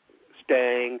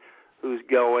staying, who's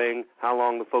going, how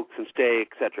long the folks can stay,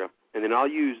 etc. And then I'll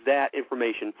use that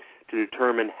information to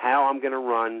determine how I'm going to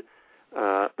run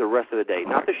the rest of the day.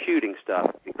 Not the shooting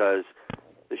stuff, because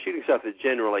the shooting stuff is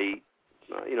generally,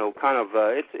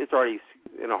 it's already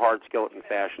in a hard skeleton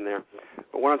fashion there.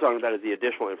 But what I'm talking about is the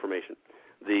additional information,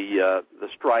 the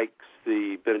strikes,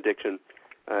 the benediction.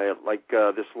 Like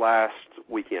this last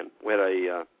weekend, we had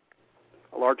a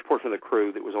large portion of the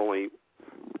crew that was only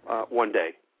one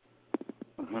day.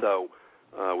 Mm-hmm. So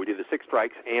we did the 6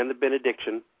 strikes and the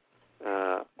benediction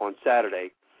on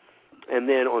Saturday, and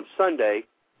then on Sunday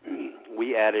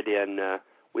we added in.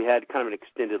 We had kind of an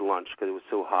extended lunch because it was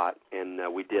so hot, and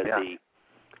we did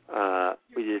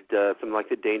something like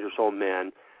the Dangerous Old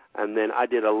Men, and then I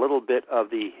did a little bit of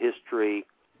the history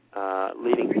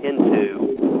leading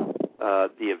into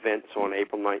the events on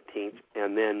April 19th,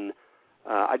 and then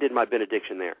I did my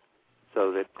benediction there,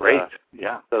 so that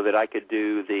so that I could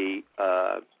do the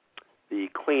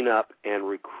cleanup and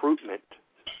recruitment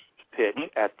pitch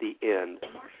at the end.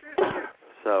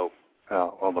 So,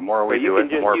 well, the more we do it,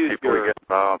 the more people we get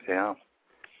involved. Yeah.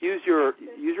 Use your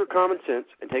common sense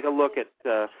and take a look at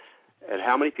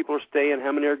how many people are staying,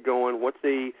 how many are going, what's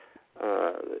the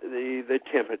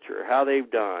temperature, how they've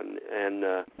done,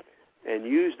 and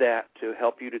use that to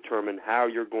help you determine how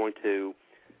you're going to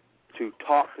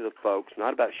talk to the folks,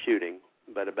 not about shooting,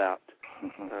 but about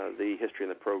the history of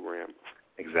the program.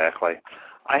 Exactly.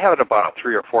 I have about a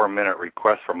 3 or 4 minute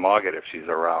request from Margaret if she's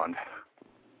around.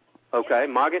 Okay,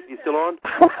 Margaret, you still on?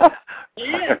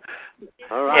 Yeah.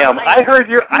 All right. I heard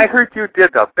you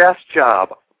did the best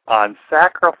job on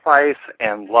sacrifice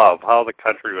and love, how the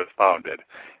country was founded.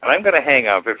 And I'm going to hang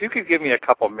up. If you could give me a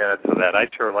couple minutes of that,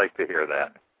 I'd sure like to hear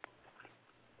that.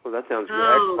 Well, that sounds good.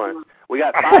 Excellent. We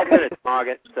got 5 minutes,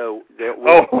 Margaret. So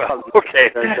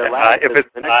okay. If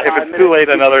it's too late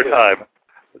another time.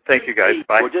 Thank you, guys.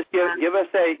 Bye. Well, just give us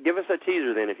a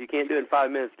teaser then. If you can't do it in 5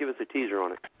 minutes, give us a teaser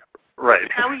on it. Right.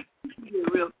 Now we do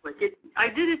real quick. I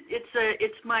did it.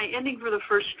 It's my ending for the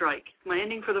first strike. My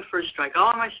ending for the first strike.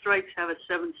 All of my strikes have a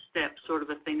 7-step sort of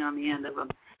a thing on the end of them.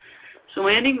 So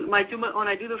my ending, when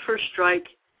I do the first strike,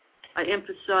 I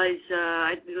emphasize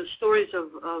the stories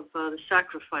of the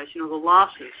sacrifice. The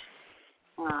losses.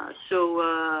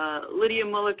 So Lydia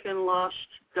Mulligan lost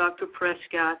Dr.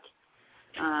 Prescott.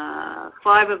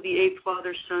 5 of the 8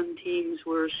 father-son teams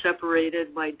were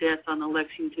separated by death on the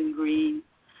Lexington Green.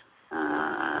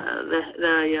 The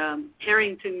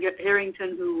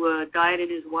Harrington who died in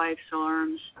his wife's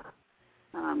arms.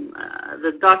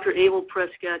 The Dr. Abel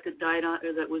Prescott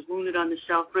that was wounded on the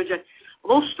South Bridge.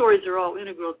 Those stories are all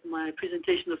integral to my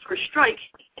presentation of the first strike.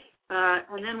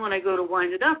 And then when I go to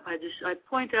wind it up, I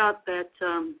point out that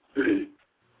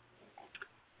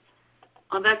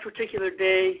on that particular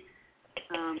day,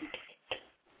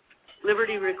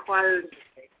 liberty required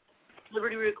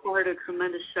a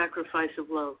tremendous sacrifice of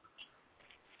love.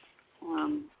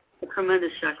 A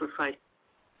tremendous sacrifice.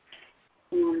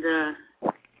 And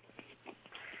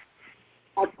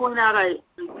I point out I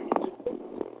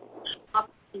stop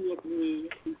looking at me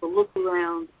and to look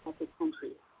around at the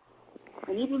country.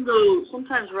 And even though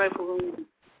sometimes Rifleman,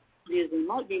 there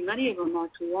might be many of them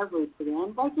actually ugly to them, I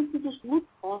invite them to just look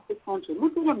at the country.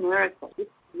 Look at America. It's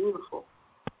beautiful.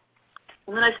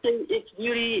 And then I say its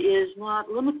beauty is not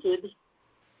limited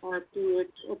to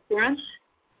its appearance.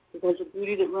 It has a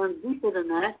beauty that runs deeper than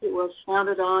that. It was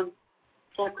founded on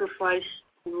sacrifice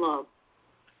and love.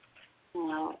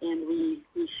 And we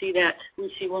see that. We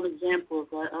see one example of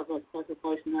that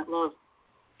sacrifice and that love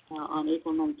on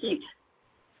April 19th.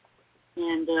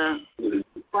 And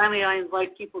finally, I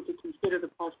invite people to consider the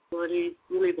possibility,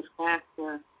 really the fact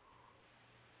that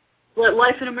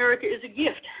life in America is a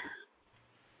gift.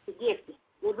 It's a gift.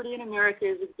 Liberty in America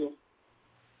is a gift.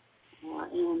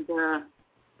 And the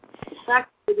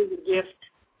fact that it is a gift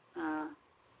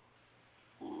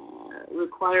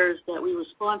requires that we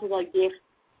respond to that gift.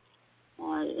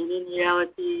 And in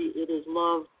reality, it is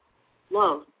love.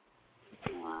 Love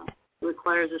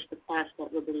requires us to pass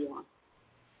that liberty on.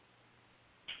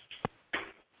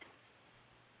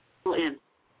 We'll end.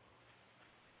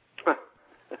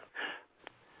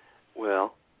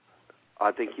 Well,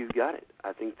 I think you've got it.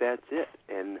 I think that's it.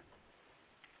 And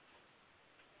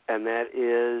that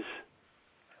is,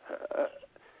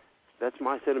 that's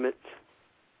my sentiment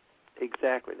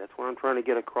exactly. That's what I'm trying to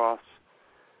get across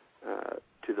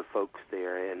to the folks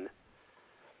there. And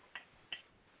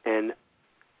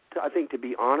I think, to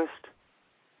be honest,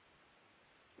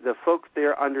 the folks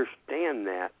there understand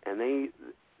that, and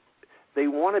they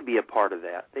want to be a part of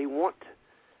that. They want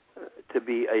to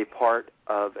be a part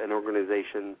of an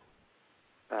organization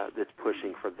that's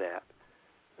pushing for that.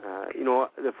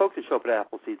 The folks that show up at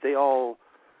Appleseed, they all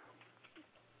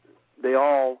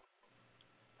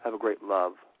have a great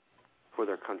love for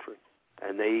their country,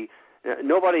 and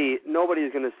nobody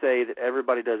is going to say that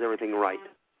everybody does everything right,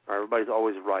 or everybody's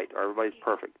always right, or everybody's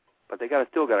perfect, but they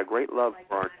still got a great love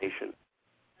for our nation.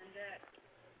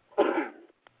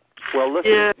 Well,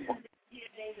 listen,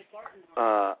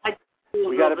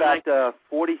 we got about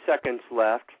 40 seconds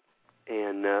left,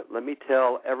 and let me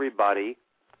tell everybody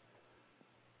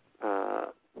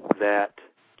that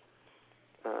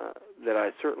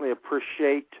I certainly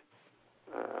appreciate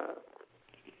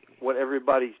what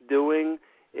everybody's doing.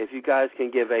 If you guys can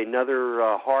give another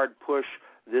hard push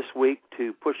this week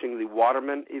to pushing the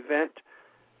Waterman event,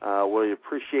 we'll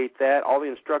appreciate that. All the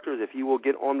instructors, if you will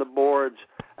get on the boards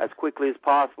as quickly as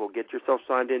possible. Get yourself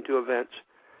signed into events,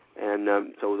 and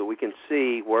so that we can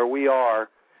see where we are.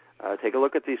 Take a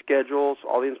look at these schedules,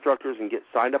 all the instructors, and get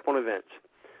signed up on events.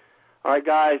 All right,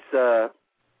 guys,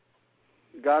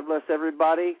 God bless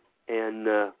everybody, and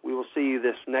we will see you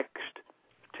this next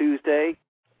Tuesday,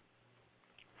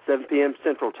 7 p.m.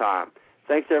 Central Time.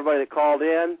 Thanks to everybody that called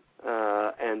in,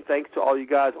 and thanks to all you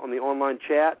guys on the online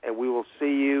chat, and we will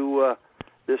see you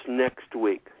this next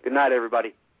week. Good night,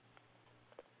 everybody.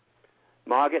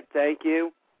 Margaret, thank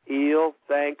you. Eel,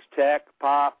 thanks. Tech,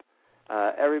 Pop,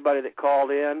 everybody that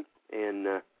called in,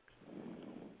 and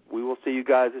we will see you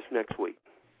guys this next week.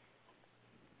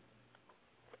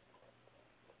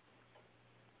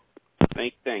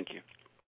 Thank you.